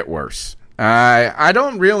going to get worse. I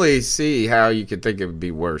don't really see how you could think it would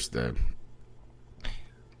be worse, though.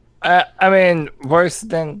 I mean, worse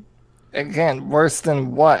than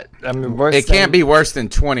what? I mean, worse. It can't be worse than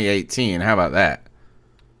 2018. How about that?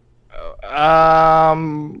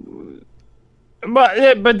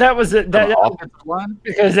 But that was it. That was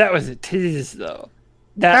because that was a tease, though.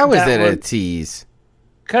 How was it a tease?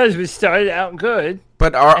 Because we started out good,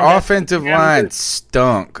 but our offensive line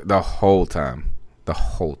stunk the whole time.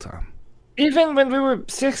 Even when we were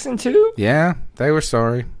 6-2. Yeah, they were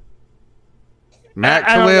sorry. Matt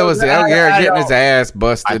Khalil was out there getting his ass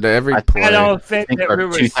busted every play. I don't think that we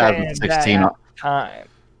were saying that at the time.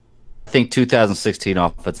 I think 2016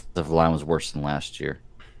 offensive line was worse than last year.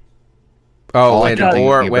 Oh,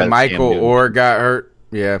 when Michael Orr got hurt,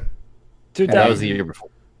 yeah. That was the year before.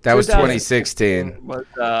 That was 2016. Was,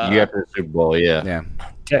 you after the Super Bowl, yeah. Yeah.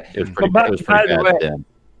 Okay. It was pretty bad then.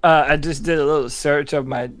 I just did a little search of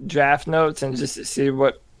my draft notes and just to see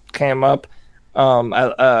what came up.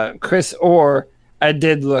 Chris Orr, I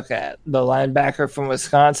did look at the linebacker from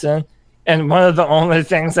Wisconsin, and one of the only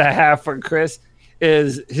things I have for Chris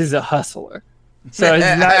is he's a hustler. So he's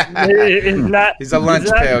not. He's a lunch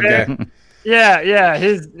pail guy. Yeah.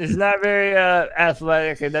 He's not very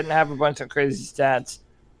athletic. He doesn't have a bunch of crazy stats,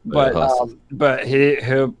 but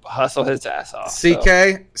he'll hustle his ass off.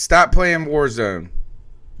 CK, stop playing Warzone.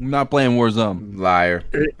 I'm not playing Warzone. Liar.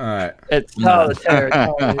 All right. It's solitaire.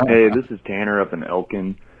 Hey, this is Tanner up in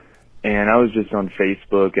Elkin. And I was just on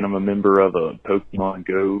Facebook, and I'm a member of a Pokemon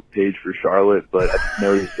Go page for Charlotte, but I just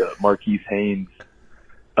noticed Marquise Haynes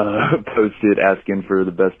posted asking for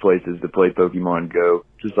the best places to play Pokemon Go.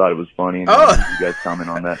 Just thought it was funny, and you guys comment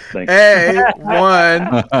on that. Thanks. Hey,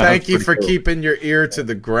 one, thank you for keeping your ear to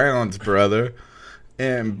the ground, brother.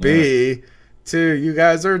 And B, two, you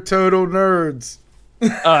guys are total nerds.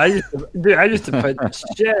 I used to play the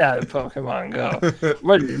shit out of Pokemon Go.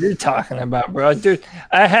 What are you talking about, bro? Dude,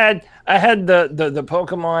 I had the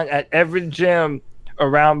Pokemon at every gym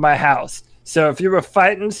around my house. So if you were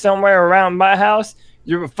fighting somewhere around my house,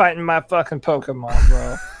 you were fighting my fucking Pokemon,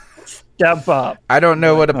 bro. Step up. I don't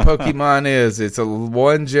know what a Pokemon is. It's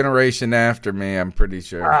one generation after me, I'm pretty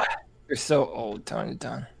sure. You're so old, Tony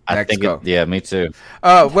Dunn. I think me too.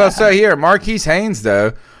 Oh, well, so here, Marquise Haynes,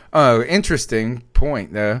 though. Oh, interesting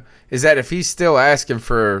point, though, is that if he's still asking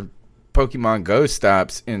for Pokemon Go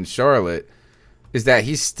stops in Charlotte, is that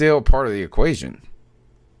he's still part of the equation.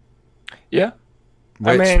 Yeah.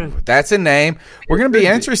 That's a name. We're going to be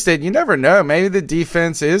interested. You never know. Maybe the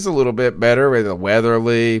defense is a little bit better with the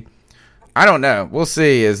Weatherly. I don't know. We'll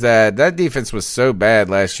see. Is that defense was so bad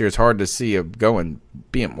last year, it's hard to see it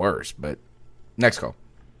being worse. But next call.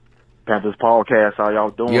 Panthers podcast, how y'all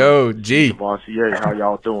doing? Yo, G. RCA, how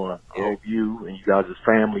y'all doing? I hope you and you guys'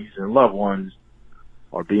 families and loved ones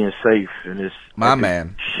are being safe in this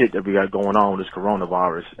shit that we got going on, this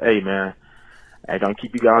coronavirus. Hey, man, I'm going to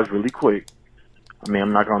keep you guys really quick. I mean,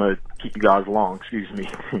 I'm not gonna keep you guys long. Excuse me.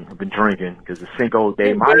 I've been drinking because it's Cinco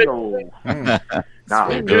de Mayo. Nah,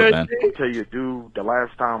 good, man. I'll tell you, dude. The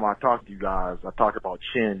last time I talked to you guys, I talked about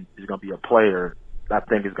Chin is gonna be a player. I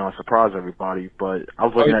think is gonna surprise everybody. But I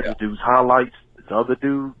was looking at this dude's highlights. The other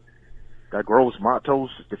dude, that Gross Matos,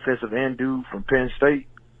 defensive end dude from Penn State.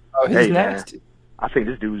 Oh, he's nasty. Man, I think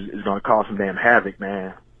this dude is gonna cause some damn havoc,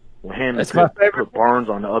 man. With him That's and my favorite. put Burns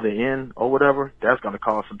on the other end or whatever, that's gonna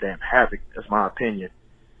cause some damn havoc. That's my opinion.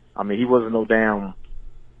 I mean, he wasn't no damn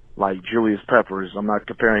like Julius Peppers. I'm not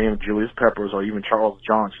comparing him to Julius Peppers or even Charles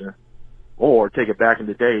Johnson, or take it back in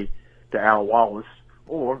the day to Al Wallace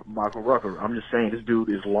or Michael Rucker. I'm just saying this dude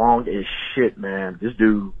is long as shit, man. This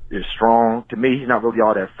dude is strong. To me, he's not really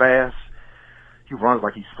all that fast. He runs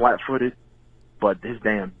like he's flat-footed, but his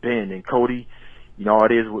damn bend and Cody, you know how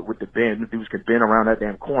it is with the bend. The dudes can bend around that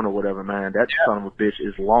damn corner or whatever, man. That son of a bitch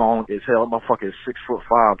is long as hell. That motherfucker is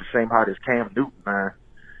 6'5", the same height as Cam Newton, man.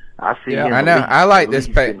 I see him. I know. I like this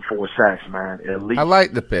pick. Getting 4 sacks, man. At least. I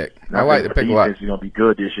like the pick. I like the pick a lot. Our defense is going to be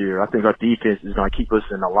good this year. I think our defense is going to keep us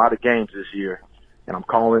in a lot of games this year. And I'm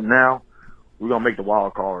calling it now. We're going to make the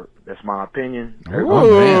wild card. That's my opinion.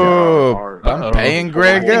 Ooh, I'm paying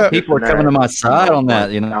Greg up. People are coming to my side on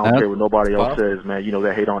that. You know, I don't care what nobody else says, man. You know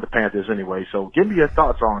they hate on the Panthers anyway. So give me your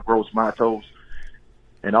thoughts on Gross Matos.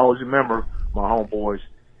 And always remember, my homeboys,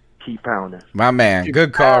 keep pounding. My man,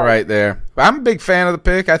 good call right there. I'm a big fan of the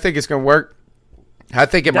pick. I think it's going to work. I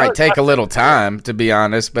think it might take a little time, to be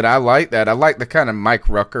honest, but I like that. I like the kind of Mike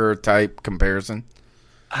Rucker type comparison.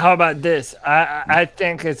 How about this? I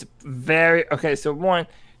think it's very okay. So one,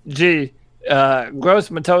 Gross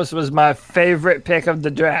Matos was my favorite pick of the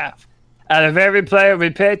draft. Out of every player we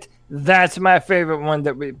picked, that's my favorite one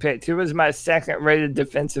that we picked. He was my second-rated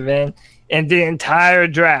defensive end in the entire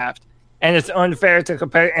draft, and it's unfair to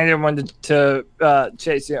compare anyone to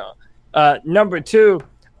Chase Young. Number two,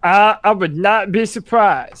 I would not be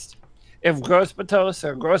surprised if Gross Matos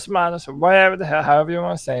or Gross Matos or whatever the hell, however you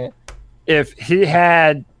want to say it, if he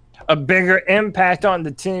had a bigger impact on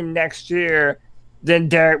the team next year than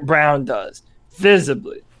Derek Brown does,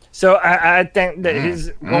 visibly. So I think that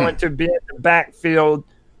he's going to be in the backfield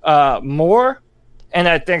more, and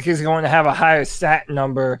I think he's going to have a higher sack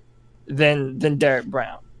number than Derek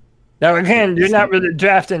Brown. Now, again, you're not really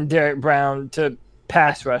drafting Derek Brown to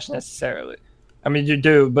pass rush necessarily. I mean, you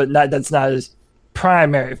do, but that's not his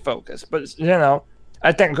primary focus. But, you know,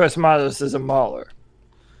 I think Gross Matos is a mauler.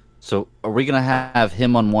 So are we going to have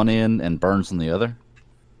him on one end and Burns on the other?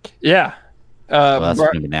 Yeah. That's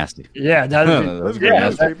going to be nasty. Yeah, that'll be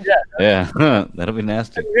nasty. That'll be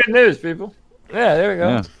nasty. Good news, people. Yeah, there we go.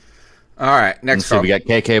 Yeah. All right, next call. We got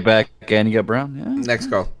KK back and you got Brown. Yeah.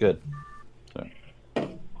 Next call. Good.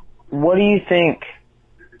 What do you think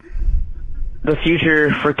the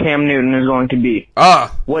future for Cam Newton is going to be?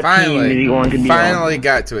 What team is he going to be Finally on?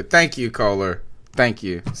 got to it. Thank you, Kohler. Thank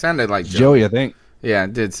you. Sounded like Joey, I think. Yeah,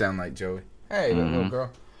 it did sound like Joey. Hey, little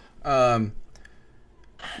girl.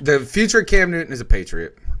 The future of Cam Newton is a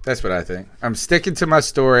Patriot. That's what I think. I'm sticking to my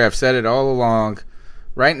story. I've said it all along.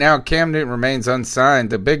 Right now, Cam Newton remains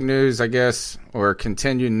unsigned. The big news, I guess, or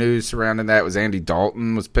continued news surrounding that was Andy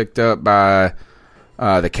Dalton was picked up by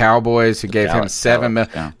the Cowboys, who gave him $7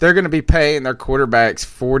 million. Yeah. They're going to be paying their quarterbacks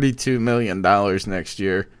 $42 million next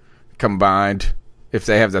year combined. If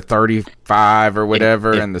they have the 35 or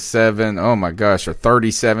whatever and the 7, oh my gosh, or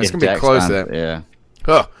 37, it's going to be close to that. Yeah.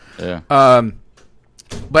 Oh. Yeah.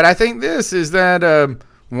 But I think this is that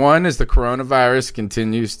one is the coronavirus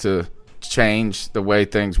continues to change the way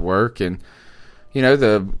things work, and you know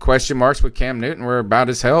the question marks with Cam Newton were about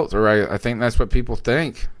his health, or I think that's what people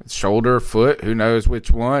think. Shoulder, foot, who knows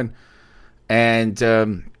which one. And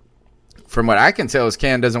from what I can tell, is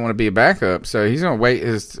Cam doesn't want to be a backup, so he's going to wait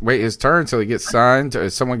his turn until he gets signed, or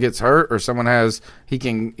someone gets hurt, or someone he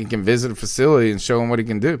can visit a facility and show him what he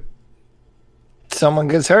can do. Someone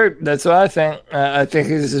gets hurt. That's what I think. I think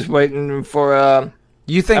he's just waiting for.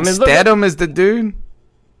 You think Stedham is the dude?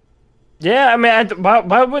 Yeah, I mean,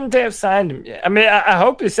 why wouldn't they have signed him yet? I mean, I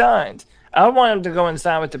hope he signs. I want him to go and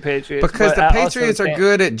sign with the Patriots. Because the Patriots are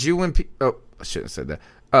good at I shouldn't have said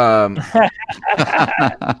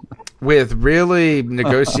that. With really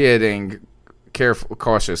negotiating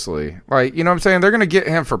cautiously. Like, you know what I'm saying? They're going to get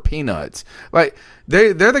him for peanuts. Like,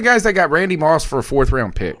 they're the guys that got Randy Moss for a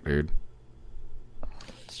 4th-round pick, dude.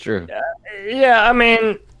 It's true. Yeah, I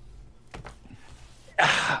mean...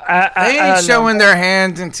 they ain't showing their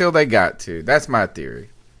hand until they got to. That's my theory.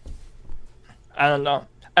 I don't know.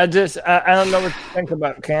 I don't know what to think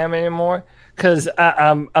about Cam anymore, because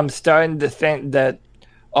I'm starting to think that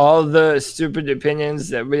all the stupid opinions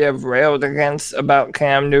that we have railed against about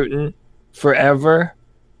Cam Newton forever.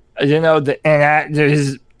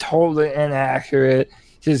 He's totally inaccurate.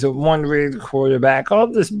 He's a one-read quarterback. All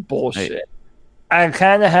this bullshit. Hey. I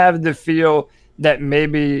kind of have the feel that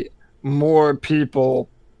maybe more people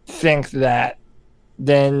think that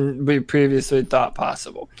than we previously thought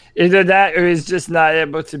possible. Either that or he's just not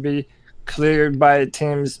able to be cleared by the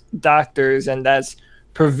team's doctors, and that's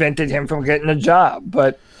prevented him from getting a job.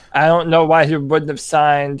 But I don't know why he wouldn't have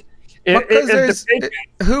signed.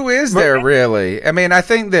 Who is there really? I mean, I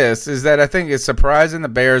think it's surprising the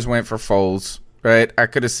Bears went for Foles, right? I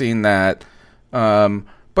could have seen that.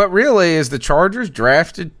 But really, is the Chargers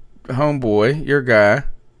drafted homeboy, your guy?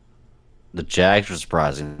 The Jags are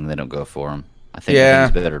surprising they don't go for him. I think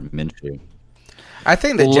he's better than Minshew. I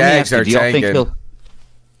think the Jags are tanking.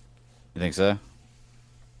 You think so?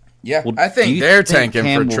 Yeah, I think they're tanking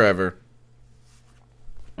for Trevor.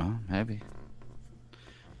 Well, maybe. I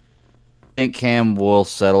think Cam will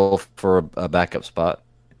settle for a backup spot.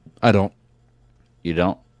 I don't. You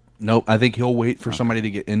don't? Nope. I think he'll wait for somebody to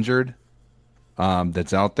get injured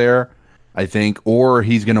that's out there. I think, or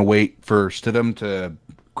he's going to wait for Stidham to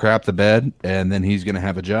crap the bed, and then he's going to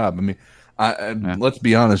have a job. I mean, let's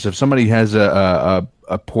be honest. If somebody has a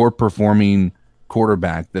poor performing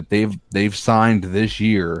quarterback that they've signed this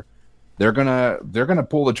year, they're gonna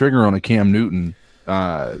pull the trigger on a Cam Newton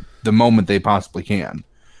the moment they possibly can,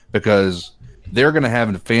 because they're gonna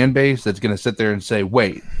have a fan base that's gonna sit there and say,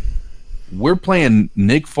 "Wait, we're playing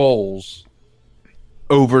Nick Foles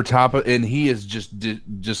over top of, and he is just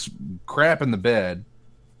crapping the bed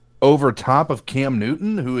over top of Cam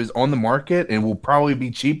Newton, who is on the market and will probably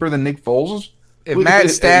be cheaper than Nick Foles." If Matt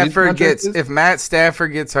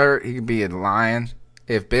Stafford gets hurt, he could be a Lion.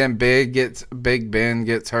 If Big Ben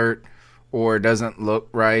gets hurt or doesn't look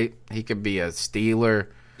right, he could be a Steeler.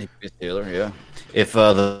 He could be a Steeler, yeah. If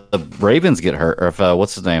the Ravens get hurt, or if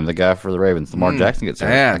what's his name, the guy for the Ravens, Lamar Jackson gets hurt,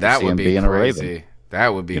 yeah, that would be crazy.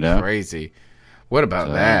 That would be crazy. What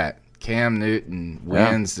about that? Cam Newton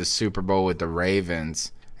wins the Super Bowl with the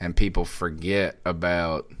Ravens, and people forget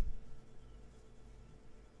about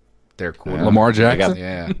their quarterback. Lamar Jackson?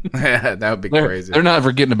 Yeah. That would be crazy. They're not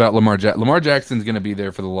forgetting about Lamar Jackson. Lamar Jackson's going to be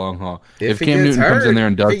there for the long haul. If Cam Newton comes in there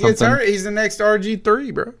and does something. Hurt, he's the next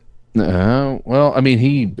RG3, bro. Well, I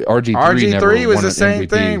mean, RG3 was the same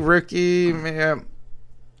thing. Rookie,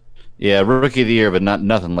 yeah, rookie of the year, but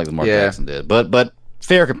nothing like Lamar Jackson did. But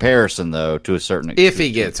fair comparison, though, to a certain extent. If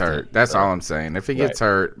he gets hurt, that's all I'm saying. If he gets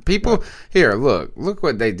hurt, people here look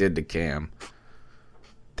what they did to Cam.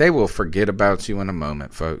 They will forget about you in a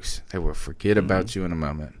moment, folks. They will forget about you in a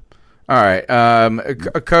moment. All right,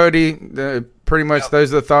 Cody. Pretty much,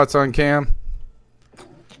 those are the thoughts on Cam.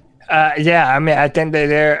 Yeah, I mean, I think they're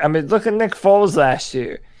there. I mean, look at Nick Foles last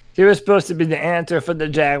year. He was supposed to be the answer for the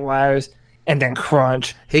Jaguars, and then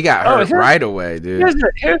crunch. He got hurt right away, dude.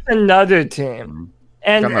 Here's another team,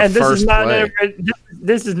 and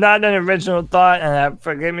this is not an original thought, and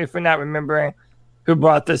forgive me for not remembering who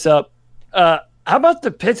brought this up. How about the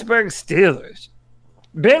Pittsburgh Steelers?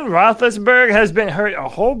 Ben Roethlisberger has been hurt a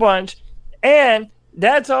whole bunch, and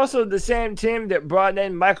that's also the same team that brought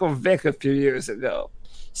in Michael Vick a few years ago.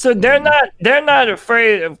 So they're not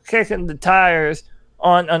afraid of kicking the tires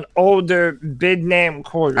on an older, big-name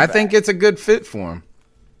quarterback. I think it's a good fit for him.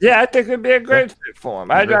 Yeah, I think it'd be a great fit for him.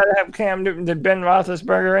 I'd rather have Cam Newton than Ben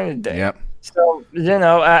Roethlisberger any day. Yep. So,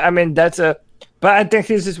 I mean, but I think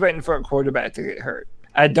he's just waiting for a quarterback to get hurt.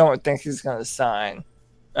 I don't think he's going to sign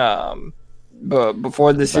but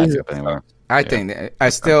before the season.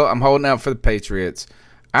 I'm holding out for the Patriots.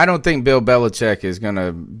 I don't think Bill Belichick is going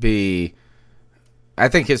to be – I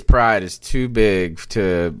think his pride is too big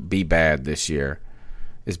to be bad this year.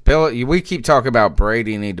 We keep talking about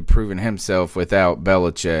Brady need to prove himself without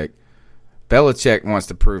Belichick. Belichick wants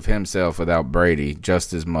to prove himself without Brady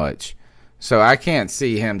just as much. So I can't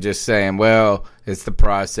see him just saying, well, it's the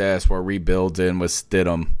process. We're rebuilding with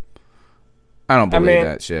Stidham. I don't believe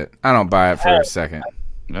that shit. I don't buy it for a second.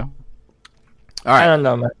 No. All right. I don't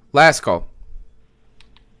know, man. Last call.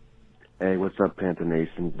 Hey, what's up, Panther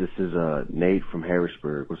Nation? This is Nate from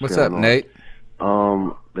Harrisburg. What's up, Nate?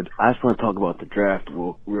 But I just want to talk about the draft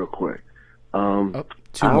real quick. Two more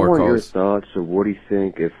I want your calls. thoughts of what do you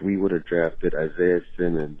think if we would have drafted Isaiah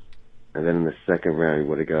Simmons, and then in the second round we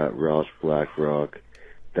would have got Ross Blackrock,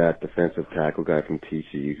 that defensive tackle guy from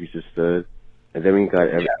TCU who's a stud, and then we got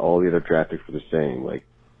all the other draft picks for the same, like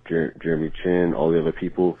Jeremy Chin, all the other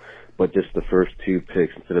people, but just the first two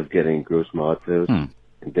picks instead of getting Gross Matos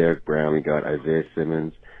and Derek Brown, we got Isaiah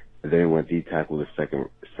Simmons, and then we went D-tackle the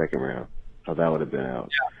second round. How that would have been out.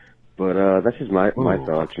 Yeah. But that's just my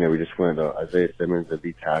thoughts. We just went Isaiah Simmons and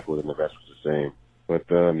D-tackle, and the rest was the same.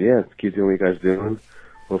 But yeah, let's keep doing what you guys doing.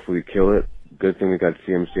 Hopefully we kill it. Good thing we got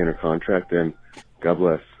CMC under contract, and God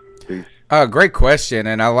bless. Peace. Great question,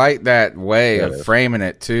 and I like that way of framing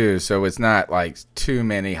it too. So it's not like too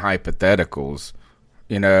many hypotheticals.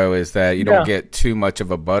 Is that you don't get too much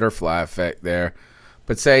of a butterfly effect there.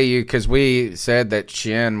 But because we said that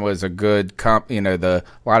Shin was a good a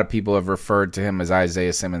lot of people have referred to him as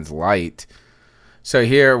Isaiah Simmons light. So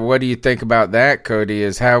here, what do you think about that, Cody?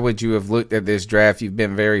 Is how would you have looked at this draft? You've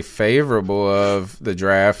been very favorable of the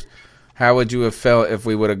draft. How would you have felt if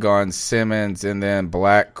we would have gone Simmons and then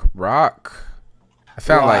Black Rock? I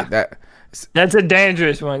felt like that. That's a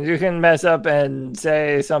dangerous one. You can mess up and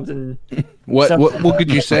say something. What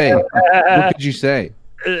could you say? What could you say?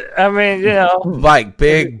 I mean, like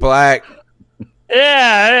big black.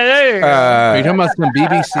 Yeah, there you go. Are you talking about some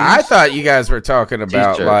BBC? I thought you guys were talking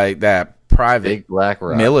about like that private Big Black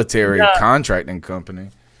Rock. military contracting company.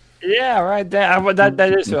 Yeah, right there.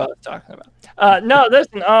 That is what I was talking about. No,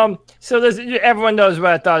 listen. So listen, everyone knows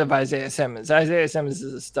what I thought of Isaiah Simmons. Isaiah Simmons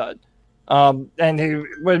is a stud, and he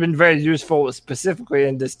would have been very useful specifically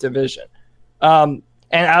in this division. And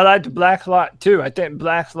I liked Blacklock too. I think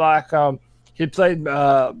Blacklock. He played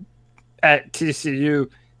at TCU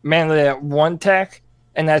mainly at 1 tech,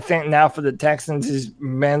 and I think now for the Texans, he's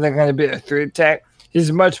mainly going to be a 3 tech.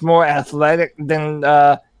 He's much more athletic than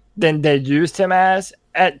they used him as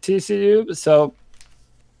at TCU, so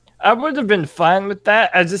I would have been fine with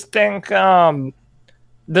that. I just think one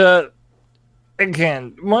of the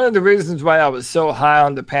reasons why I was so high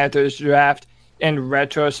on the Panthers draft in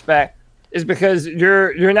retrospect is because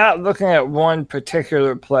you're not looking at one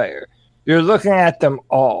particular player. You're looking at them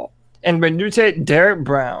all. And when you take Derek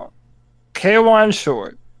Brown, K'Wan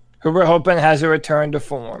Short, who we're hoping has a return to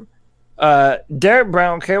form, Derek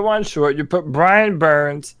Brown, K'Wan Short, you put Brian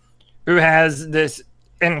Burns, who has this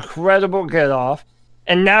incredible get-off,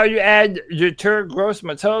 and now you add Yetur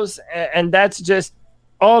Gross-Matos, and that's just,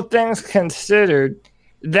 all things considered,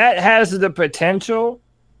 that has the potential,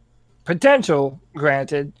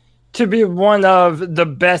 granted, to be one of the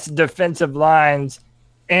best defensive lines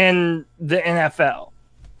in the NFL.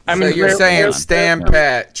 I mean, you're saying stand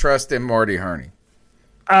pat, trust in Marty Herney.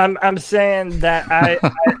 I'm saying that I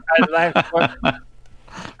like what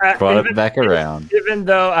brought it back around. Even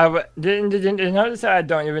though I didn't notice how I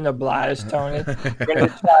don't even oblige Tony when he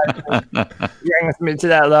tried to bring me to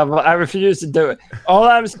that level. I refuse to do it. All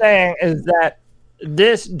I'm saying is that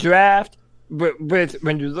this draft, with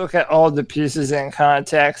when you look at all the pieces in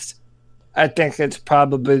context, I think it's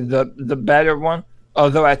probably the better one.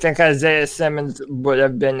 Although I think Isaiah Simmons would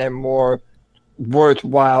have been a more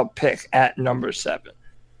worthwhile pick at number 7.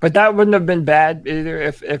 But that wouldn't have been bad either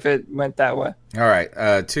if it went that way. All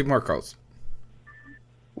right, 2 more calls.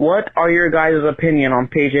 What are your guys' opinion on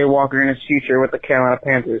P.J. Walker and his future with the Carolina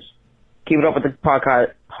Panthers? Keep it up with the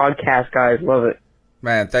podcast, guys. Love it.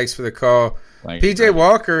 Man, thanks for the call. P.J.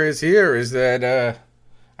 Walker is here. Is that,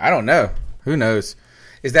 I don't know. Who knows?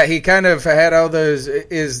 Is that he kind of had all those,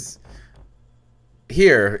 is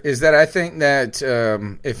that I think that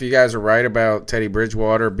if you guys are right about Teddy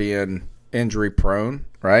Bridgewater being injury prone,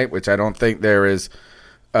 right, which I don't think there is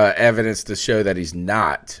evidence to show that he's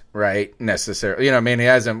not, right, necessarily. You know, I mean,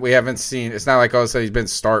 we haven't seen, it's not like all of a sudden he's been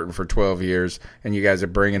starting for 12 years and you guys are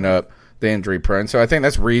bringing up the injury prone. So I think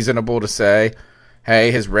that's reasonable to say,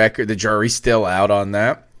 hey, his record, the jury's still out on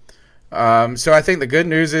that. So I think the good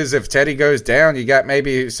news is if Teddy goes down, you got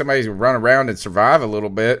maybe somebody who run around and survive a little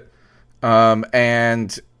bit.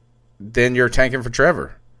 And then you're tanking for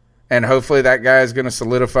Trevor. And hopefully that guy is going to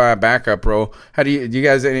solidify a backup role. How do you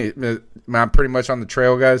guys, am I pretty much on the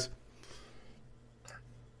trail, guys?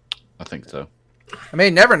 I think so. I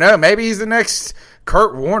mean, never know. Maybe he's the next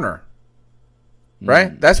Kurt Warner.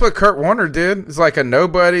 Right? That's what Kurt Warner did. It's like a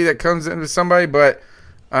nobody that comes into somebody, but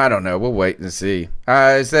I don't know. We'll wait and see.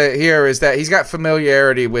 Is that he's got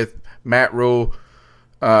familiarity with Matt Rule.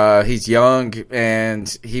 He's young,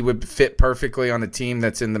 and he would fit perfectly on a team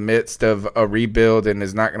that's in the midst of a rebuild and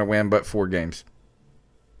is not going to win but 4 games.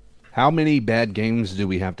 How many bad games do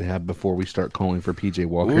we have to have before we start calling for P.J.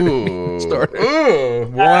 Walker?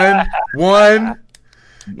 One.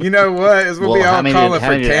 You know what? It's what we all calling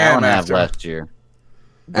for Cam after last year.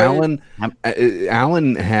 Allen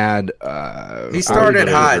had. He started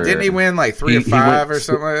hot, didn't he? Win like 3 or 5 or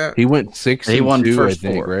something like that. He went 6. He won 2, I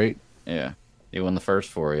think, 4. Right? Yeah, he won the first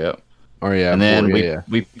 4. Yep. Oh yeah, and then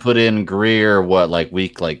we put in Greer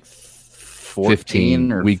week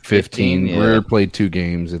 14 or week 15. Yeah. Greer played 2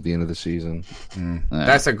 games at the end of the season.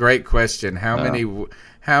 That's a great question.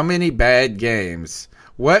 How many bad games?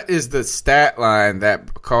 What is the stat line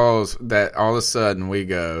that calls that all of a sudden we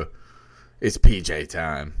go, it's PJ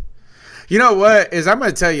time. You know what? I'm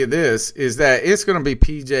going to tell you this, is that it's going to be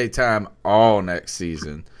PJ time all next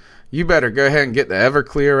season. You better go ahead and get the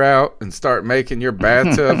Everclear out and start making your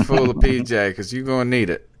bathtub full of PJ, because you're going to need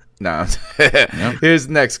it. No. Here's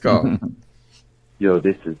the next call. Yo,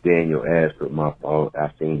 this is Daniel Ashford. My fault.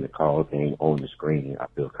 I seen the call thing on the screen. I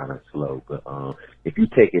feel kind of slow. But if you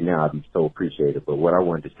take it now, I'd be so appreciative. But what I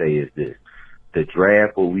wanted to say is this. The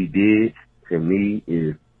draft, what we did, to me,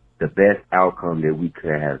 is the best outcome that we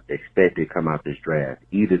could have expected come out this draft.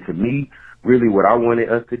 Either to me, really what I wanted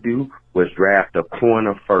us to do was draft a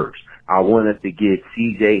corner first. I want us to get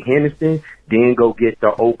C.J. Henderson, then go get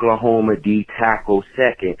the Oklahoma D tackle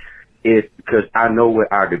second. Because I know what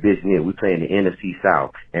our division is. We play in the NFC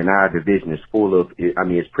South, and our division is full of,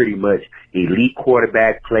 it's pretty much elite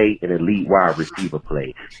quarterback play and elite wide receiver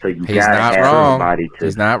play. So you got to have somebody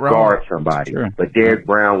to guard somebody. Sure. But Derek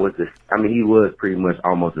Brown was he was pretty much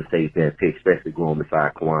almost a safe bet pick, especially going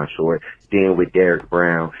beside Kawan Short. Then with Derek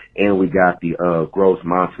Brown, and we got the Gross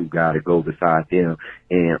Montu guy to go beside them.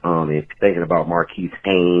 And thinking about Marquise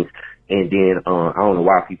Haynes. And then, I don't know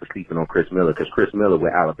why people sleeping on Chris Miller, because Chris Miller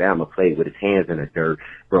with Alabama played with his hands in the dirt.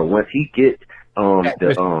 Bro, once he gets,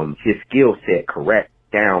 his skill set correct,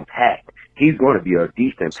 down pat, he's going to be a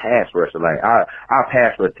decent pass rusher. Like, our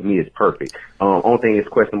pass rush to me is perfect. Only thing that's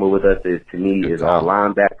questionable with us is our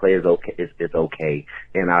linebacker play is okay. It's okay.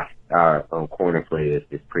 And our corner play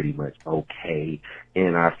is pretty much okay.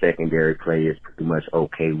 And our secondary play is pretty much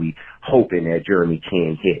okay. We hoping that Jeremy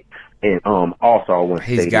can hit. And also I want to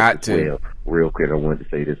say this as well. Real quick, I wanted to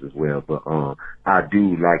say this as well. But I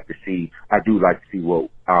do like to see what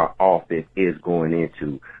our offense is going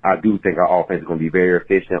into. I do think our offense is going to be very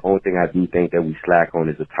efficient. Only thing I do think that we slack on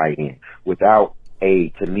is a tight end. Without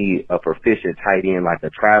a proficient tight end like a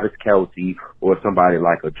Travis Kelce or somebody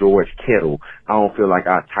like a George Kittle, I don't feel like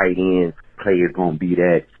our tight end play is going to be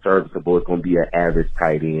that serviceable. It's going to be an average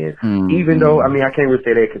tight end. Mm-hmm. Even though, I can't really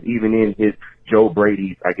say that, because even in his Joe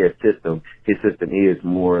Brady's, system, his system is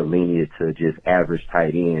more lenient to just average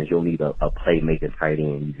tight ends. You'll need a playmaking tight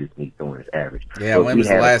end. You just need someone that's average. Yeah, when was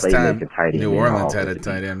the last time New Orleans had a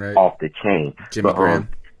tight end, right? Off the chain. Jimmy Graham.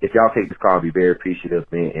 If y'all take this call, I'll be very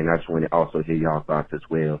appreciative, man, and I just want to also hear y'all thoughts as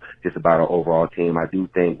well, just about our overall team. I do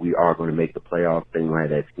think we are going to make the playoffs, thing like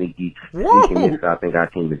that sneakiness. I think our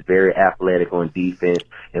team is very athletic on defense,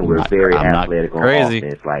 and we're very athletic on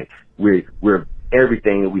offense. Like, we're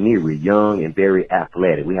everything that we need. We're young and very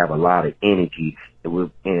athletic. We have a lot of energy,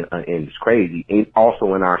 and it's crazy. And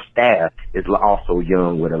also in our staff is also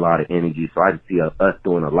young with a lot of energy. So I can see us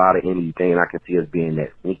doing a lot of energy thing, and I can see us being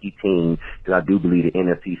that sneaky team, because I do believe the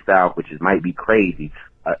NFC South, which might be crazy,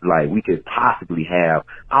 like we could possibly have,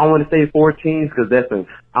 I don't want to say 4 teams, because I don't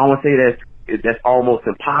want to say that's almost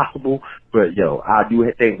impossible, but I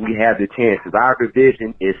do think we have the chance, because our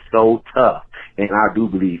division is so tough, and I do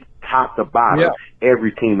believe top to bottom,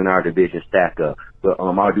 every team in our division stack up. But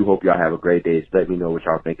I do hope y'all have a great day. Just let me know what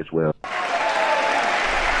y'all think as well. Hey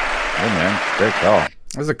man, great call.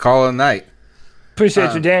 That's a call of the night.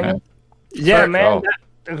 Appreciate you, Daniel. Yeah, man.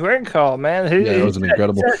 Great call, man. That was an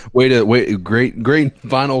incredible great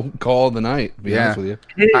final call of the night. To be honest with you.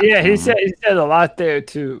 He said a lot there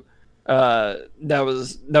too. That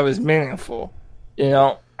was meaningful. I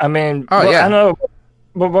don't know.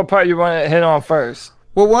 What part you want to hit on first?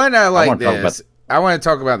 Well, one, I want to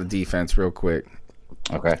talk about the defense real quick.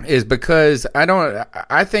 Okay. Is because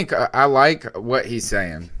I think I like what he's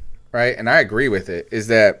saying, right? And I agree with it. Is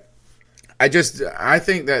that I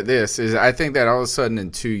think that all of a sudden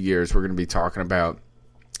in 2 years we're going to be talking about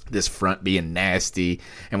this front being nasty,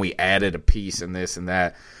 and we added a piece and this and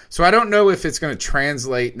that. So I don't know if it's going to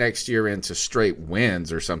translate next year into straight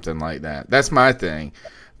wins or something like that. That's my thing.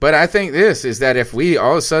 But I think this is that if we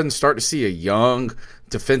all of a sudden start to see a young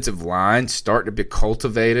defensive line start to be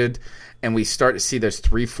cultivated, and we start to see those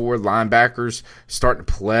 3-4 linebackers starting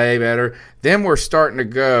to play better, then we're starting to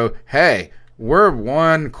go, hey, we're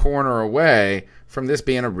one corner away from this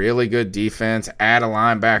being a really good defense, add a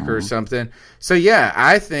linebacker or something. So, yeah,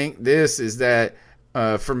 I think this is that,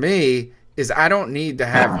 for me, is I don't need to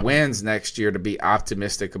have wins next year to be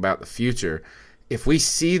optimistic about the future. If we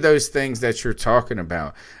see those things that you're talking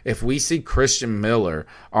about, if we see Christian Miller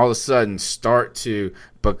all of a sudden start to,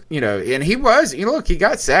 and he was, look, he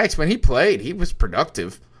got sacks when he played. He was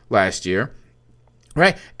productive last year,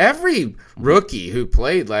 right? Every rookie who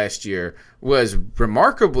played last year was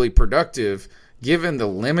remarkably productive given the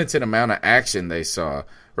limited amount of action they saw,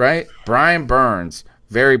 right? Brian Burns,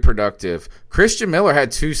 very productive. Christian Miller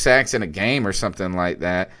had 2 sacks in a game or something like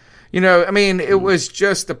that. It was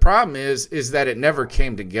just, the problem is that it never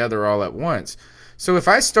came together all at once. So if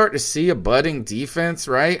I start to see a budding defense,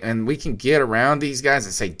 right, and we can get around these guys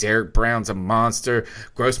and say Derek Brown's a monster,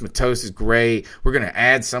 Gross Matos is great, we're going to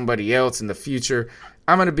add somebody else in the future,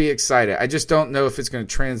 I'm going to be excited. I just don't know if it's going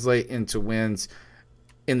to translate into wins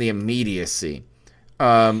in the immediacy.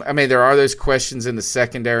 I mean, there are those questions in the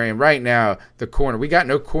secondary, and right now, the corner, we got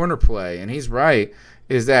no corner play, and he's right,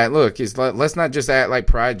 is that, look, let's not just act like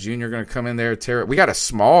Pride Jr. going to come in there and tear it. We got a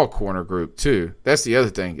small corner group, too. That's the other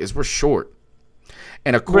thing, is we're short.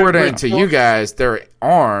 And according to you guys, their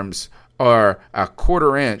arms are a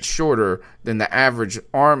quarter inch shorter than the average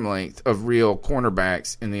arm length of real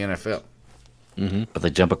cornerbacks in the NFL. Mm-hmm. But they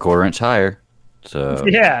jump a quarter inch higher. So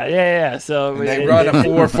yeah. So and they run a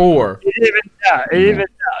 4.4. It evens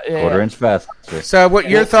out. Yeah. Quarter inch faster. So, what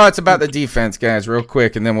your thoughts about the defense, guys, real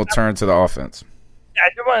quick, and then we'll turn to the offense. I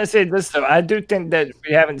do want to say this though. I do think that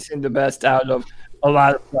we haven't seen the best out of a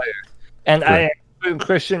lot of players, and Sure. I include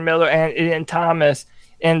Christian Miller and Ian Thomas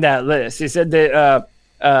in that list. He said that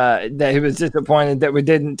that he was disappointed that we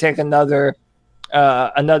didn't take another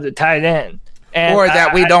tight end. And or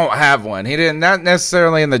that we don't have one. He didn't, not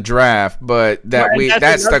necessarily in the draft, but that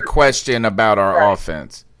that's the question about our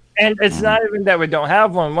offense. And it's not even that we don't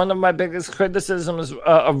have one. One of my biggest criticisms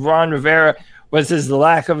of Ron Rivera was his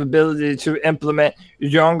lack of ability to implement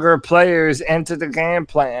younger players into the game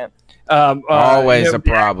plan. Always a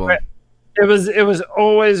problem. It was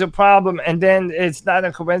always a problem. And then it's not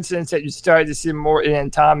a coincidence that you started to see more Ian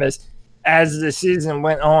Thomas as the season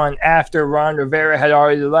went on after Ron Rivera had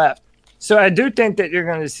already left. So I do think that you're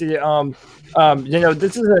going to see,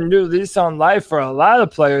 this is a new lease on life for a lot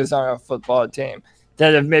of players on our football team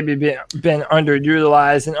that have maybe been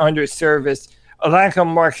underutilized and underserviced, like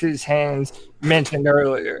Marquise Haynes mentioned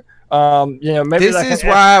earlier. Maybe this like is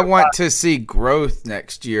why I want to see growth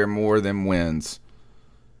next year more than wins.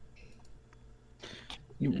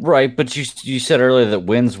 Right, but you said earlier that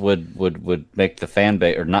wins would make the fan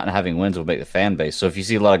base, or not having wins would make the fan base. So if you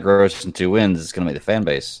see a lot of growth and 2 wins, it's going to make the fan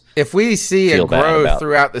base. If we see a feel bad growth about it.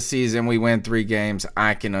 throughout the season, we win 3 games,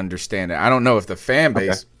 I can understand it. I don't know if the fan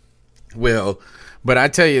base will, but I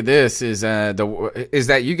tell you this is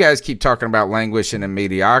that you guys keep talking about languishing and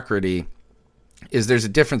mediocrity. Is there's a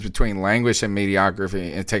difference between languish and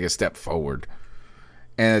mediocrity and take a step forward.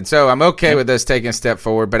 And so I'm okay with us taking a step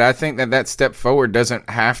forward, but I think that step forward doesn't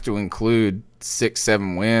have to include 6,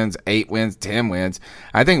 7 wins, 8 wins, 10 wins.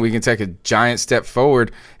 I think we can take a giant step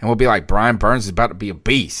forward, and we'll be like, Brian Burns is about to be a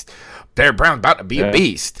beast. Derek Brown's about to be a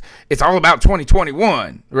beast. It's all about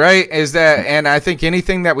 2021, right? And I think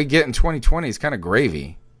anything that we get in 2020 is kind of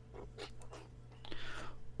gravy.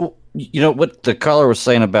 Well, you know what the caller was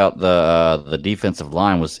saying about the defensive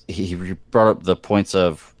line was he brought up the points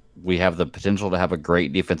of, we have the potential to have a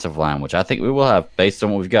great defensive line, which I think we will have based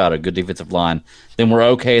on what we've got, a good defensive line. Then we're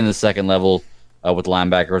okay in the second level with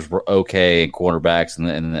linebackers. We're okay in cornerbacks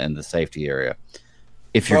and the safety area.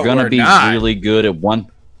 If you're going to be really good at one,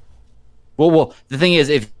 well, the thing is,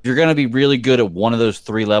 if you're going to be really good at one of those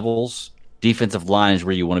 3 levels, defensive line is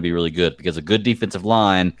where you want to be really good, because a good defensive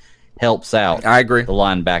line helps out. I agree. The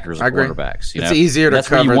linebackers and quarterbacks. It's easier to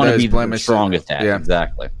cover where you want those to be blemishes. the strongest at. Yeah.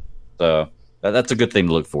 Exactly. So that's a good thing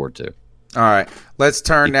to look forward to. All right, let's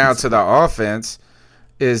turn now to the offense.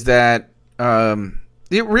 Is that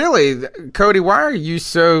it really, Cody? Why are you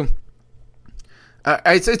so?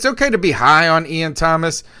 It's okay to be high on Ian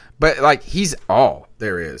Thomas, but like he's all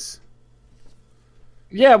there is.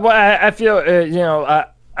 Yeah, well, I feel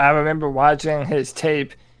I remember watching his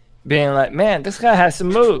tape, being like, man, this guy has some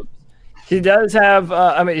moves. He does have.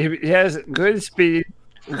 He has good speed,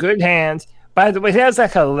 good hands. By the way, he has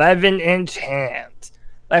like 11-inch hands.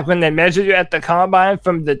 Like when they measure you at the combine,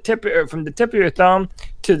 from the tip of your thumb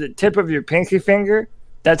to the tip of your pinky finger,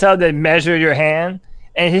 that's how they measure your hand.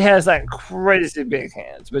 And he has like crazy big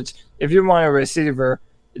hands. Which, if you want a receiver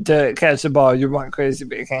to catch the ball, you want crazy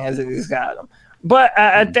big hands, and he's got them. But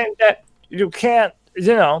I think that you can't.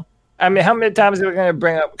 How many times are we going to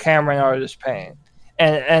bring up Cameron Artis-Payne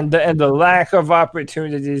and the lack of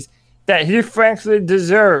opportunities that he frankly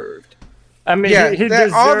deserved? He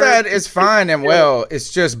deserved, all that is fine and well.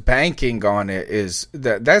 It's just banking on it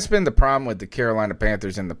that's been the problem with the Carolina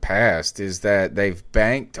Panthers in the past, is that they've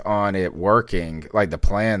banked on it working, like the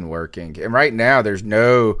plan working. And right now there's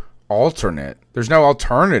no alternate. There's no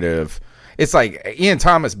alternative. It's like Ian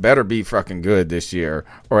Thomas better be fucking good this year,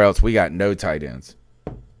 or else we got no tight ends.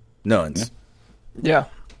 None. Yeah.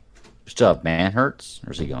 Good job, man. Hurts?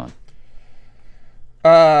 Or is he gone?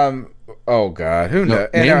 Oh God, who knows?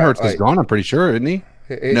 Manhurts is gone. I'm pretty sure, isn't he?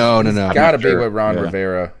 No. Got to be with Ron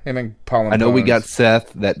Rivera. Him and Paul. I know we got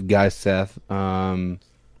Seth. That guy Seth.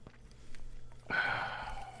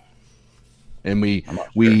 And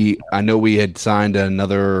I know we had signed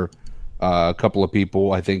another couple of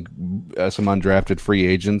people. I think some undrafted free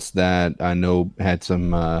agents that I know had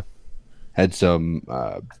some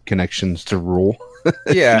connections to Rule.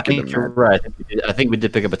 Yeah, I think you're right. I think we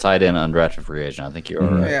did pick up a tight end undrafted free agent. I think you're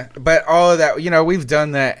right. Yeah, but all of that, we've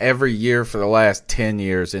done that every year for the last 10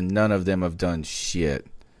 years, and none of them have done shit.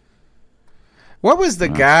 What was the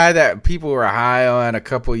guy that people were high on a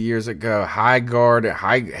couple of years ago? God,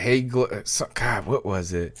 what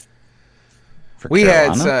was it? We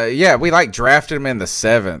Carolina? we drafted him in the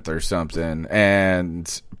 7th or something,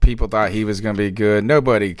 and people thought he was going to be good.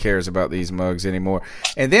 Nobody cares about these mugs anymore.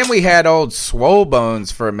 And then we had old Swole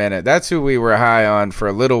Bones for a minute. That's who we were high on for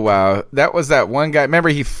a little while. That was that one guy. Remember,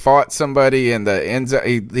 he fought somebody in the end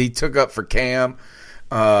zone. He took up for Cam.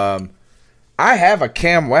 I have a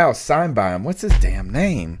Cam Wow signed by him. What's his damn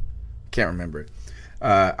name? Can't remember it.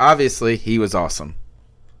 Obviously, he was awesome.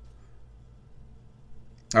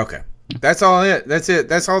 Okay. That's all it. That's it.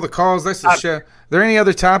 That's all the calls. That's the show. Are there any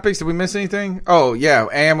other topics? Did we miss anything? Oh, yeah.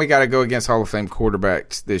 And we got to go against Hall of Fame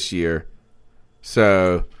quarterbacks this year.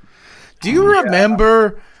 So, do you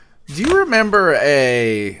remember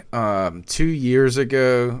a 2 years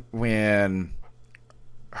ago when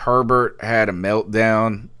Herbert had a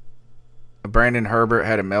meltdown? Brandon Herbert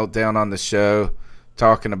had a meltdown on the show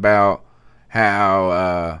talking about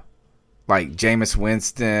how Jameis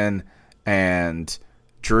Winston and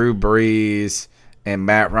Drew Brees and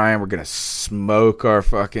Matt Ryan were going to smoke our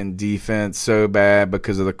fucking defense so bad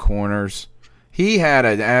because of the corners. He had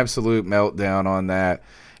an absolute meltdown on that.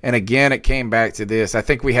 And again, it came back to this. I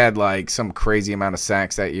think we had some crazy amount of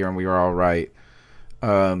sacks that year and we were all right.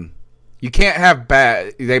 You can't have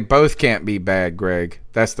bad. They both can't be bad, Greg.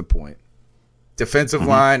 That's the point. Defensive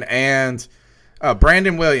line and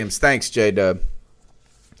Brandon Williams. Thanks, J-Dub.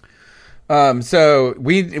 So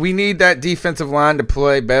we need that defensive line to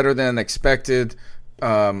play better than expected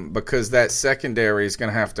because that secondary is going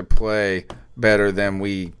to have to play better than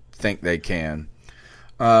we think they can.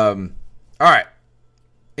 All right.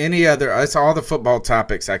 Any other? That's all the football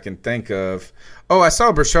topics I can think of. Oh, I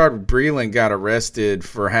saw Brashard Breeland got arrested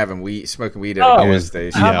for having smoking weed at a gas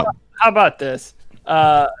station. How about this?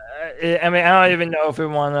 I don't even know if we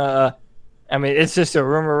want to. It's just a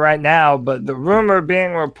rumor right now, but the rumor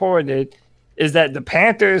being reported is that the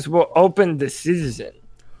Panthers will open the season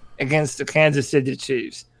against the Kansas City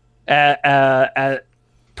Chiefs at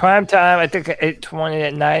prime time. I think at 8:20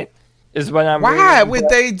 at night is when I'm. Why would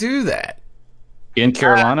they do that? In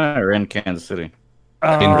Carolina or in Kansas City? In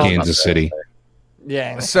Kansas City.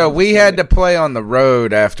 Yeah. So we had to play on the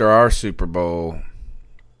road after our Super Bowl.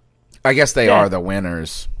 I guess they are the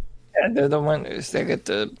winners. Yeah, they're the winners. They get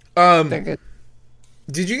the.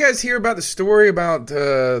 Did you guys hear about the story about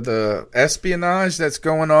the espionage that's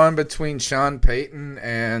going on between Sean Payton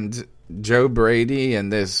and Joe Brady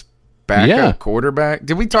and this backup quarterback?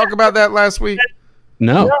 Did we talk about that last week?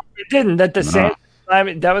 No, it didn't. That the Saints.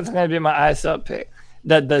 That was going to be my ice up pick.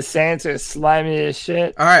 That the Saints are slimy as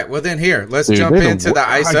shit. All right, well then let's jump into the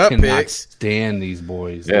ice up picks. Stand these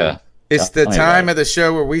boys. Yeah. It's the time of the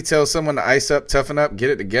show where we tell someone to ice up, toughen up, get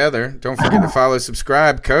it together. Don't forget to follow,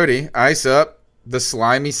 subscribe. Cody, ice up the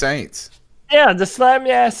slimy Saints. Yeah, the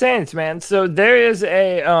slimy ass Saints, man. So there is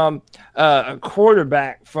a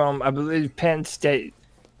quarterback from, I believe, Penn State.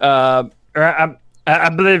 I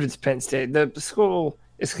believe it's Penn State. The school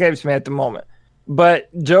escapes me at the moment. But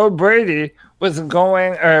Joe Brady but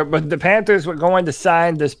the Panthers were going to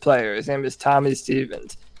sign this player. His name is Tommy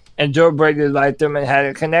Stevens. And Joe Brady liked him and had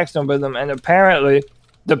a connection with him. And apparently,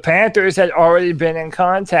 the Panthers had already been in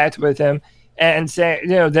contact with him and saying,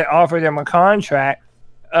 they offered him a contract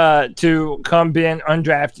to come be an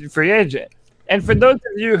undrafted free agent. And for those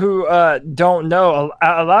of you who don't know,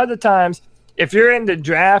 a lot of the times, if you're in the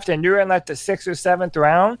draft and you're in the 6th or 7th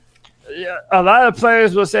round, a lot of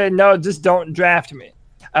players will say, no, just don't draft me.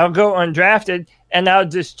 I'll go undrafted and I'll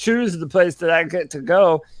just choose the place that I get to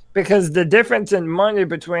go. Because the difference in money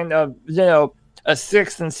between a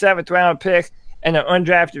 6th and 7th round pick and an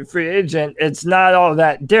undrafted free agent, it's not all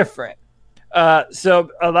that different. So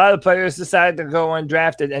a lot of players decide to go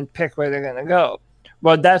undrafted and pick where they're going to go.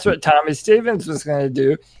 Well, that's what Tommy Stevens was going to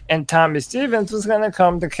do, and Tommy Stevens was going to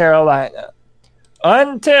come to Carolina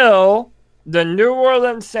until the New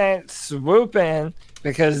Orleans Saints swoop in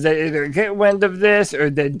because they either get wind of this or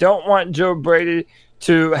they don't want Joe Brady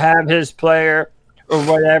to have his player or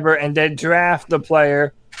whatever, and they draft the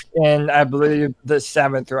player in, I believe, the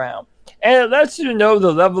 7th round. And it lets you know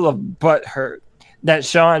the level of butthurt that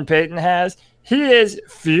Sean Payton has. He is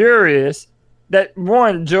furious that,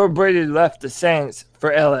 one, Joe Brady left the Saints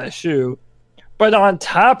for LSU. But on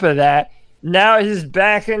top of that, Now he's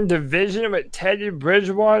back in division with Teddy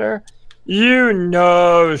Bridgewater. You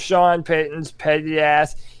know Sean Payton's petty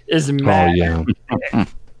ass is mad. Oh, yeah.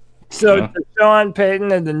 So to Sean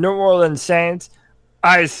Payton and the New Orleans Saints,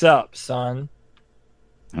 ice up, son.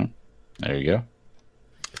 There you go.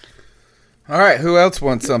 All right, who else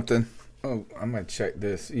wants something? Oh, I'm gonna check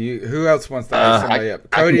this. Who else wants to ice somebody up?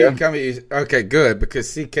 Cody, you come. Okay, good,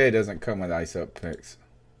 because CK doesn't come with ice up picks.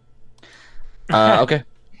 Okay.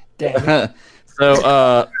 Damn.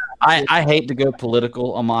 So I hate to go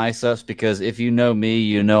political on my ice ups because if you know me,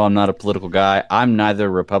 you know I'm not a political guy. I'm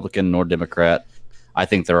neither Republican nor Democrat. I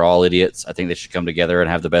think they're all idiots. I think they should come together and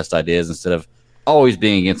have the best ideas instead of always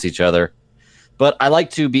being against each other. But I like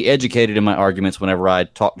to be educated in my arguments whenever I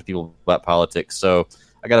talk to people about politics. So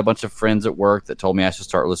I got a bunch of friends at work that told me I should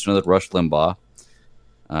start listening to Rush Limbaugh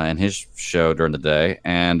and his show during the day.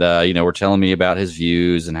 And, were telling me about his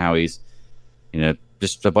views and how he's,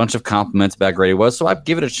 just a bunch of compliments about how great he was. So I've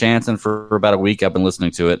given it a chance. And for about a week, I've been listening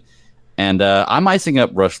to it. And I'm icing up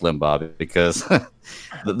Rush Limbaugh because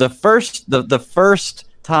the first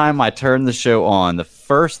time I turn the show on, the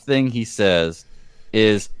first thing he says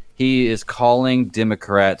is he is calling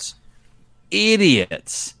Democrats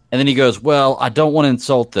idiots. And then he goes, well, I don't want to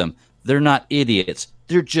insult them. They're not idiots.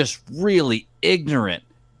 They're just really ignorant,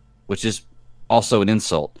 which is also an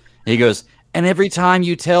insult. And he goes, and every time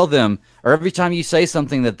you tell them or every time you say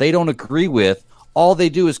something that they don't agree with, all they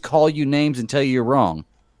do is call you names and tell you you're wrong,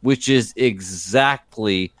 which is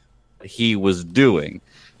exactly what he was doing,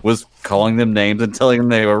 was calling them names and telling them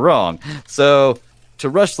they were wrong. So to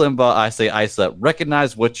Rush Limbaugh, I say ice up.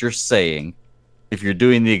 Recognize what you're saying if you're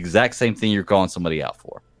doing the exact same thing you're calling somebody out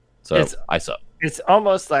for. So ice up. It's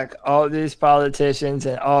almost like all these politicians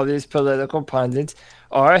and all these political pundits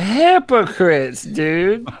are hypocrites,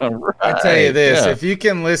 dude. Right. I tell you this, if you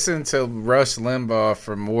can listen to Rush Limbaugh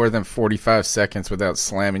for more than 45 seconds without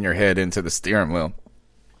slamming your head into the steering wheel,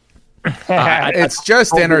 it's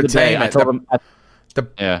just entertainment.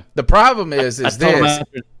 The problem is this.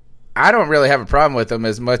 I don't really have a problem with him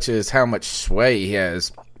as much as how much sway he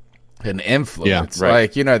has and influence. Yeah,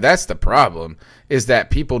 right. Like, that's the problem, is that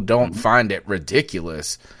people don't find it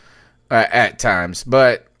ridiculous at times.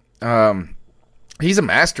 But he's a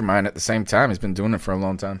mastermind at the same time. He's been doing it for a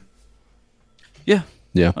long time. Yeah.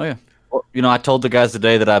 Yeah. Oh, yeah. Well, I told the guys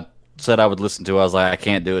today that I said I would listen to. I was like, I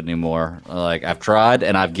can't do it anymore. Like, I've tried,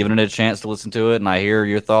 and I've given it a chance to listen to it, and I hear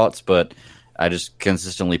your thoughts, but I just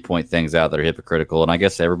consistently point things out that are hypocritical, and I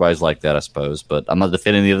guess everybody's like that, I suppose. But I'm not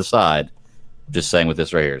defending the other side. I'm just saying with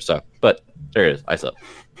this right here. So, but there it is. Ice up.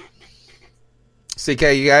 CK,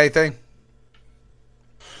 you got anything?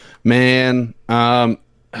 Man, I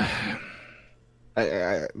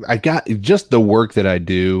got just the work that I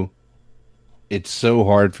do. It's so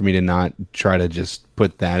hard for me to not try to just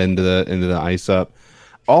put that into the ice up.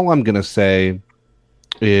 All I'm gonna say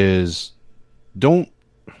is don't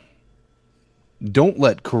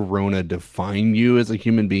let Corona define you as a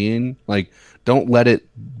human being. Like, don't let it.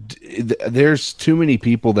 There's too many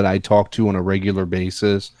people that I talk to on a regular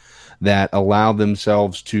basis that allow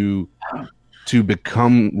themselves to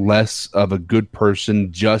become less of a good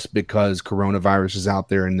person just because coronavirus is out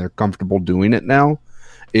there and they're comfortable doing it now.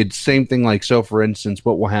 It's same thing. Like, so for instance,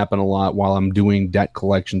 what will happen a lot while I'm doing debt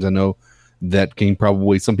collections, I know that can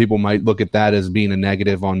probably, some people might look at that as being a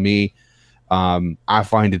negative on me. I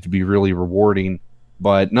find it to be really rewarding,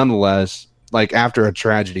 but nonetheless, like after a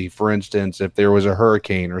tragedy, for instance, if there was a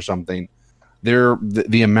hurricane or something,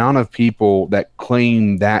 the amount of people that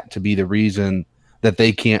claim that to be the reason that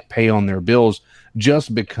they can't pay on their bills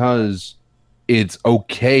just because it's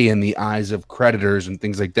okay in the eyes of creditors and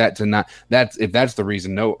things like that to not, if that's the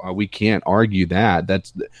reason, no, we can't argue that.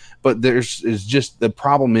 But is just, the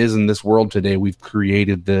problem is in this world today, we've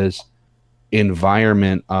created this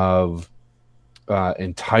environment of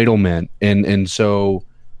entitlement, and so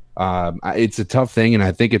it's a tough thing, and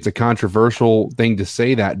I think it's a controversial thing to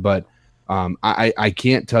say that, but I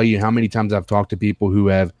can't tell you how many times I've talked to people who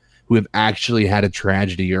have actually had a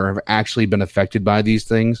tragedy or have actually been affected by these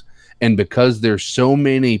things, and because there's so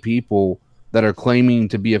many people that are claiming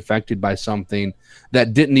to be affected by something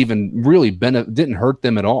that didn't even really didn't hurt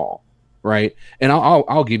them at all, right? And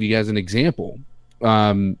I'll give you guys an example.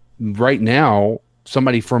 Right now,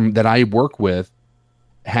 somebody that I work with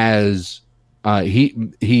has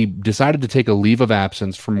he decided to take a leave of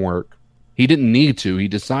absence from work. He didn't need to. He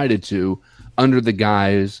decided to, under the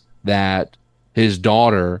guise that his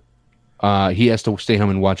daughter, he has to stay home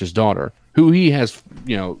and watch his daughter, who he has,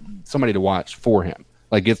 somebody to watch for him.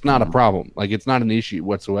 Like, it's not a problem. Like, it's not an issue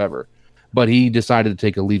whatsoever. But he decided to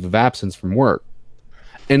take a leave of absence from work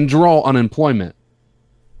and draw unemployment.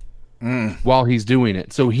 while he's doing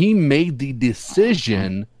it. So he made the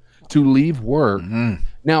decision to leave work.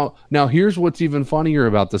 Now here's what's even funnier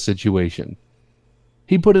about the situation.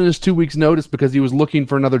 He put in his 2 weeks notice because he was looking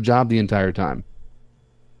for another job the entire time.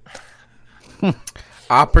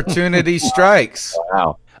 Opportunity strikes.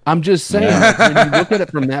 Wow. I'm just saying, when you look at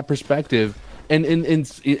it from that perspective, and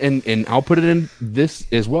I'll put it in this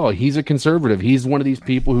as well. He's a conservative. He's one of these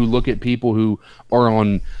people who look at people who are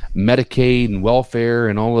on Medicaid and welfare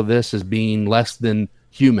and all of this as being less than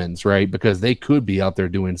humans, right? Because they could be out there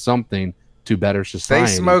doing something to better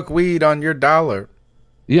society. They smoke weed on your dollar.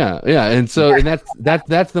 Yeah, and so and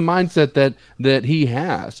that's the mindset that he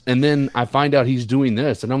has. And then I find out he's doing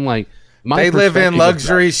this, and I'm like, they live in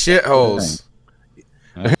luxury shitholes.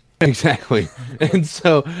 Exactly. And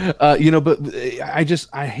so, but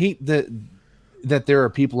I hate that there are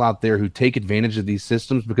people out there who take advantage of these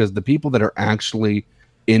systems, because the people that are actually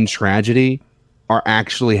in tragedy are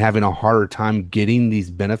actually having a harder time getting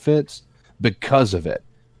these benefits because of it.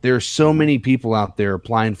 There are so many people out there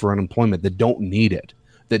applying for unemployment that don't need it,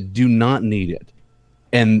 that do not need it.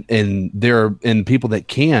 And people that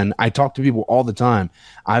can. I talk to people all the time.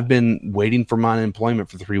 I've been waiting for my unemployment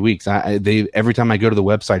for 3 weeks. Every time I go to the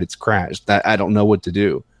website, it's crashed. I don't know what to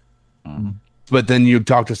do. But then you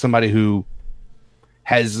talk to somebody who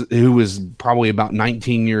is probably about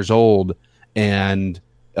 19 years old and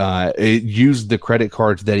used the credit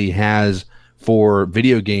cards that he has for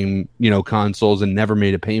video game consoles and never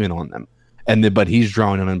made a payment on them. But he's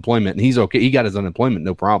drawing unemployment and he's okay. He got his unemployment,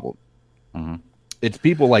 no problem. It's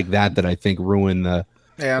people like that I think ruin the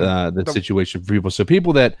situation for people. So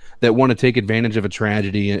people that want to take advantage of a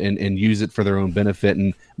tragedy and use it for their own benefit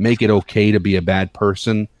and make it okay to be a bad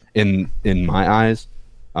person, in my eyes,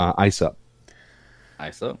 ice up.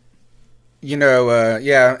 Ice up.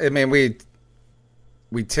 I mean,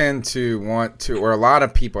 we tend to want to, or a lot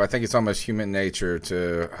of people, I think it's almost human nature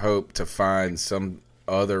to hope to find some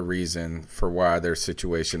other reason for why their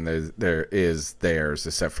situation there is theirs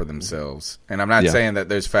except for themselves. And I'm not saying that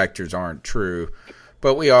those factors aren't true,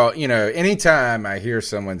 but we all, anytime I hear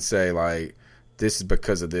someone say like, this is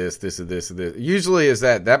because of this, usually is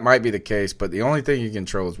that might be the case, but the only thing you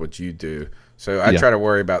control is what you do. So I try to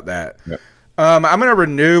worry about that. I'm going to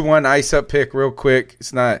renew one ice up pick real quick.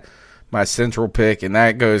 It's not my central pick, and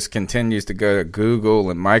that continues to go to Google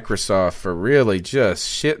and Microsoft for really just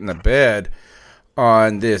shit in the bed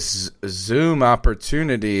on this Zoom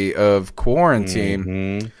opportunity of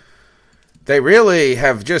quarantine. They really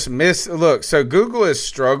have just missed. Look, so Google has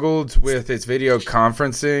struggled with its video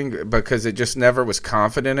conferencing because it just never was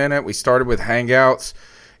confident in it. We started with Hangouts.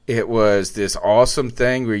 It was this awesome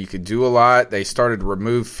thing where you could do a lot. They started to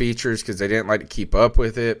remove features because they didn't like to keep up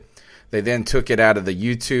with it. They then took it out of the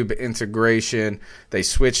YouTube integration. They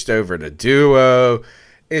switched over to Duo.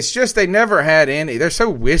 It's just they never had any. They're so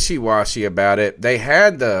wishy-washy about it. They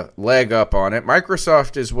had the leg up on it.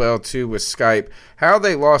 Microsoft as well, too, with Skype. How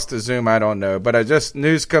they lost to Zoom, I don't know. But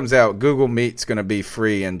news comes out, Google Meet's going to be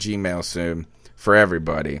free in Gmail soon for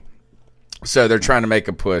everybody. So they're trying to make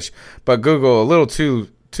a push. But Google, a little too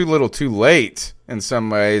late in some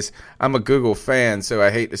ways. I'm a Google fan, so I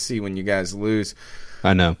hate to see when you guys lose.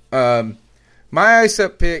 I know. My ice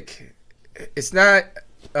up pick, it's not...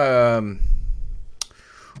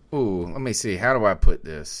 let me see. How do I put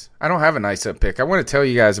this? I don't have an ice up pick. I want to tell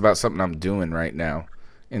you guys about something I'm doing right now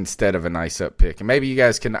instead of an ice up pick. And maybe you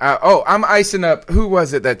guys can... I'm icing up... Who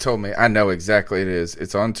was it that told me? I know exactly it is.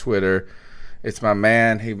 It's on Twitter. It's my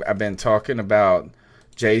man. I've been talking about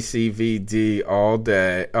JCVD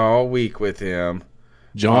all week with him.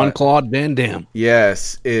 Jean-Claude Van Damme.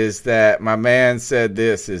 Yes, is that my man said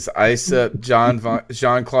this is ice up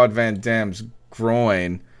Jean-Claude Van Damme's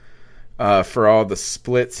groin for all the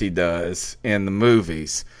splits he does in the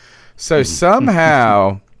movies. So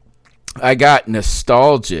somehow I got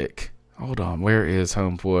nostalgic. Hold on, where is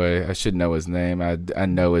homeboy? I should know his name. I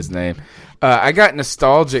know his name. I got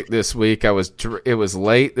nostalgic this week. It was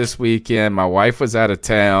late this weekend. My wife was out of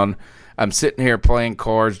town. I'm sitting here playing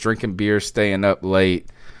cards, drinking beer, staying up late.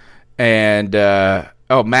 And,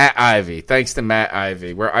 Matt Ivy. Thanks to Matt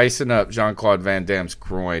Ivy. We're icing up Jean-Claude Van Damme's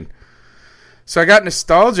groin. So I got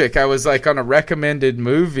nostalgic. I was like on a recommended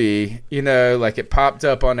movie, like it popped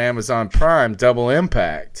up on Amazon Prime, Double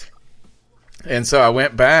Impact. And so I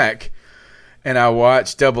went back and I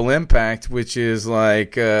watched Double Impact, which is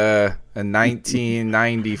like a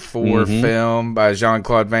 1994 film by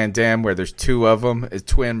Jean-Claude Van Damme where there's two of them, a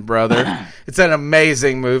twin brother. It's an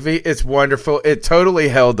amazing movie. It's wonderful. It totally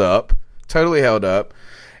held up.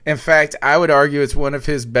 In fact, I would argue it's one of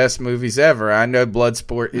his best movies ever. I know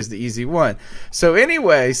Bloodsport is the easy one. So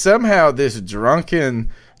anyway, somehow this drunken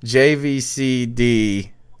JCVD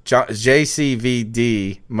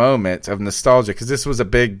moment of nostalgia, because this was a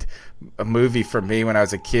big movie for me when I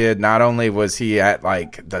was a kid. Not only was he at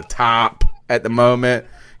like the top at the moment,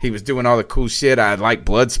 he was doing all the cool shit. I liked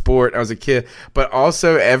Bloodsport. I was a kid, but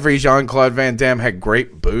also every Jean-Claude Van Damme had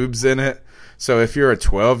great boobs in it. So if you're a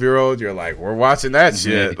 12-year-old, you're like, we're watching that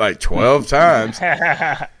shit like 12 times.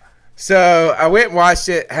 So I went and watched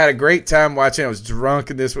it, had a great time watching it. I was drunk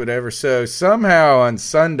and this, whatever. So somehow on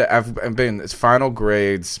Sunday, I've been, it's final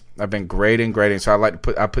grades. I've been grading. So I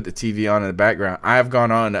put the TV on in the background. I have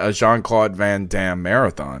gone on a Jean-Claude Van Damme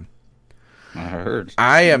marathon. I heard.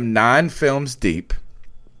 I am 9 films deep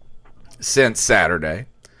since Saturday.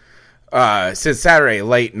 Since Saturday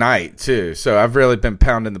late night too. So I've really been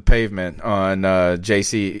pounding the pavement on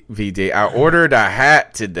JCVD. I ordered a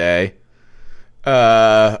hat today.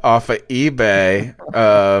 Off of eBay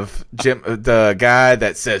of Jim, the guy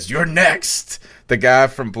that says "You're next," the guy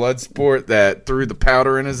from Bloodsport that threw the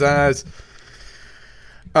powder in his eyes.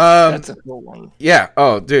 That's a cool one. Yeah.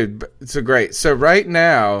 Oh, dude, it's a great. So right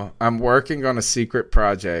now, I'm working on a secret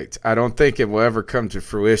project. I don't think it will ever come to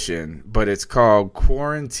fruition, but it's called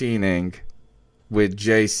Quarantining with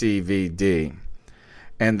JCVD.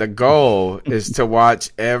 And the goal is to watch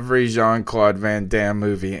every Jean-Claude Van Damme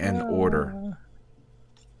movie in order.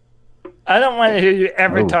 I don't want to hear you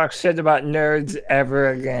ever talk shit about nerds ever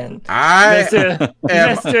again.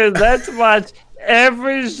 Mister, let's watch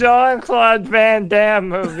every Jean-Claude Van Damme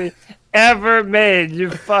movie ever made,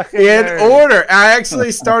 you fucking nerd. In order. I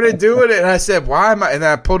actually started doing it, and I said, why am I? And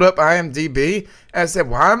I pulled up IMDb, and I said,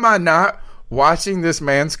 why am I not watching this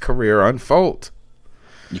man's career unfold?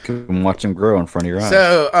 You can watch him grow in front of your eyes.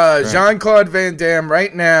 So, Jean-Claude Van Damme,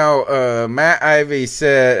 right now, Matt Ivy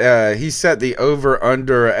said he set the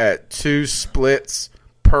over-under at 2 splits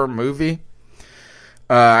per movie.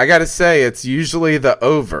 I got to say, it's usually the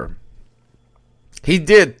over. He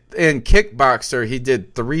did, in Kickboxer, he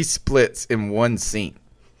did 3 splits in one scene.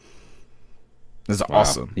 That's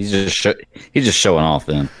awesome. He's just showing off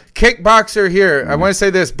then. Kickboxer here. I want to say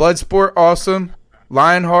this. Bloodsport, awesome.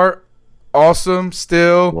 Lionheart, awesome.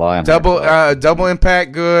 Still. Double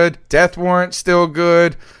Impact, good. Death Warrant, still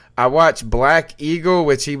good. I watched Black Eagle,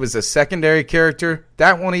 which he was a secondary character.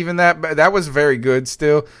 That wasn't even that bad. That was very good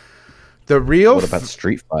still. What about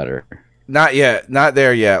Street Fighter? Not yet. Not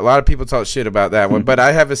there yet. A lot of people talk shit about that one, but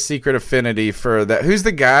I have a secret affinity for that. Who's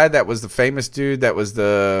the guy that was the famous dude that was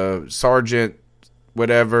the sergeant,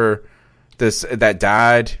 whatever, that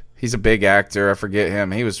died? He's a big actor. I forget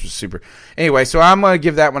him. He was super. Anyway, so I'm going to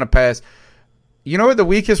give that one a pass. You know what the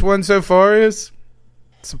weakest one so far is?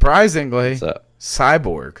 Surprisingly,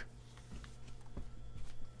 Cyborg.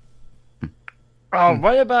 Oh,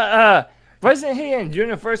 what about wasn't he in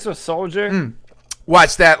Universal Soldier?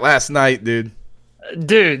 Watched that last night, dude.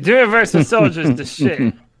 Dude, Universal Soldier's the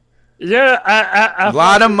shit. Yeah, a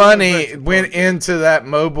lot of money went into that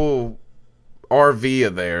mobile RV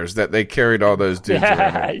of theirs that they carried all those dudes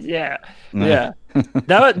around. Yeah. I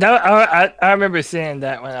remember seeing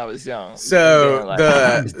that when I was young. So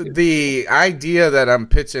the idea that I'm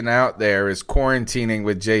pitching out there is quarantining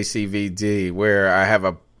with JCVD, where I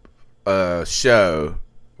have a show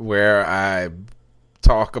where I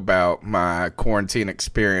talk about my quarantine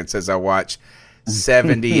experience as I watch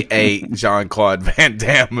 78 Jean-Claude Van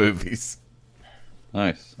Damme movies.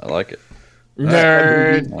 Nice. I like it.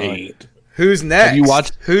 Nerd. Who's next? Have you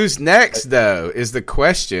watched? Who's next, though, is the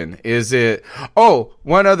question. Is it... Oh,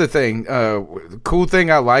 one other thing. Cool thing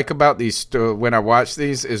I like about these when I watch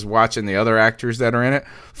these is watching the other actors that are in it.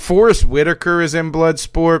 Forrest Whitaker is in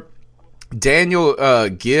Bloodsport. Daniel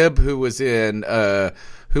Gibb, who was in...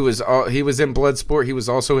 he was in Bloodsport. He was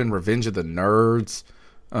also in Revenge of the Nerds.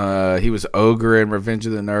 He was Ogre in Revenge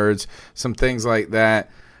of the Nerds. Some things like that.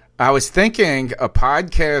 I was thinking a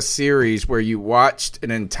podcast series where you watched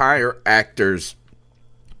an entire actor's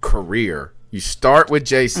career. You start with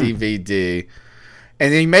JCVD,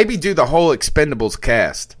 and then you maybe do the whole Expendables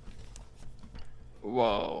cast.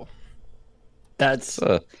 Whoa. That's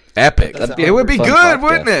epic. It would be good, podcast.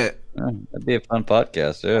 Wouldn't it? Yeah, that'd be a fun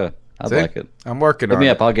podcast, yeah. I'd like it. I'm working on it. Give me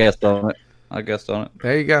a podcast on it. I'll guest on it.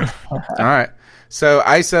 There you go. All right. So,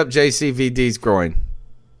 ice up JCVD's groin.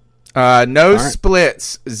 No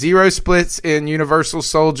splits. 0 splits in Universal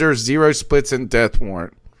Soldier. 0 splits in Death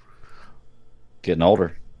Warrant. Getting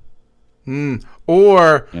older.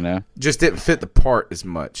 Or just didn't fit the part as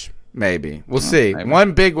much. Maybe. We'll see. Maybe.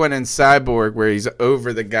 One big one in Cyborg where he's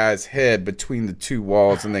over the guy's head between the 2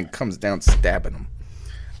 walls and then comes down stabbing him.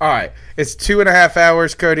 All right. It's 2.5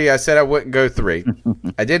 hours, Cody. I said I wouldn't go 3.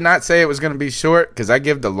 I did not say it was going to be short because I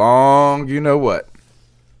give the long you-know-what.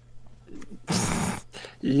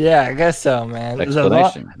 Yeah, I guess so, man.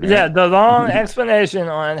 Explanation, The long explanation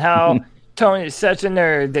on how Tony's such a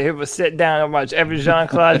nerd that he would sit down and watch every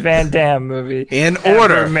Jean-Claude Van Damme movie in ever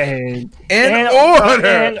order. made. In order.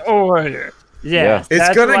 In order. Yes,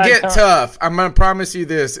 it's gonna get tough. I'm gonna promise you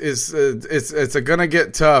this: it's gonna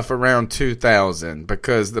get tough around 2000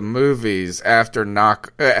 because the movies after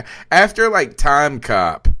like Time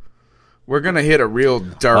Cop, we're gonna hit a real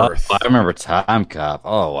dearth. I remember Time Cop.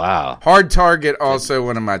 Oh wow. Hard Target, also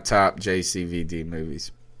one of my top JCVD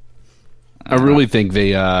movies. I really think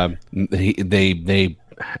they I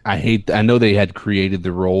know they had created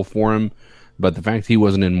the role for him, but the fact he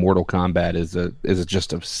wasn't in Mortal Kombat is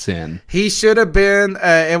just a sin. He should have been.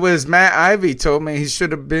 It was Matt Ivy told me he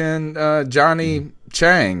should have been Johnny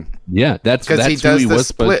Chang. Yeah, that's because he does who he the was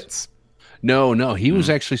splits. No, he was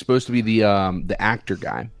actually supposed to be the actor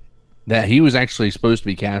guy. That he was actually supposed to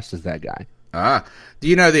be cast as that guy. Do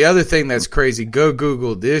you know the other thing that's crazy? Go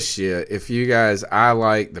Google this shit. If you guys, I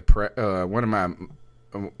like one of my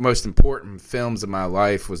most important films of my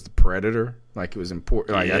life was The Predator. Like it was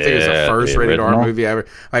important. Like I think it was the first rated R movie ever.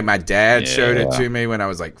 Like my dad showed it to me when I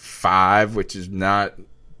was like 5, which is not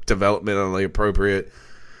developmentally appropriate.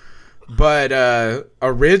 But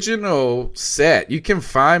original set, you can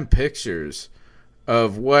find pictures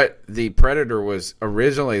of what the Predator was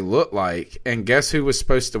originally looked like, and guess who was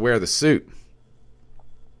supposed to wear the suit?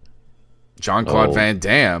 Jean-Claude Van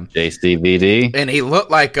Damme. JCVD. And he looked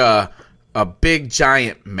like a big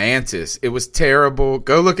giant mantis. It was terrible.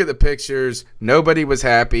 Go look at the pictures. Nobody was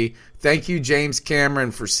happy. Thank you, James Cameron,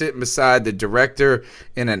 for sitting beside the director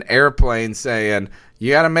in an airplane saying,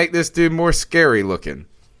 you got to make this dude more scary looking.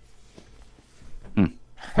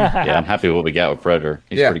 Yeah, I'm happy with what we got with Predator.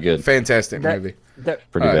 He's pretty good. Fantastic movie.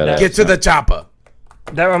 Pretty badass. Get to the chopper.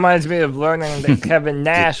 That reminds me of learning that Kevin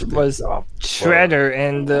Nash was Shredder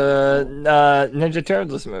in the Ninja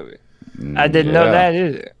Turtles movie. I didn't know that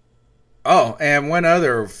either. Oh, and one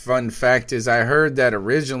other fun fact is I heard that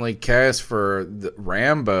originally cast for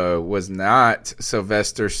Rambo was not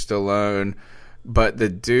Sylvester Stallone, but the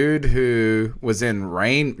dude who was in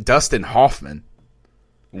Rain, Dustin Hoffman.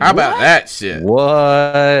 How about that shit?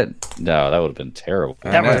 What? No, that would have been terrible.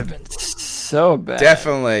 That would have been so bad.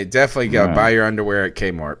 Definitely go buy your underwear at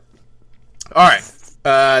Kmart. All right.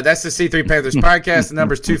 That's the C3 Panthers podcast. The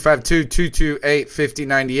number's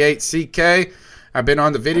 252-228-5098. CK, I've been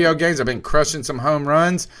on the video games. I've been crushing some home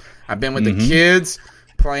runs. I've been with the kids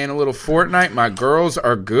playing a little Fortnite. My girls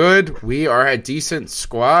are good. We are a decent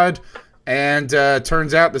squad. And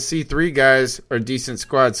turns out the C3 guys are a decent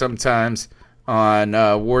squad sometimes. On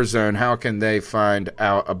Warzone, how can they find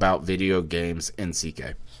out about video games in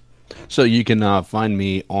CK? So you can find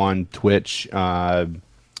me on Twitch, and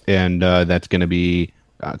that's going to be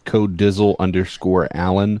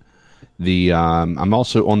CodeDizzle_Allen. I'm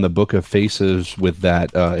also on the Book of Faces with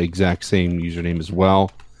that exact same username as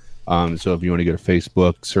well. So if you want to go to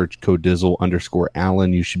Facebook, search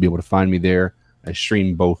CodeDizzle_Allen, you should be able to find me there. I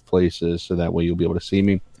stream both places, so that way you'll be able to see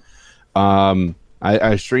me.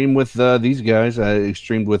 I stream with these guys. I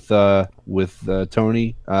streamed with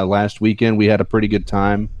Tony last weekend. We had a pretty good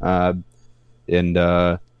time,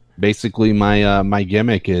 and basically my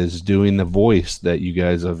gimmick is doing the voice that you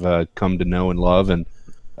guys have come to know and love, and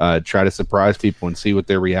try to surprise people and see what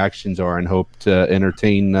their reactions are, and hope to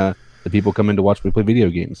entertain the people coming to watch me play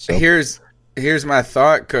video games. So here's my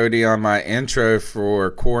thought, Cody, on my intro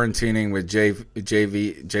for quarantining with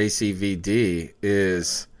JCVD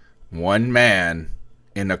is. One man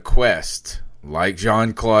in a quest, like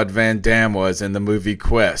Jean-Claude Van Damme was in the movie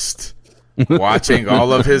Quest, watching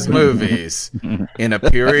all of his movies in a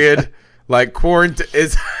period like quarantine.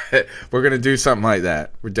 We're going to do something like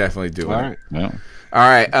that. We're definitely doing it. Yeah. All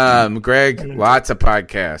right, Greg, lots of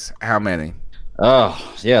podcasts. How many?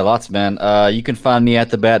 Oh, yeah, lots, man. You can find me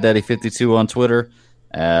at the BatDaddy52 on Twitter.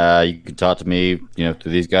 You can talk to me, through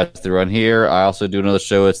these guys through on here. I also do another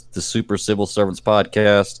show. It's the Super Civil Servants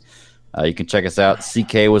Podcast. You can check us out.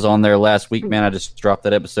 CK was on there last week, man. I just dropped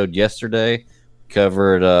that episode yesterday.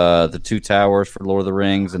 Covered the Two Towers for Lord of the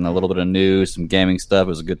Rings and a little bit of news, some gaming stuff. It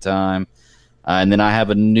was a good time. And then I have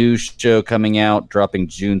a new show coming out, dropping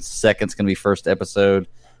June 2nd. It's going to be first episode.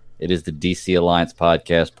 It is the DC Alliance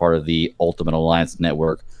Podcast, part of the Ultimate Alliance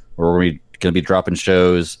Network, where we're going to be dropping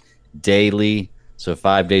shows daily. So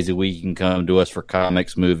 5 days a week, you can come to us for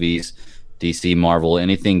comics, movies, DC, Marvel,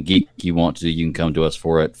 anything geek you want to, you can come to us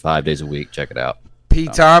for it 5 days a week. Check it out. P.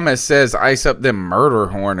 Thomas says, ice up them murder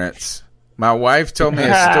hornets. My wife told me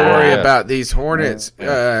a story about these hornets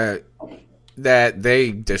that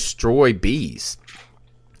they destroy bees.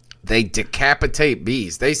 They decapitate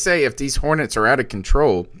bees. They say if these hornets are out of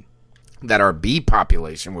control, that our bee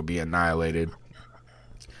population would be annihilated.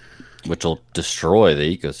 Which will destroy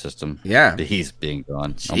the ecosystem. Yeah. Bees being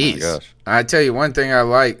gone. Jeez. Oh my gosh. I tell you one thing I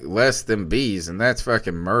like less than bees, and that's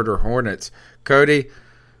fucking murder hornets. Cody,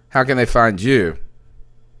 how can they find you?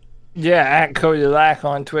 Yeah, at Cody Lack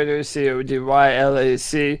on Twitter,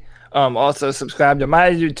 CODYLAC. Also subscribe to my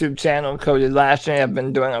YouTube channel, Cody Lashley. I've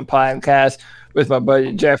been doing a podcast with my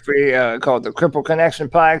buddy Jeffrey called the Cripple Connection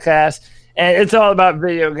Podcast. And it's all about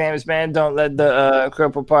video games, man. Don't let the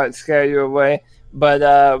cripple part scare you away.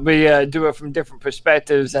 But we do it from different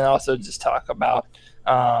perspectives and also just talk about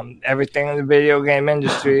everything in the video game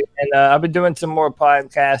industry. And I've been doing some more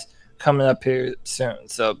podcasts coming up here soon.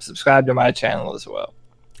 So subscribe to my channel as well.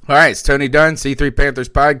 All right, it's Tony Dunn, C3 Panthers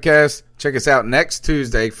Podcast. Check us out next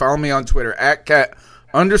Tuesday. Follow me on Twitter at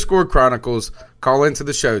 @cat_chronicles. Call into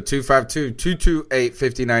the show,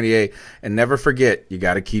 252-228-5098. And never forget, you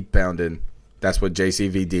got to keep pounding. That's what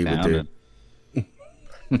JCVD would do.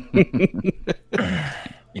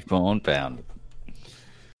 Keep on pounding.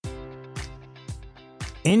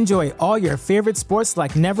 Enjoy all your favorite sports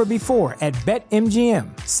like never before at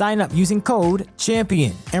BetMGM. Sign up using code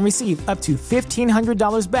CHAMPION and receive up to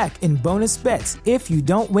 $1,500 back in bonus bets if you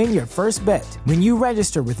don't win your first bet. When you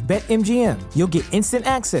register with BetMGM, you'll get instant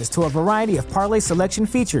access to a variety of parlay selection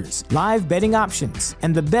features, live betting options,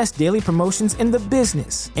 and the best daily promotions in the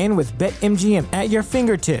business. And with BetMGM at your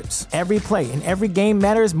fingertips, every play and every game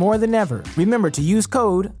matters more than ever. Remember to use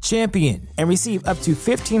code CHAMPION and receive up to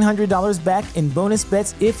 $1,500 back in bonus bets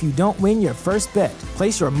if you don't win your first bet.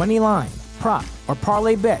 Place your money line, prop, or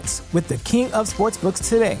parlay bets with the king of sportsbooks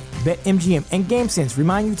today. BetMGM and GameSense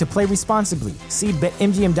remind you to play responsibly. See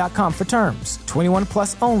BetMGM.com for terms. 21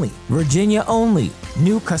 plus only. Virginia only.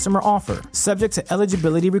 New customer offer. Subject to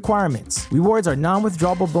eligibility requirements. Rewards are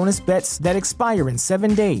non-withdrawable bonus bets that expire in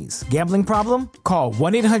 7 days. Gambling problem? Call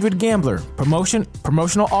 1-800-GAMBLER.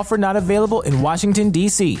 Promotional offer not available in Washington,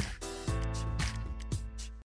 D.C.